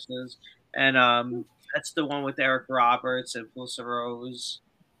services. And that's the one with Eric Roberts and Felissa Rose.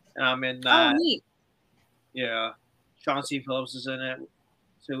 And I'm in that. Oh, neat. Yeah. Sean C. Phillips is in it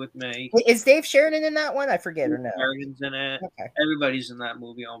too with me. Is Dave Sheridan in that one? I forget or no. Sheridan's in it. Okay. Everybody's in that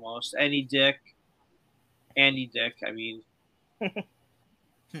movie almost. Andy Dick, I mean. Who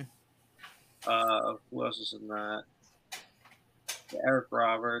else is in that? Eric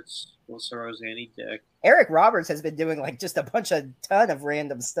Roberts, Felissa Rose, Andy Dick. Eric Roberts has been doing like just a ton of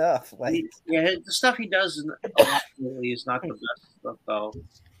random stuff. Like, yeah, the stuff he does is not the best stuff though.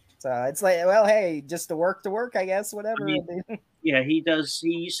 So it's like, well, hey, just to work, I guess, whatever. I mean, yeah, he does. He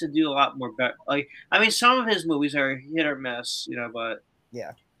used to do a lot more. Some of his movies are hit or miss, but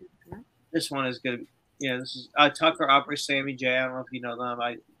yeah, this one is good. Yeah, this is Tucker, Opera, Sammy J. I don't know if you know them.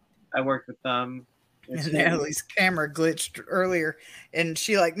 I worked with them. And Natalie's camera glitched earlier, and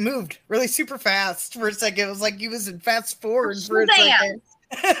she like moved really super fast for a second. It was like he was in fast forward for a second.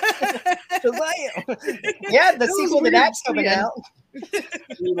 Yeah, the sequel to that's coming out.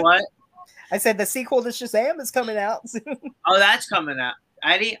 What? I said the sequel to Shazam is coming out soon. Oh, that's coming out.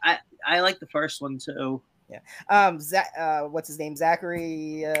 I like the first one too. Yeah. What's his name?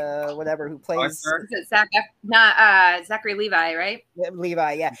 Zachary, whatever, who plays. Is it Zachary Levi, right?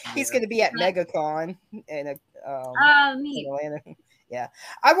 Levi, yeah. He's going to be at MegaCon in neat. in Atlanta. Yeah,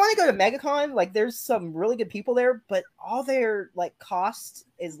 I want to go to MegaCon. Like, there's some really good people there, but all their like cost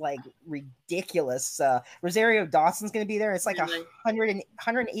is like ridiculous. Rosario Dawson's going to be there. It's like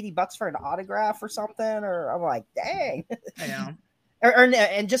 $180 for an autograph or something. Or I'm like, dang. I know.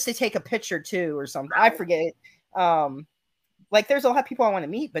 and just to take a picture too, or something. I forget. Like, there's a lot of people I want to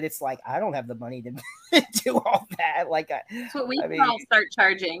meet, but it's like I don't have the money to do all that. Like, that's what we all start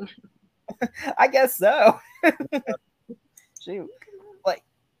charging. I guess so. Shoot.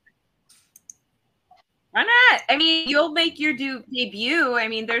 Why not? I mean, you'll make your debut. I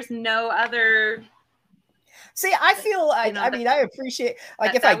mean, there's no other. See, I feel I appreciate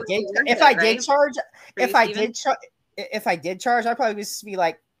like if I did charge, I'd probably just be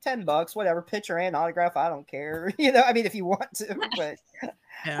like $10, whatever, picture and autograph. I don't care. I mean, if you want to, but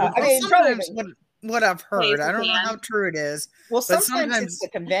yeah. I mean, sometimes what I've heard, I don't know how true it is. Well, sometimes it's the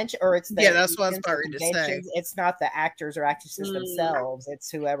convention, or it's the that's what I was about to say. It's not the actors or actresses themselves;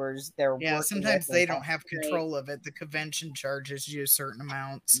 it's whoever's there. Yeah, sometimes they don't have control of it. The convention charges you certain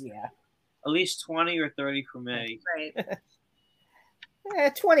amounts. Yeah, at least 20 or 30 for me. Right.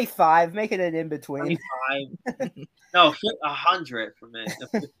 25. Make it an in between. 25. No, 100 for me.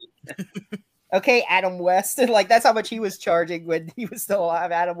 Okay, Adam West. Like, that's how much he was charging when he was still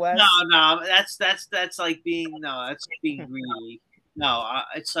alive. Adam West. No, that's like being greedy. No,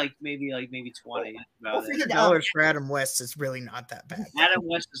 it's like maybe 20. $50 for Adam West is really not that bad. Adam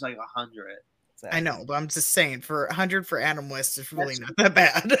West is like 100. I know, but I'm just saying, for 100 for Adam West is really not that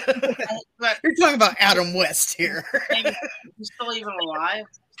bad. You're talking about Adam West here. He's still even alive?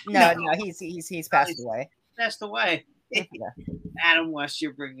 No, he's passed away. Passed away. Yeah. Adam West,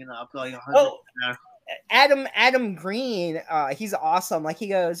 you're bringing up like 100. Adam Green, he's awesome. Like, he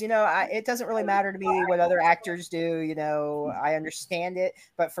goes, it doesn't really matter to me what other actors do. I understand it,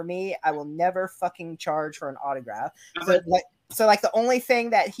 but for me, I will never fucking charge for an autograph. So the only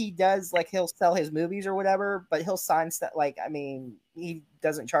thing that he does, like, he'll sell his movies or whatever, but he'll sign stuff. Like, I mean, he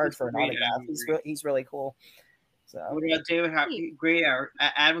doesn't charge for an autograph. He's really cool. So What about David Howard? Great.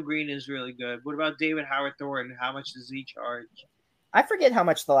 Adam Green is really good. What about David Howard Thornton? How much does he charge? I forget how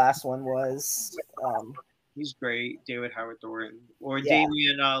much the last one was. He's great, David Howard Thornton. Or Yeah.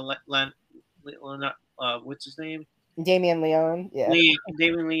 Damien what's his name? Damian Leone. Yeah.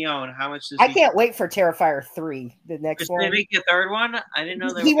 Damien Leone. How much does I can't wait for Terrifier 3, the next Did they one. make a third one? I didn't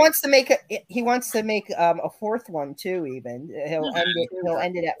know He wants to make a fourth one too. Even he'll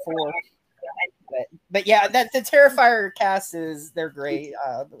end it at 4. But yeah, that the Terrifier cast they're great.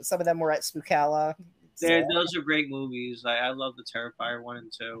 Some of them were at Spookala. Those are great movies. I love the Terrifier 1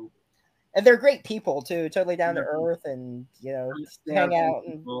 and 2. And they're great people too, totally down to earth, and hang out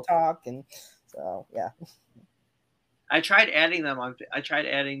and talk, and so yeah. I tried adding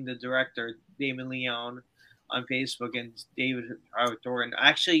the director Damon Leone on Facebook and David Howard Thornton.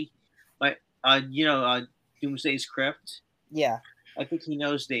 Actually, Doomsday's Crypt. Yeah, I think he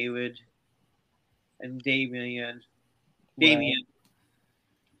knows David and Damien. Right.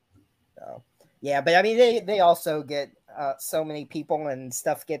 So, yeah, but I mean, they also get so many people and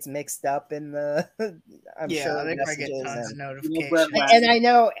stuff gets mixed up in the. I'm sure they probably get tons of notifications.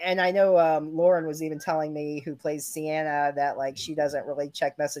 And I know, Lauren was even telling me, who plays Sienna, that like she doesn't really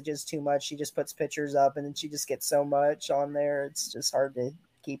check messages too much. She just puts pictures up, and then she just gets so much on there. It's just hard to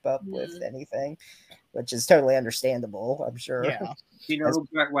keep up with anything, which is totally understandable. I'm sure. Yeah. Do you know who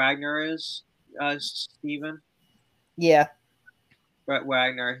Brett Wagner is, Steven? Yeah. Brett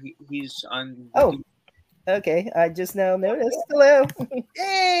Wagner. He's on. Oh. Okay, I just now noticed. Hello.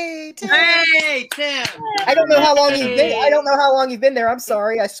 Hey, Tim. Hey, Tim. I don't know how long you've been. I don't know how long you've been there. I'm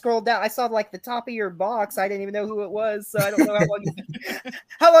sorry. I scrolled down. I saw like the top of your box. I didn't even know who it was, so I don't know how long.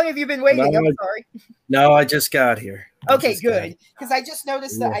 How long have you been waiting? I'm sorry. No, I just got here. Okay, good. Because I just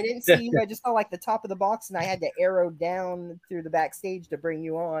noticed that I didn't see you. I just saw like the top of the box, and I had to arrow down through the backstage to bring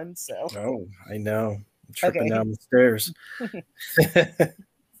you on. So. Oh, I know. I'm tripping down the stairs.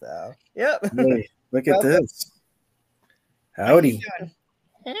 So, yep. Hey, look at this. Howdy.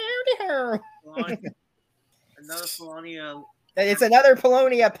 Howdy. Another Polonia. It's another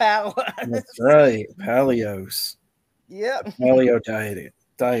Polonia pal. That's right. Paleos. Yep. Paleo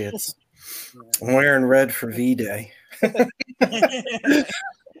diets. I'm wearing red for V-Day.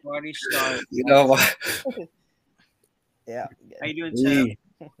 Party started. You know what? Yeah. How you doing, Tim? Hey,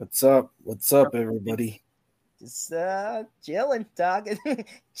 what's up? What's up, everybody? Just chilling, talking,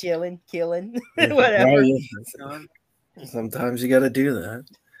 chilling, killing, whatever. Sometimes you got to do that.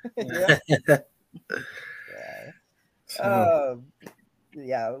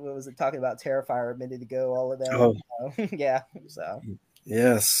 Yeah. What was it talking about? Terrifier a minute ago. All of that. Oh. Yeah. So.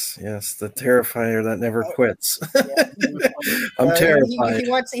 Yes. The Terrifier that never quits. I'm terrified.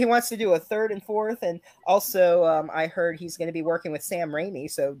 He wants to do a third and fourth, and also I heard he's going to be working with Sam Raimi.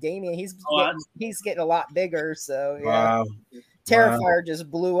 So Damien, he's getting a lot bigger. So yeah, wow. Terrifier just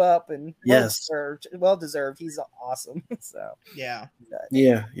blew up, and yes, well deserved. He's awesome. So yeah.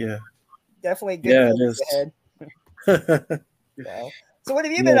 Definitely good. Yeah, it is. So what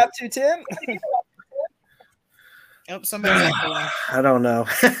have you been up to, Tim? Oh, somebody's I don't know.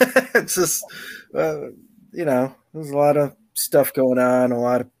 It's just, there's a lot of stuff going on, a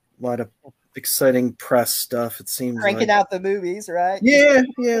lot of exciting press stuff. It seems cranking out the movies, right? Yeah.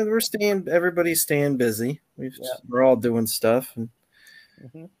 Everybody's staying busy. We're all doing stuff, and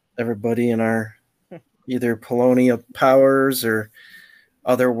everybody in our either Polonia powers or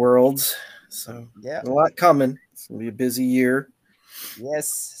other worlds. So a lot coming. It's gonna be a busy year.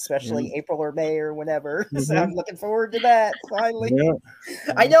 Yes, especially April or May or whenever. So I'm looking forward to that. Finally,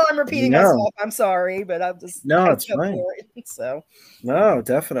 I know I'm repeating myself. I'm sorry, but I'm just it's fine. So no,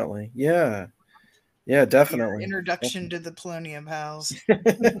 definitely, definitely. Your introduction to the Polonia pals.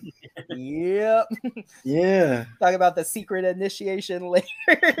 Yep. Yeah. Talk about the secret initiation later.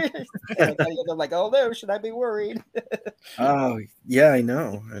 I'm like, oh no, should I be worried? Oh yeah, I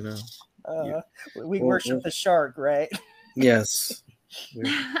know. We worship the shark, right? Yes.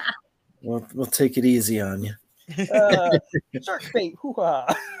 We'll take it easy on you. Shark bait,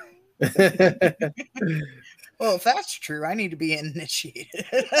 hoo-ha. Well, if that's true, I need to be initiated.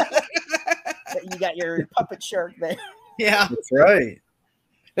 You got your puppet shark there. Yeah. That's right.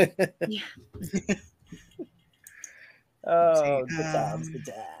 Oh, good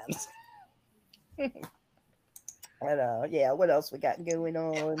times. What else we got going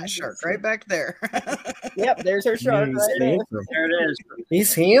on? My shark right back there. Yep, there's her shark right there. There it is.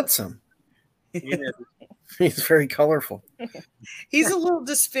 He's handsome. He's very colorful. He's a little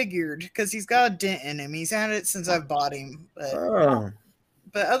disfigured because he's got a dent in him. He's had it since I bought him.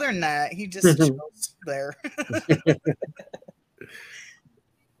 But other than that, he just chills there.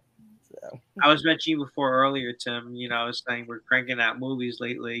 I was mentioning before earlier, Tim. I was saying we're cranking out movies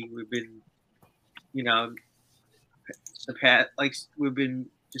lately. We've been, we've been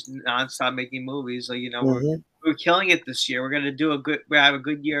just nonstop making movies. So we're killing it this year. We're gonna do we have a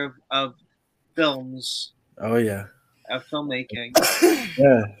good year of films. Oh yeah. Of filmmaking.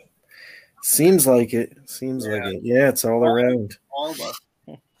 Yeah. Seems like it. Like it. Yeah, it's all around. All of us.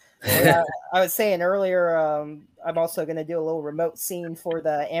 I was saying earlier, I'm also going to do a little remote scene for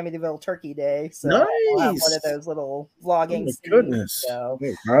the Amityville Turkey Day. So nice. I'll have one of those little vlogging scenes. Goodness. So,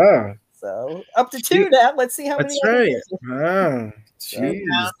 so up to 2 now. Let's see how many. That's right. Jeez.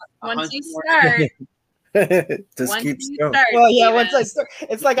 Once you start. Just keeps going. Well, yeah, once I start,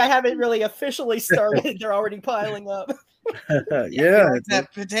 it's like I haven't really officially started. They're already piling up. Yeah, like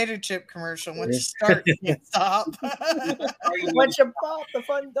that potato chip commercial. Once you start, you can't stop. Once you pop, the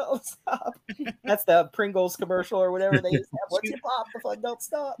fun don't stop. That's the Pringles commercial or whatever they used to have. Once you pop, the fun don't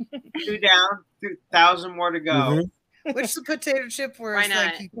stop. 2 down, 2,000 more to go. Which the potato chip where it's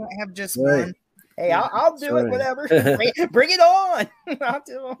like you can't have just right. one. Hey, I'll do it, whatever. Bring it on. I'll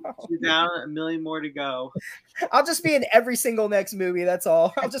do it. 2 down, 1 million more to go. I'll just be in every single next movie. That's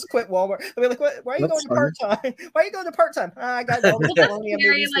all. I'll just quit Walmart. I'll be like, why are you going to part-time? Why are you going to part-time? I got all the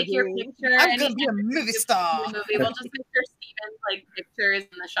movies like your picture. I'm going to be a movie star. Movie. We'll just make sure Steven's like pictures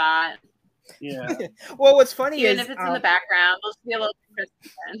in the shot. Yeah. Well, what's funny Even is if it's in the background, we'll just be a little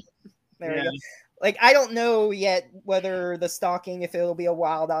Steven. There we go. Like, I don't know yet whether the stocking, if it'll be a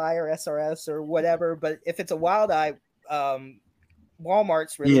Wild Eye or SRS or whatever, but if it's a Wild Eye,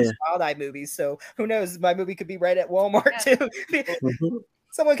 Walmart's released Wild Eye movies, so who knows? My movie could be right at Walmart too.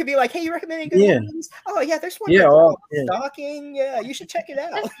 Someone could be like, "Hey, you recommending good movies? Oh yeah, there's one. Stocking. Yeah, you should check it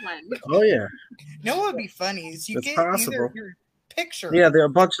out." Oh yeah. You know what would be funny is you get either your picture. Yeah, there are a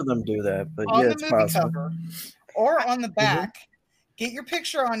bunch of them do that, but on yeah, the it's movie possible. cover or on the back. Get your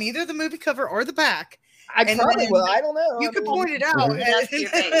picture on either the movie cover or the back. I probably will. I don't know. You can point it out.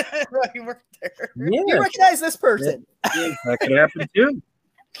 You work there. You recognize this person. That could happen too.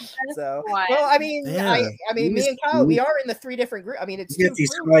 So, well, I mean, me and Kyle, we are in the 3 different groups. I mean, it's you get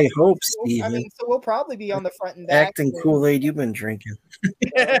these high hopes, Steven. I mean, so we'll probably be on the front and back. Acting Kool-Aid you've been drinking.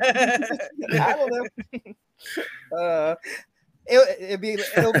 I don't know. It'll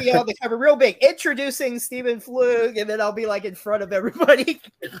be on the cover real big, introducing Stephen Flug, and then I'll be like in front of everybody,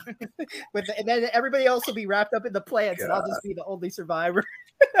 and then everybody else will be wrapped up in the plants, and I'll just be the only survivor.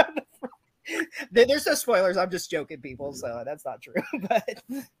 There's no spoilers. I'm just joking, people. So that's not true. But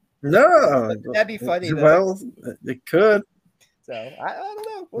no, that'd be funny. Well, it could. So I don't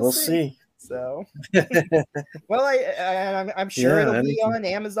know. We'll see. So, well, I'm sure it'll be on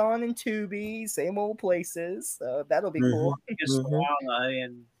Amazon and Tubi, same old places. So that'll be cool.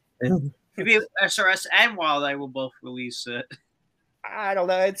 And maybe SRS and Wild Eye will both release it. I don't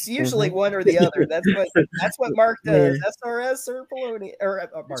know. It's usually one or the other. That's what Mark does. SRS or Poloni or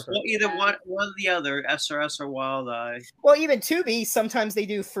Mark. Either one or the other, SRS or Wild Eye. Well, even Tubi, sometimes they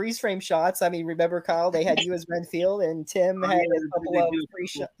do freeze frame shots. I mean, remember, Kyle? They had you as Renfield, and Tim had a couple of free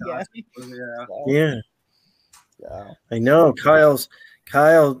shots. Yeah. So. I know. Kyle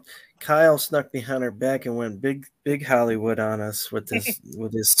snuck behind her back and went big Hollywood on us with his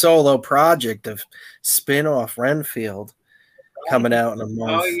solo project of spin-off Renfield. Coming out in a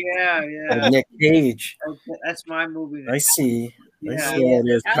month. Oh yeah. Nick Cage. That's my movie. I see. I see how it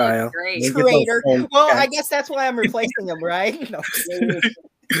is, Kyle. Traitor. Well, I guess that's why I'm replacing him, right? No.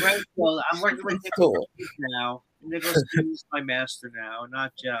 Right. Well, I'm working with Nicholas now. Nicholas is my master now,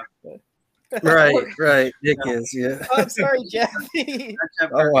 not Jeff. Right. Nick is, yeah. Oh, I'm sorry, Jeff.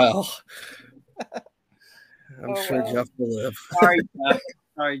 Oh wow. I'm sure Jeff will live.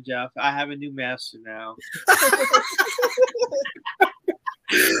 Sorry, Jeff. I have a new master now.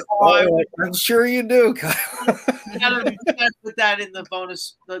 I'm sure you do, Kyle. I gotta put that in the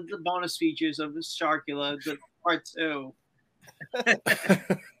bonus features of the Sharkula, the part 2.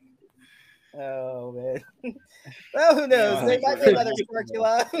 Oh man. Well, who knows? There might be another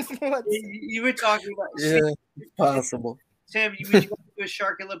Sharkula. You were talking about it's possible. Sam, you would do a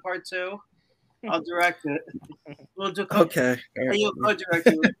Sharkula part 2? I'll direct it. We'll do okay. You'll co-direct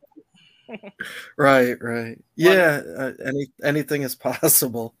it. Right. Yeah, anything is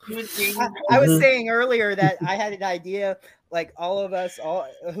possible. I was saying earlier that I had an idea, like all of us,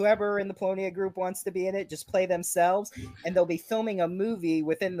 whoever in the Polonia group wants to be in it, just play themselves, and they'll be filming a movie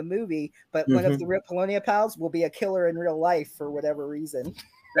within the movie, but one of the real Polonia pals will be a killer in real life for whatever reason.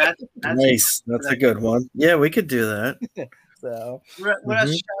 That's nice. That's a good one. Yeah, we could do that. So what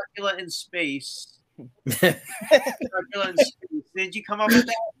else? Sharkula in space. Sharkula in space. Did you come up with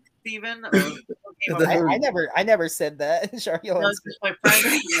that, Steven? Or came up The- with I never said that. Sharkula No, and it's just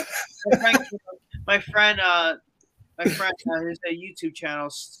my friend, has a YouTube channel.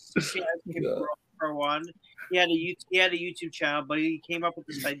 For one, he had a YouTube channel, but he came up with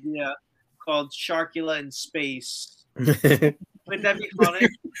this idea called Sharkula in Space. Would that be funny?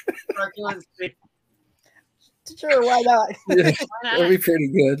 Sharkula in Space. Sure, why not? That'd be pretty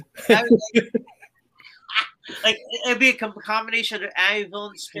good. Like it'd be a combination of Amityville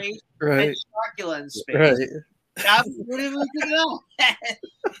in space Right. and Sharkula in space. Right. That's what we could know.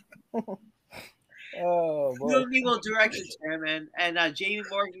 Oh boy. Movie will direct it, Tim, and Jamie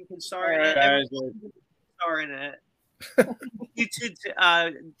Morgan can star in it. Guys, Everyone can star in it. You too,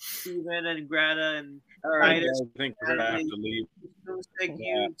 Steven and Greta and all right, Titus. guys, I think we're gonna have to leave. Thank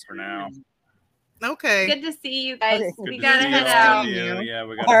Yeah, you for now. Okay. Good to see you guys. Okay. We Good to gotta see head all out. of you. Yeah,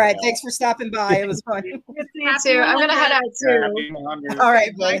 we got. All right, thanks for stopping by. It was fun. You too. I'm gonna head out too. All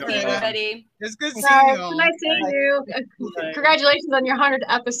right, bye. Thank you, everybody. It's good seeing Bye. you all. Nice seeing you. Congratulations on your 100th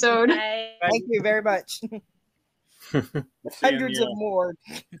episode. Bye. Thank you very much. Hundreds of more.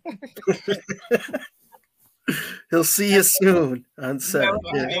 He'll see you soon on set.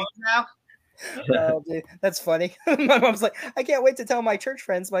 Bye. Now? Oh, dude, that's funny. My mom's like, I can't wait to tell my church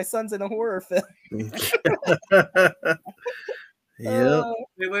friends my son's in a horror film. Yeah.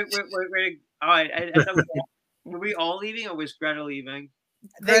 Wait. All right. I thought were we all leaving, or was Greta leaving?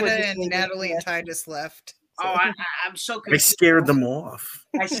 They were Greta just and leaving, Natalie yeah. and Titus left. Oh, I'm so I confused. scared them off.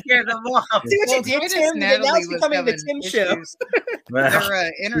 I scared them off. See what Well, you did, Titus Tim? and Now Natalie it's was becoming the having Tim show. issues. Wow. Their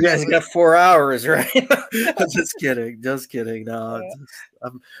You internet guys was- got 4 hours, right? Just kidding. Just kidding. No,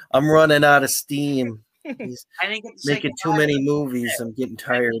 I'm running out of steam. He's I didn't get to say making too goodbye. many movies. I'm getting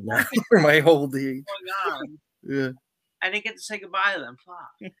tired now for my whole day. What's going on? Yeah. I didn't get to say goodbye to them.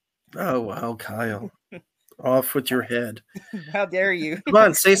 Fuck. Oh wow, Kyle. Off with your head. How dare you? Come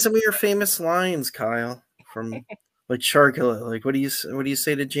on, say some of your famous lines, Kyle. From like Sharkula. Like what do you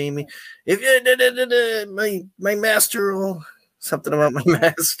say to Jamie? If my master will something about my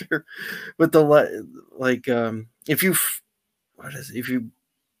master with the like if you what is it? If you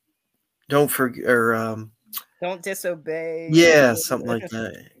don't forget or Don't disobey. yeah, something like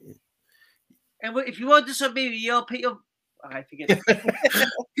that. And if you want to disobey me, you'll pay. I forget.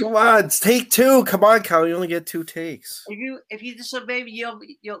 Come on, it's take 2. Come on, Kyle. You only get 2 takes. If you disobey me, you'll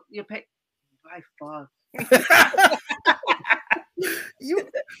pay. I fuck. You,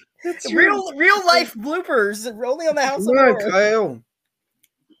 it's real life bloopers. Only on the House Come of on, Horror. Kyle.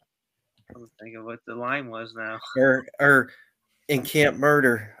 I'm thinking what the line was now. Or in Camp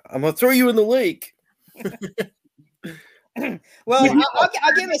Murder. I'm gonna throw you in the lake. Well, Yeah.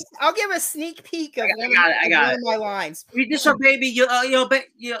 I'll give a sneak peek of I got one it. of my lines. If you disobey me, you'll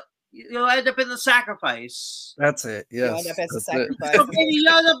end up in the sacrifice. That's it. You'll Yes. end up as a that's it. sacrifice. Disobey me,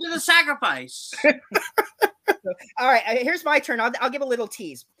 you'll end up in the sacrifice. All right, here's my turn. I'll give a little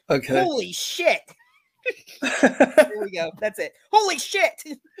tease. Okay. Holy shit! There we go. That's it. Holy shit!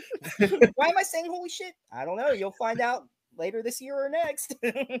 Why am I saying holy shit? I don't know. You'll find out later this year or next.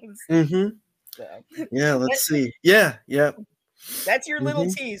 Mm-hmm. So, Yeah, let's see. Yeah, yeah. that's your little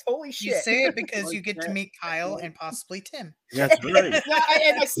Mhm. tease. Holy You shit! say it because you get to meet Kyle and possibly Tim. That's right.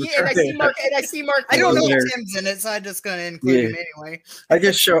 Yeah, I see Mark. I don't know There. if Tim's in it, so I'm just going to include him anyway. I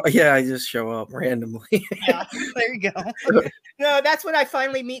just show up randomly. Yeah, there you go. No, that's when I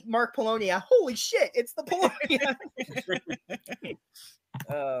finally meet Mark Polonia. Holy shit! It's the Polonia.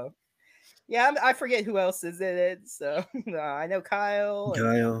 Yeah, I forget who else is in it. So I know Kyle. and-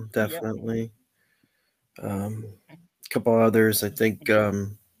 Kyle, definitely. A couple others, I think.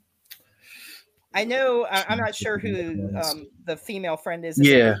 I know. I'm not sure who the female friend is.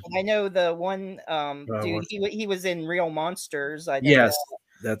 Yeah. I know the one dude. what- He was in Real Monsters. I know Yes,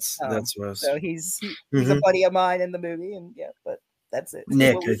 that. that's what I was. So he's a Mhm. buddy of mine in the movie, and yeah, but that's it.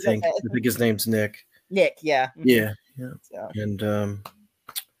 Nick, What I was think. that? I think his name's Nick. Nick, yeah. Yeah, yeah. So,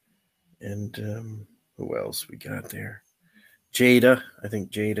 And who else we got there? Jada. I think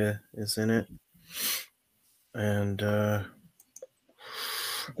Jada is in it. And I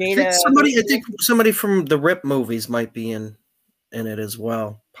Jada, think somebody from the Rip movies might be in it as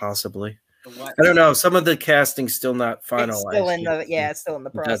well, possibly. I don't know. Some of the casting's still not finalized. it's still in yet, the it's still in the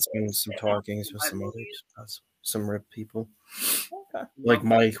but process. that's been some talkings with some others, some Rip people, Okay. like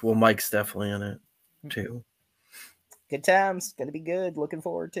Mike. Well, Mike's definitely in it too. Good times, gonna be good. Looking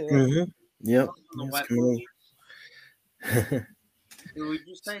forward to it. Mm-hmm. Yep. The It's wet coming. Would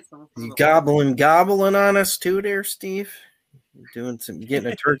you say something? You gobbling on us too, there, Steve. You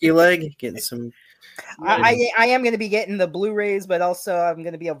getting a turkey leg, getting some. I am going to be getting the Blu-rays, but also I'm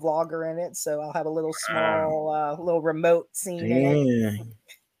going to be a vlogger in it, so I'll have a little small, little remote scene in it. Dang.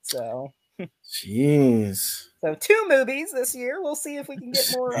 So Jeez. So 2 movies this year. We'll see if we can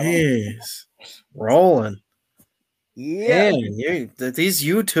get more of them. Jeez. Rolling. Yeah. Man, these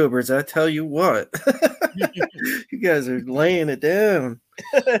YouTubers, I tell you what. You guys are laying it down.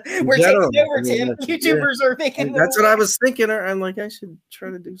 We're taking over, Tim. Yeah. YouTubers are making That's what I was thinking. I'm like, I should try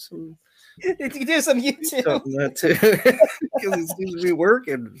to do some do some YouTube. something that too. Because it seems to be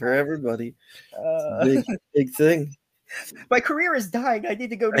working for everybody. Big thing. My career is dying. I need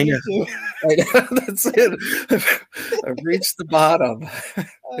to go to I know. YouTube. I know, that's it. I've reached the bottom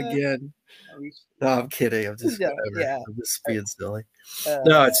again. No, I'm kidding. I'm just whatever. Yeah. I'm just being silly.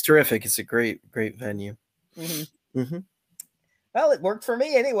 No, it's terrific. It's a great venue. Mm-hmm. Well, it worked for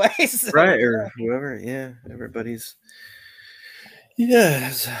me anyway. So, Right, or whoever. Yeah, everybody's. Yeah,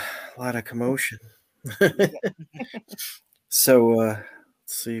 there's a lot of commotion. So, let's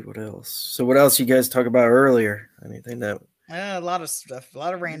see what else. So, what else you guys talk about earlier? Anything that? A lot of stuff, a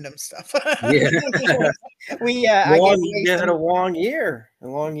lot of random stuff. Yeah, we you had a long year,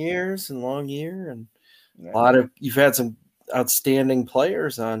 and long years, and long year, and a lot of you've had some outstanding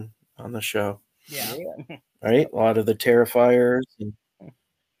players on the show. Yeah. Right, a lot of the Terrifiers, and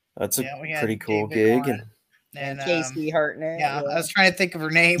that's a we had pretty cool David gig. And Casey Hartnett. Yeah, I was trying to think of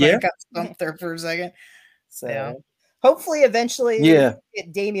her name. Yeah. I got stumped there for a second. So hopefully eventually Yeah.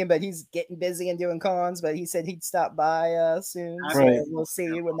 get Damien, but he's getting busy and doing cons, but he said he'd stop by soon. Right. So we'll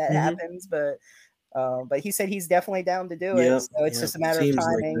see when that Mhm. happens. But he said he's definitely down to do Yep, it. So it's yep, just a matter of seems like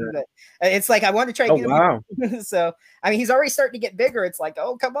timing. that. But it's like I want to try to Oh, get him. wow. So I mean he's already starting to get bigger. It's like,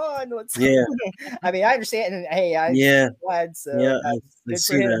 oh come on, let's Yeah. I mean I understand and hey, I'm Yeah. glad so Yeah, I good for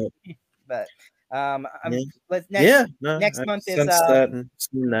see him. that. But Yeah. next I've month is sensed that and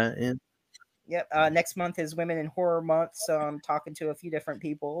seen that. Yeah. Yep. Next month is Women in Horror Month, so I'm talking to a few different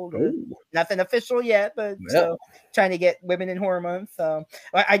people. Ooh. Nothing official yet, but so trying to get Women in Horror Month.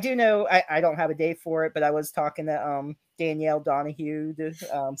 I do know I don't have a day for it, but I was talking to Danielle Donahue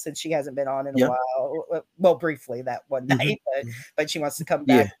since she hasn't been on in a while. Well, briefly that one night, but she wants to come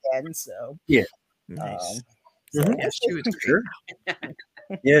back again. So Nice. Yeah, she was Sure.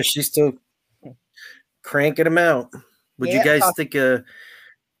 Yeah, she's still cranking them out. Would you guys think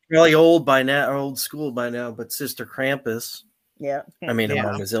really old by now, or old school by now, but Sister Krampus? Yeah. I mean,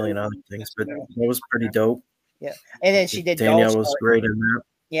 among a zillion other things, but that was pretty dope. Yeah. And then she did Danielle was great in that.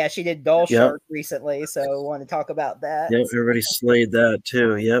 Yeah, she did Doll Shark recently, so I want to talk about that. Yep, everybody slayed that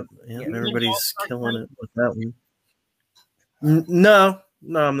too. Yep, everybody's killing it with that one. No,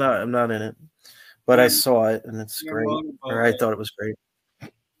 I'm not in it, but I saw it and it's great. Or I thought it was great.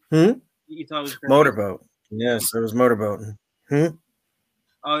 You thought it was great? Motorboat. Yes, it was motorboating.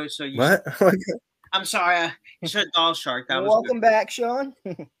 Oh, so you What? I'm sorry. You said Doll Shark. That was Welcome back, Sean.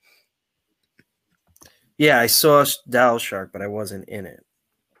 Yeah, I saw Doll Shark, but I wasn't in it.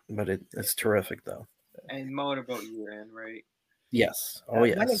 But it's terrific though. And Motorboat you were in, right? Yes. Oh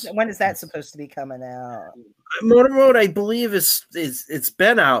yes. When is that supposed to be coming out? Motorboat, I believe it's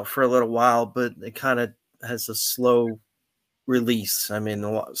been out for a little while, but it kind of has a slow release. I mean,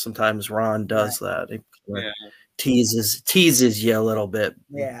 sometimes Ron does that. It teases you a little bit.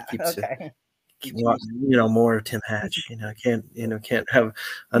 Yeah. Keeps Okay. More Tim Hatch. Can't have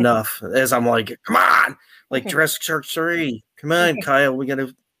enough. As I'm like, come on, like Jurassic Shark 3. Come on, Kyle. We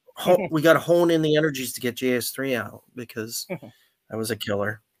gotta hone in the energies to get JS3 out because that was a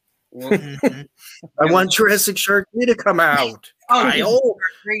killer. I want Jurassic Shark 3 to come out. Kyle,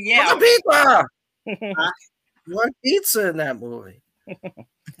 yeah. Pizza. You want pizza in that movie?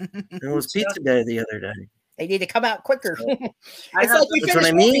 It was Pizza Day the other day. They need to come out quicker. That's what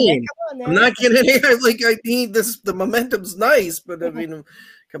I mean. I'm not getting it. Like I need this. The momentum's nice, but I mean,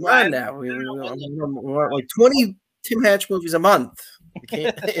 come on now. We want like 20 Tim Hatch movies a month. You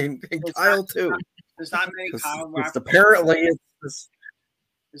can't, and Kyle too. There's not many Kyle Rappaport. Apparently,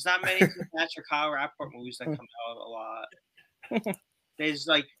 there's not many Tim Hatch or Kyle Rappaport movies that come out a lot. There's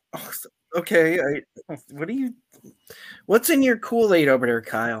like. Okay, what's in your Kool-Aid over there,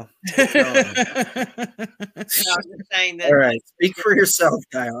 Kyle? I'm just saying that. All right, speak for yourself,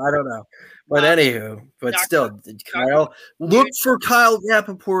 Kyle. I don't know. But anywho, still, Kyle, look for Kyle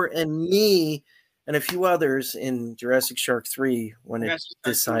Rappaport and me and a few others in Jurassic Shark 3 when it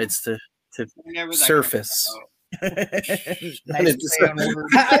decides to surface. I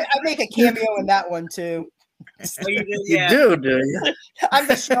make a cameo in that one too. You do you? I'm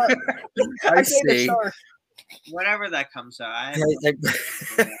the shark. I see. The shark. Whenever that comes out,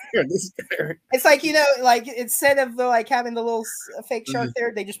 it's like like instead of having the little fake shark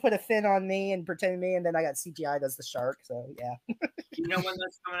there, they just put a fin on me and pretend me, and then I got CGI as the shark. So yeah. You know when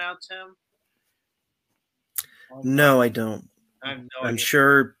that's coming out, Tim? No, I don't. I have no I'm idea.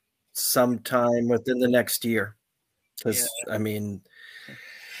 sure sometime within the next year. Because I mean,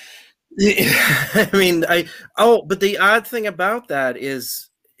 but the odd thing about that is,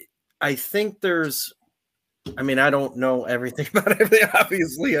 I think there's. I mean, I don't know everything about everything.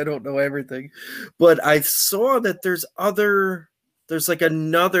 Obviously, I don't know everything, but I saw that there's like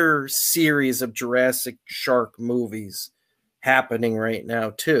another series of Jurassic Shark movies happening right now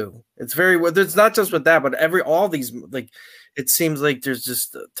too. It's not just with that, but all these, like, it seems like there's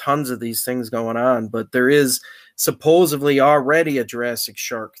just tons of these things going on. But there is supposedly already a Jurassic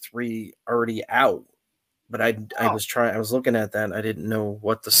Shark 3 already out. But I was looking at that and I didn't know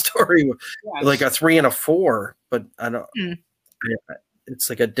what the story was. Yes. Like a 3 and a 4, but I don't. It's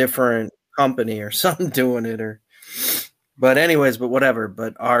like a different company or something doing it, but whatever.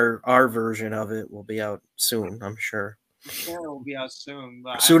 But our version of it will be out soon, I'm sure. I'm sure it will be out soon.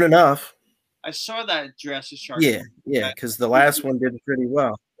 But Soon enough. I saw that Jurassic Shark. Yeah, because the last one did pretty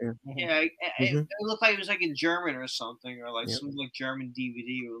well. Yeah, it looked like it was like in German or something, or like some like German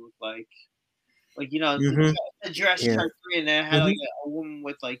DVD. It looked like the Jurassic Shark 3, and then it had like a woman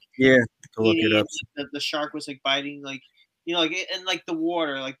with like to look it up. The shark was like biting like like in like the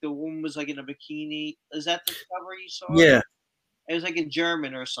water, like the woman was like in a bikini. Is that the cover you saw? Yeah. It was like in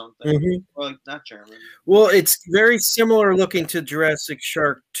German or something, or like not German. Well, it's very similar looking to Jurassic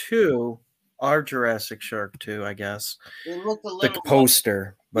Shark 2, our Jurassic Shark 2, I guess. It looked a little the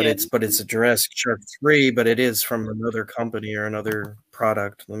poster, but it's a Jurassic Shark 3, but it is from another company or another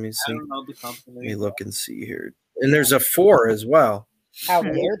product. Let me see. I don't know the company. Let me look and see here. And there's a 4 as well. How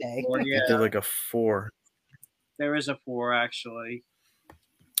dare they? Yeah. They're like a 4. There is a 4 actually.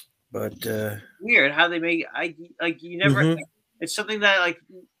 But weird how they make you never. It's something that like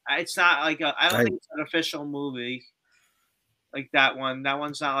it's not like I don't think it's an official movie. Like that one. That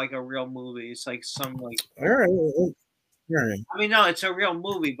one's not like a real movie. It's like some like. All right. I mean, no, it's a real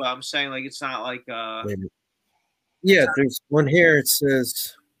movie, but I'm saying like it's not like. Yeah, there's one here. It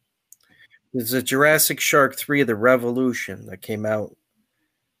says there's a Jurassic Shark 3: The Revolution that came out.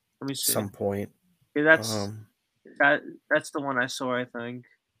 Let me see. At some point. Yeah, that's the one I saw. I think.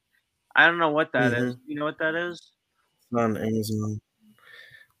 I don't know what that is. You know what that is? On Amazon.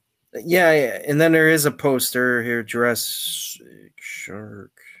 Yeah, and then there is a poster here, Jurassic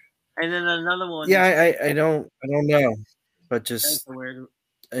Shark. And then another one. Yeah, I don't know, but just weird.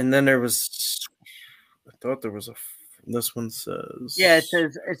 And then there was. I thought there was This one says. Yeah, it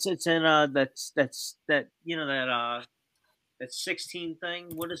says it's in that 16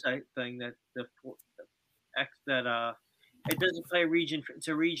 thing. What is that thing that it doesn't play region? It's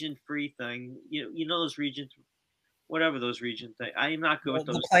a region free thing. You know those regions. Whatever those region things. I am not good with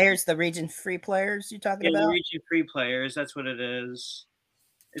those. The players, the region free players you're talking about? The region free players, that's what it is.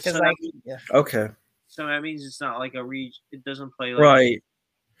 Okay. So that means it's not like a region. It doesn't play like. Right.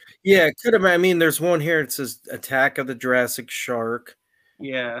 Yeah, it could have. I mean, there's one here. It says Attack of the Jurassic Shark.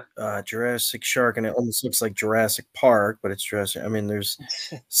 Yeah. Jurassic Shark, and it almost looks like Jurassic Park, but it's Jurassic. I mean, a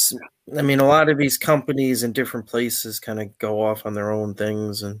lot of these companies in different places kind of go off on their own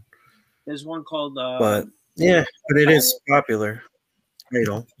things, and there's one called. But it is popular.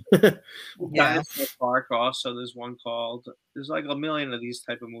 Idol. Dinosaur Park. Also, there's one called. There's like a million of these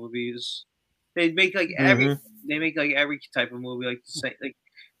type of movies. They make like every. They make like every type of movie like the same. Like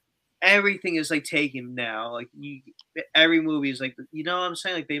everything is like taken now. Like every movie is like what I'm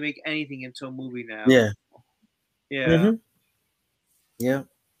saying. Like they make anything into a movie now. Yeah. Yeah. Yeah.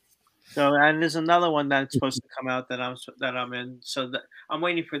 So and there's another one that's supposed to come out that I'm in. So I'm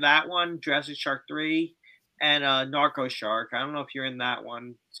waiting for that one, Jurassic Shark 3, and Narco Shark. I don't know if you're in that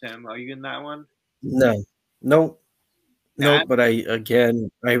one, Tim. Are you in that one? No. Nope. But I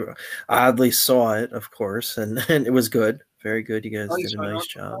oddly saw it, of course, and it was good. Very good. You guys did a nice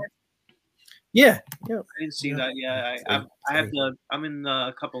job. Yeah. I didn't see that yet. I'm in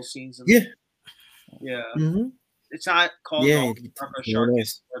a couple scenes. Yeah. It's not called Narco Shark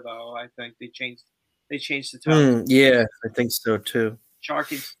though. I think they changed the title. Yeah, I think so too.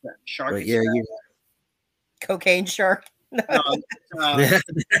 Shark. But yeah, Cocaine Shark. No,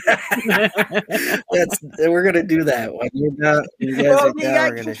 we're gonna do that one. You got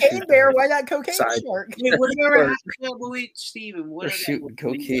Cocaine Bear. Why not Cocaine Shark? Whatever happened to that movie, Steven? We're shooting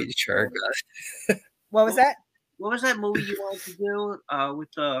Cocaine Shark. What was that? What was that movie you wanted to do with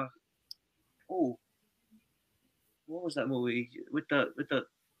the? Oh, what was that movie with the?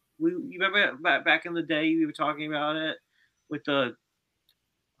 You remember back in the day we were talking about it with the.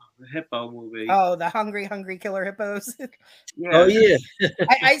 hippo movie. Oh, the Hungry Killer Hippos. Yeah. Oh yeah.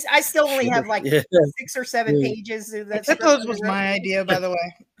 I still only have like Yeah. 6 or 7 Yeah. pages of that. Hippos script was I wrote. my idea, by the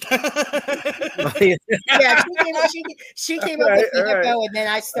way. Yeah, she came up with the All right. hippo, and then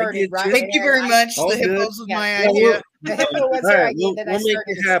I started get you. writing. Thank you very much. All The good. hippos was Yeah. my Yeah, idea. The hippo was All her right, idea, then I we'll make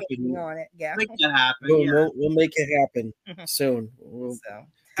started it happen. sketching on it. Yeah. Make that happen. We'll, yeah. we'll make it happen soon. So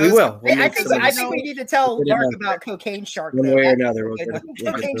We will. We'll I make think some of I this think we need to tell Put it Mark out about Cocaine Shark. one though. way or That's another. a We'll good get one. it- we'll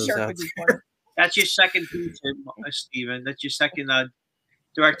get Cocaine those Shark out. would be fun. That's your second feature, Steven. That's your second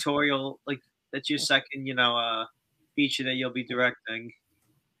directorial, that's your second, feature that you'll be directing.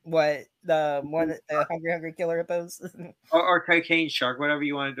 What the one? Hungry Killer Hippos. Or Cocaine Shark, whatever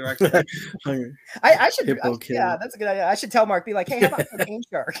you want to direct. I should. Hippo Yeah, killer. that's a good idea. I should tell Mark. Be like, hey, how about Cocaine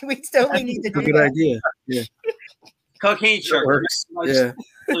Shark? We still only need to do Good that. idea. Yeah, Cocaine it Shark. works. Nice Yeah.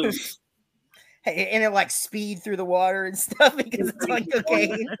 clue. Hey, and it like speed through the water and stuff because it's on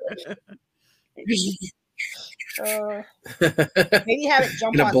cocaine. Maybe have it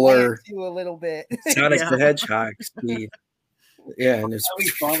jump In a on blur. land too a little bit. Sonic Yeah. the Hedgehog speed. Yeah, and it's That'd be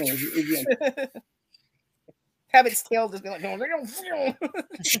funny. Have its tail just be like,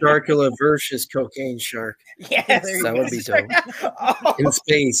 Sharkula versus Cocaine Shark. yes, That would be dope. Oh, In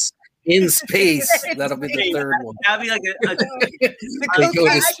space. In space. In That'll be the space. third one. That'd be like The They go cocaine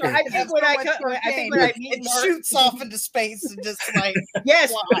to I space. think when I meet it Mark, shoots off into space and just like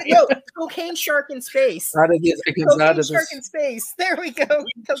yes, fly. no, Cocaine Shark in space. Out of this, it comes out Cocaine of Shark this. in space. There we go.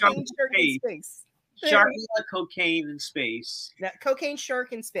 Cocaine Shark in space. Shark cocaine in space. Now, Cocaine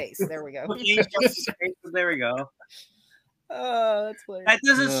Shark in space. There we go. Cocaine Shark in space. There we go. Oh, that's hilarious. That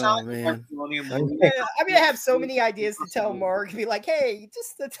doesn't Oh, sound like man. a Nickelodeon movie. Yeah, I mean, I have so many ideas to tell Mark. Be like, hey,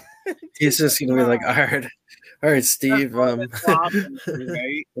 just He's just gonna be like, all right, Steve. Right? Right?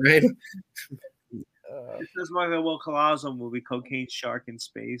 This is more like a Will Colazzo movie, Cocaine Shark in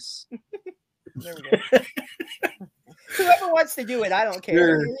Space. there we go. Whoever wants to do it, I don't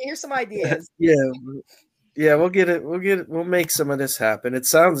care. Sure. Here's some ideas. Yeah. Yeah, we'll get it. We'll make some of this happen. It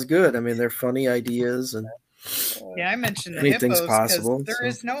sounds good. I mean, they're funny ideas, and yeah, I mentioned the Anything's hippos possible, because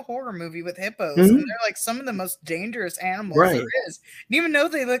there so. is no horror movie with hippos, Mhm. and they're like some of the most dangerous animals Right. there is. And even though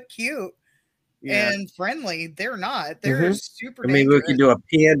they look cute Yeah. and friendly, they're not. They're super. I mean, we dangerous. could do a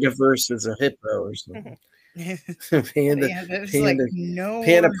panda versus a hippo or something. Panda, yeah, there's panda, like no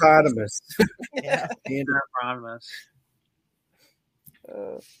pandapotamus. Yeah. Panda. Anonymous.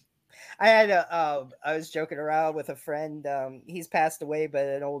 I had I was joking around with a friend. He's passed away, but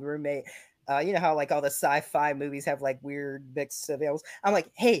an old roommate. You know how like all the sci-fi movies have like weird mix of animals. I'm like,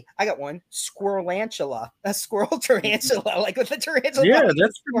 hey, I got one, squirrelantula, a squirrel tarantula, like with the tarantula. Yeah, body.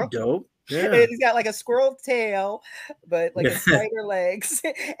 that's pretty dope. And Yeah. he's got like a squirrel tail, but like a spider legs,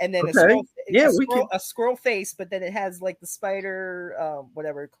 and then Okay. a squirrel, Yeah, we a squirrel face, but then it has like the spider,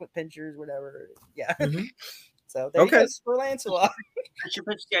 whatever, clip pinchers, whatever. Yeah. Mhm. So there Okay. you go, squirrelantula. I should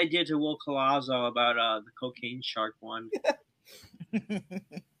pitch the idea to Will Colazzo about the Cocaine Shark one.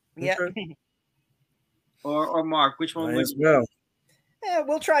 Yeah. Or Mark, which one Might would as well. Yeah,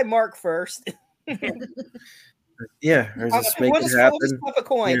 we'll try Mark first. Yeah, or just make we'll it just happen. flip a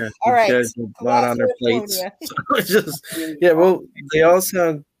coin. Yeah, All right. guys have a lot on their plates. So it's just yeah, well, they all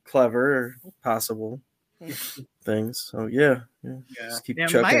sound clever or possible things. So yeah, just keep Yeah,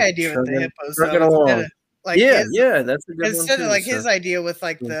 chugging, my idea with the chugging- hippos, chugging though, along. instead of, like yeah, his, yeah, that's a good instead one of too, like his so. idea with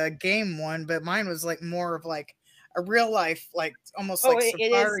like Yeah. the game one, but mine was like more of like a real life, like almost Oh, like it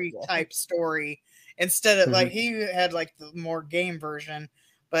is, safari yeah. type story. Instead of Mm-hmm. like he had like the more game version,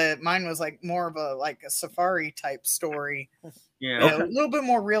 but mine was like more of a like a safari type story. Yeah. You know, a little bit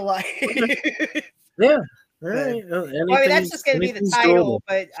more real life. Yeah. All right. Well, I mean, that's anything's- just going to be the anything's title, doable.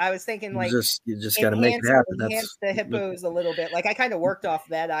 but I was thinking like You just got to make it happen. enhance That's the hippos a little bit. Like I kind of worked off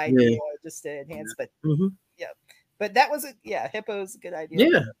that idea just to enhance, but Mhm. but that was hippo's a good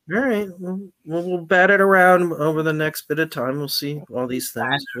idea. Yeah. All right. We'll bat it around over the next bit of time. We'll see all these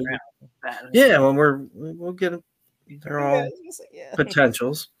things. Yeah. When we'll get them. They're all Yeah.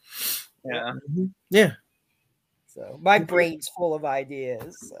 potentials. Yeah. Mhm. Yeah. So my brain's full of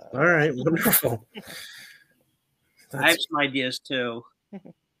ideas. So. All right. Wonderful. I have some ideas too.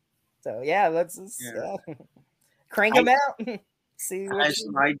 So yeah, let's just, Yeah. crank them out. See I what have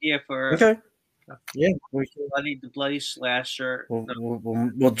some idea for Okay. Yeah. We can. the bloody slasher.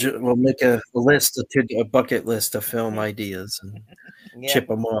 We'll make a list, a bucket list of film ideas and yeah. chip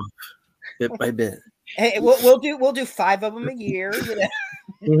them off bit by bit. Hey, we'll do 5 of them a year. You know?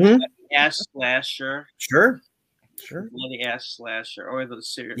 Mhm. Ass slasher. Sure. Bloody ass slasher. Or the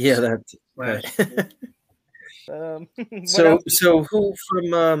series. Yeah, that's right. What So else? who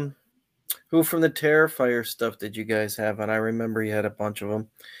from the Terrifier stuff did you guys have? And I remember you had a bunch of them.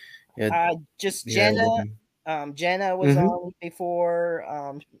 Just Yeah, Jenna. Jenna was Mhm. on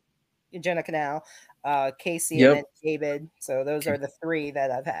before. Jenna Canal, Casey, and Yep. then David. So those are the three that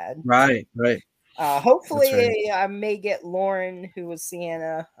I've had. Right. That's Hopefully, right. I may get Lauren, who was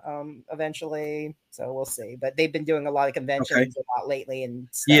Sienna, eventually. So we'll see. But they've been doing a lot of Okay. conventions a lot lately and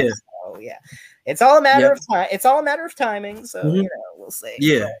stuff. Yeah. So yeah, it's all a matter Yep. of time. It's all a matter of timing. So Mhm. we'll see.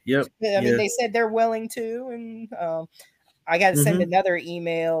 Yeah. Yep. But, I mean, Yeah. they said they're willing to, and I got to send Mhm. another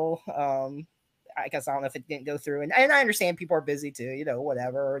email. I guess I don't know if it didn't go through, and I understand people are busy too.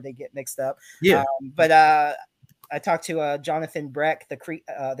 Whatever, or they get mixed up. Yeah. But I talked to Jonathan Breck, the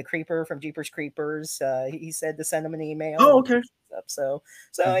creeper from Jeepers Creepers. He said to send him an email. Oh, okay. So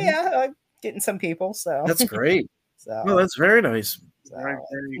Mhm. yeah, getting some people. So That's great. so, Well, that's very nice. Very,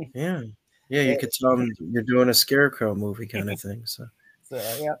 very- Yeah. Yeah, you could tell them you're doing a Scarecrow movie kind of thing. So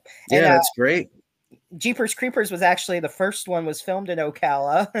yeah. yeah, And, that's great. Jeepers Creepers was actually the first one was filmed in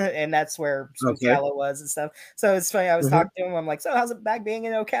Ocala, and that's where Okay. Ocala was and stuff. So it's funny. I was Mhm. talking to him. I'm like, so how's it back being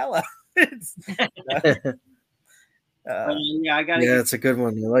in Ocala? yeah, I gotta. Yeah, it's a good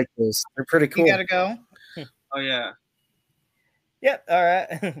one. I like those. They're pretty cool. You gotta go. Oh yeah. Yep. All right.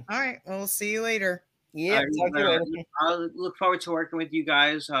 All right. Well, we'll see you later. Yep. Talk to you later. I'll look forward to working with you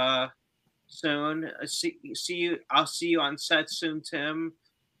guys soon. See you. I'll see you on set soon, Tim.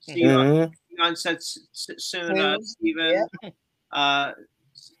 See you Mhm. on set soon, Soon. Steven.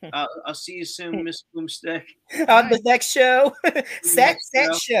 I'll see you soon, Miss Boomstick. On the next show, set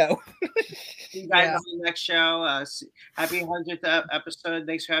show. show. See you guys on the next show. Happy 100th episode.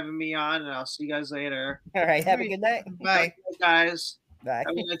 Thanks for having me on, and I'll see you guys later. All right. Have a good night. Bye, guys. Bye. Have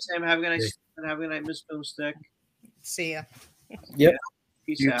a good night, Tim. Have a good night, Stephen. Have a good night, Miss Boomstick. See ya. Yep.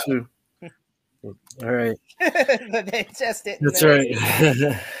 Peace You out. too. All right. They chest it. That's right.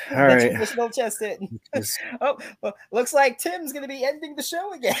 All right. Traditional chest it. Yes. Oh, well, looks like Tim's going to be ending the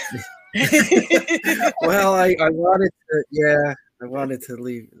show again. Well, I wanted to. Yeah, I wanted to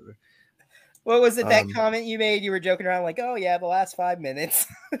leave. What was it? That comment you made? You were joking around like, "Oh yeah, the last 5 minutes."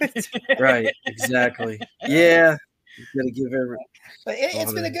 Right. Exactly. Yeah. You gotta give every. But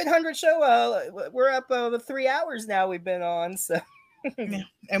it's been a good 100 show. We're up 3 hours now. We've been on, so.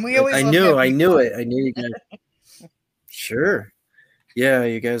 And we always. I knew it. I knew you guys. Sure. Yeah,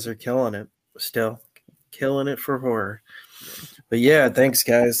 you guys are killing it. Still killing it for horror. But yeah, thanks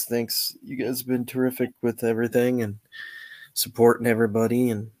guys. Thanks. You guys have been terrific with everything and supporting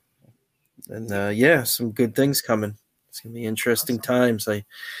everybody and yeah, some good things coming. It's gonna be interesting times. A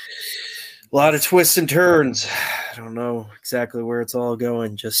lot of twists and turns. I don't know exactly where it's all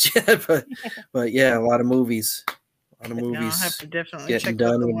going just yet, but yeah, a lot of movies. A lot of movies. I'll have to definitely getting check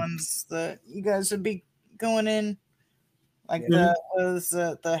out done the and- ones that you guys would be going in. Like Mhm. the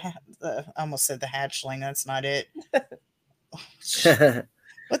I almost said the hatchling. That's not it. I'm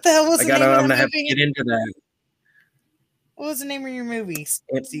What the hell was the name of the gonna have to movie? get into that. What was the name of your movie,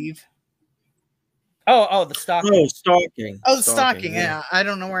 Steve? Oh, the stalking. Oh, stalking. Oh, Stalking. Yeah, I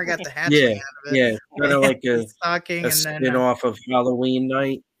don't know where I got the hatchling Yeah, out of it. yeah, kind of like a Stalking, and then spin-off of Halloween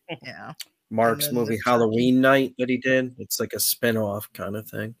Night. yeah, Mark's And then movie the Halloween Night that he did. It's like a spin-off kind of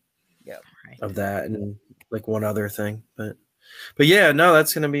thing. Yeah. Of that and like one other thing, but yeah, no,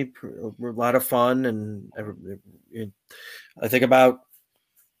 that's gonna be a lot of fun, and I think about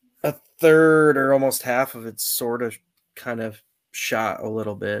a third or almost half of it's sort of kind of shot a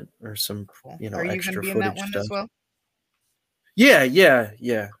little bit or some Cool. you know Are you extra going to be in footage that one stuff. as well?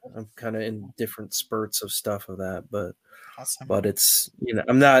 Yeah. I'm kind of in different spurts of stuff of that, but Awesome. it's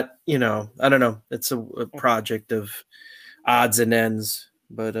I'm not I don't know. It's a project of odds and ends,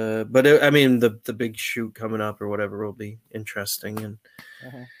 but I mean the big shoot coming up or whatever will be interesting and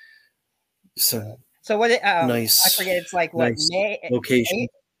so what? nice. I forget. It's like what nice May, location.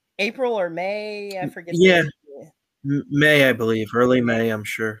 April or May? I forget. Yeah. May, I believe, early May. I'm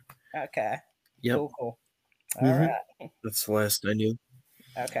sure. Okay. Yep. Cool. All Mhm. right. That's the last I knew.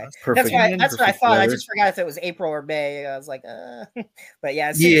 Okay. Perfect. That's what I perfect thought. I weather. just forgot if it was April or May. I was like, but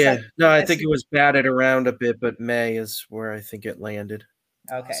yeah. Yeah. No, I think it was batted around a bit, but May is where I think it landed.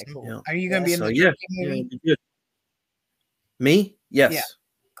 Okay. Awesome. Cool. Yeah. Are you going to be in So the yeah, turkey yeah, movie? it'd be good. Me? Yes. Yeah.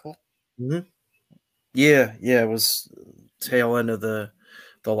 Cool. Mm-hmm. Yeah. It was tail end of the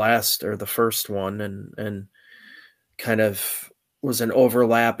last or the first one, and kind of was an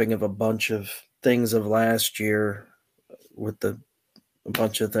overlapping of a bunch of things of last year with a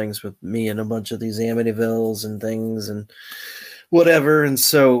bunch of things with me and a bunch of these Amityvilles and things and whatever. And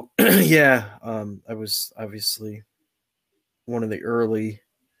so, yeah, I was obviously one of the early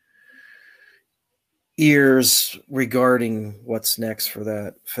ears regarding what's next for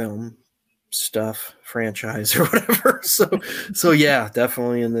that film. stuff franchise or whatever. So yeah,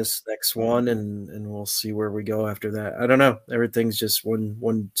 definitely in this next one, and we'll see where we go after that. I don't know. Everything's just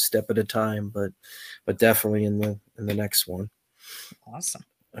one step at a time, but definitely in the next one. Awesome.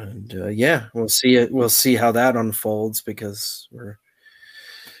 And yeah, we'll see it. We'll see how that unfolds because we're,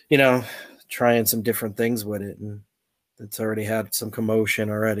 trying some different things with it, and it's already had some commotion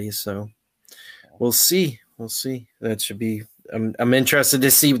already. So we'll see. We'll see. That should be. I'm interested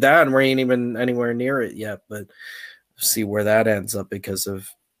to see that, and we ain't even anywhere near it yet, but see where that ends up because of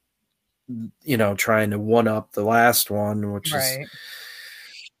trying to one up the last one, which Right.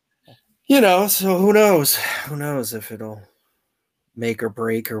 is so who knows if it'll make or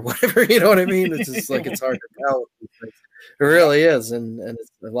break or whatever, you know what I mean? It's just like it's hard to tell. It really is, and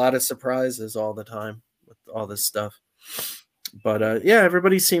it's a lot of surprises all the time with all this stuff. But yeah,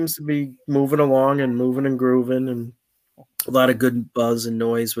 everybody seems to be moving along and moving and grooving, and a lot of good buzz and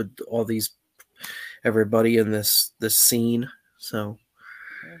noise with all everybody in this scene. So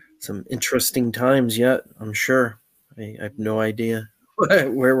some interesting times yet, I'm sure. I have no idea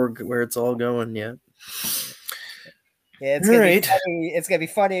where it's all going yet. Yeah, it's gonna be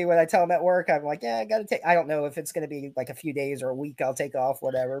funny when I tell them at work. I'm like, yeah, I gotta take. I don't know if it's gonna be like a few days or a week. I'll take off,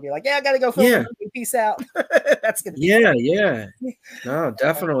 whatever. Be like, yeah, I gotta go film a movie. Peace out. That's gonna be yeah. No,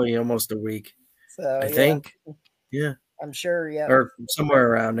 definitely almost a week. So I think, yeah, I'm sure, yeah, or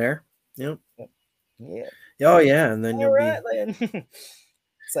somewhere around there. Yep. Yeah. Oh yeah, and then all you'll right, be.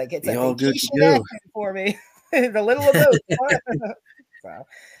 It's like it's be a all good vacation to go for me. The little of both. So.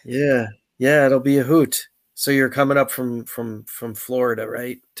 Yeah, it'll be a hoot. So you're coming up from Florida,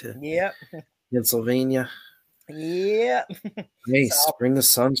 right? To Pennsylvania. Yeah. Nice. So bring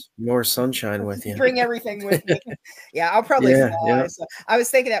more sunshine with you. Bring everything with me. Yeah, I'll probably fly. Yeah. So I was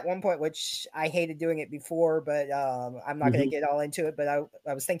thinking at one point, which I hated doing it before, but I'm not going to get all into it. But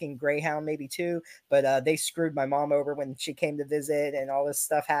I was thinking Greyhound maybe too, but they screwed my mom over when she came to visit, and all this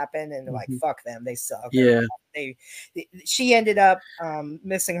stuff happened, and like fuck them, they suck. Yeah. She ended up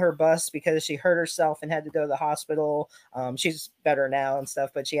missing her bus because she hurt herself and had to go to the hospital. She's better now and stuff,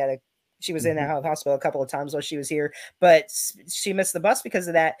 but she was in and out of the hospital a couple of times while she was here, but she missed the bus because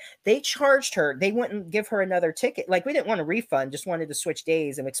of that. They charged her. They wouldn't give her another ticket. Like, we didn't want a refund, just wanted to switch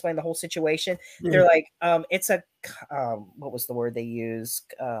days and explain the whole situation. They're like, it's a, what was the word they use?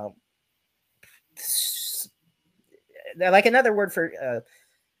 Like another word for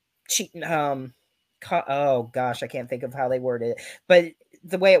cheating. Oh gosh, I can't think of how they worded it, but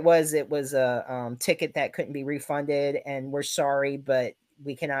the way it was a ticket that couldn't be refunded, and we're sorry, but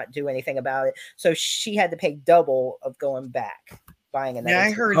we cannot do anything about it. So she had to pay double of going back, buying another. Yeah,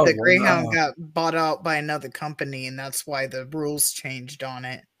 I heard that Greyhound got bought out by another company, and that's why the rules changed on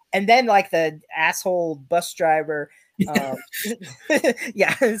it. And then, like, the asshole bus driver. Yeah.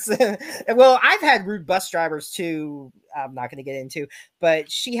 Well, I've had rude bus drivers too. I'm not going to get into,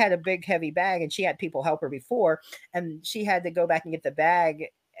 but she had a big, heavy bag, and she had people help her before, and she had to go back and get the bag.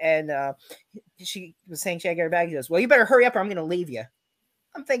 And she was saying she had to get her bag. She goes, "Well, you better hurry up, or I'm going to leave you."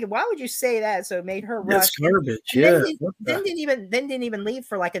 I'm thinking, why would you say that? So it made her rush. That's garbage. Yeah. Then didn't even leave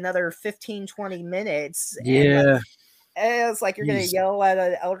for like another 15, 20 minutes. Yeah. And it's like you're gonna yell at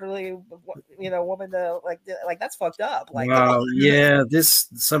an elderly, woman to like that's fucked up. Like, wow, yeah.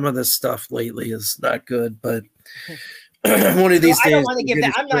 Some of this stuff lately is not good, but one of these days, I don't want to give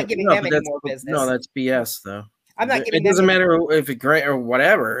that. I'm not giving them any more business. No, that's BS though. I'm not giving. It doesn't matter if it's great or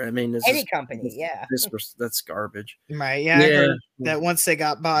whatever. I mean, any company, that's garbage. Right? Yeah. I heard that once they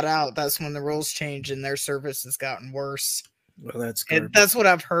got bought out, that's when the rules changed and their service has gotten worse. Well, that's that's what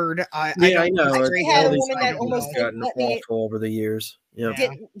I've heard. I know. I had a woman that almost gotten awful over the years. Yeah,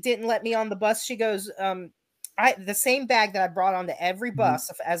 didn't let me on the bus. She goes, the same bag that I brought onto every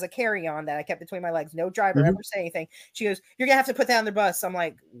bus as a carry-on that I kept between my legs. No driver ever said anything. She goes, "You're gonna have to put that on the bus." I'm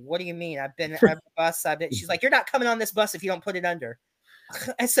like, "What do you mean? I've been on every bus. She's like, "You're not coming on this bus if you don't put it under."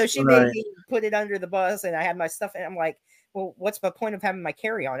 And so she made me put it under the bus, and I had my stuff. And I'm like, "Well, what's the point of having my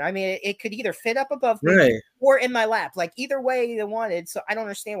carry-on? I mean, it could either fit up above me or in my lap. Like either way they wanted. So I don't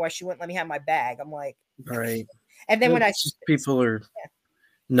understand why she wouldn't let me have my bag." I'm like, right. And then when people are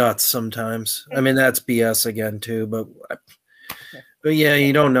nuts sometimes. I mean, that's BS again too, but yeah,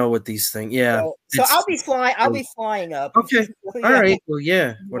 you don't know what these things. Yeah. So I'll be flying up. Okay. All right. Well,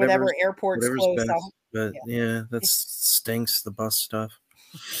 yeah. Whatever airport's close. But yeah, that stinks, the bus stuff.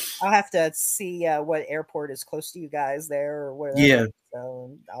 I'll have to see what airport is close to you guys there or whatever. Yeah.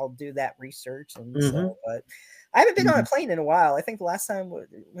 So I'll do that research and stuff. But I haven't been on a plane in a while. I think the last time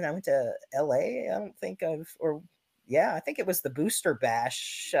when I went to LA, I don't think yeah, I think it was the Booster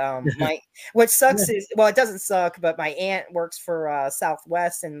Bash. What sucks is, well, it doesn't suck, but my aunt works for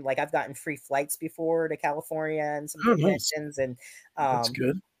Southwest, and like I've gotten free flights before to California and some conventions, and That's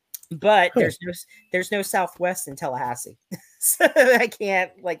good. but there's no Southwest in Tallahassee, so I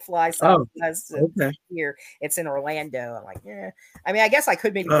can't like fly Southwest here. It's in Orlando. I'm like, yeah. I mean, I guess I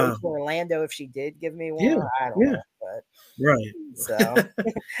could maybe go to Orlando if she did give me one. Yeah, I don't know, but right. so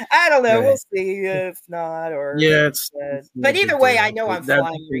I don't know. Right. We'll see if not, or yeah, it's but either way, I know I'm That's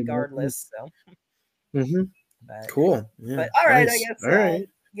flying regardless. So cool. Yeah, but all right, nice. I guess. All right.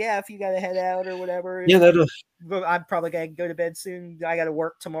 Yeah, if you got to head out or whatever. Yeah, that'll. But I'm probably gonna go to bed soon. I got to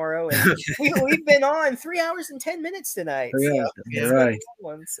work tomorrow, and we've been on 3 hours and 10 minutes tonight. Yeah, so all right.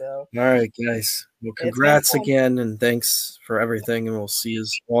 So All right, guys. Well, congrats again, and thanks for everything. And we'll see you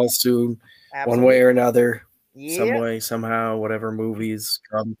all soon, one way or another, some way, somehow, whatever movies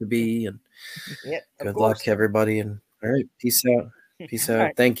come to be. And good luck, everybody. And all right, peace out. Peace out.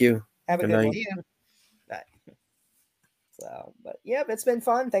 Right. Thank you. Have a good night. Bye. So, but yeah, it's been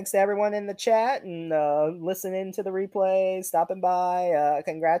fun. Thanks to everyone in the chat and listening to the replay, stopping by.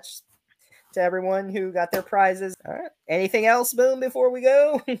 Congrats to everyone who got their prizes. All right. Anything else, Boom, before we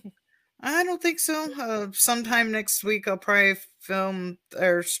go? I don't think so. Sometime next week, I'll probably film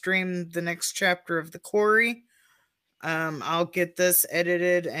or stream the next chapter of The Quarry. I'll get this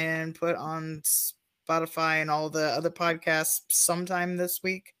edited and put on Spotify and all the other podcasts sometime this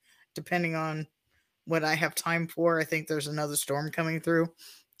week, depending on what I have time for. I think there's another storm coming through,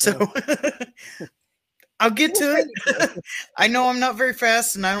 so I'll get to it. I know I'm not very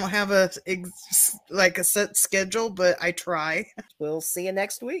fast, and I don't have a set schedule, but I try. We'll see you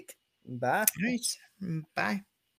next week. Bye. All right. Bye.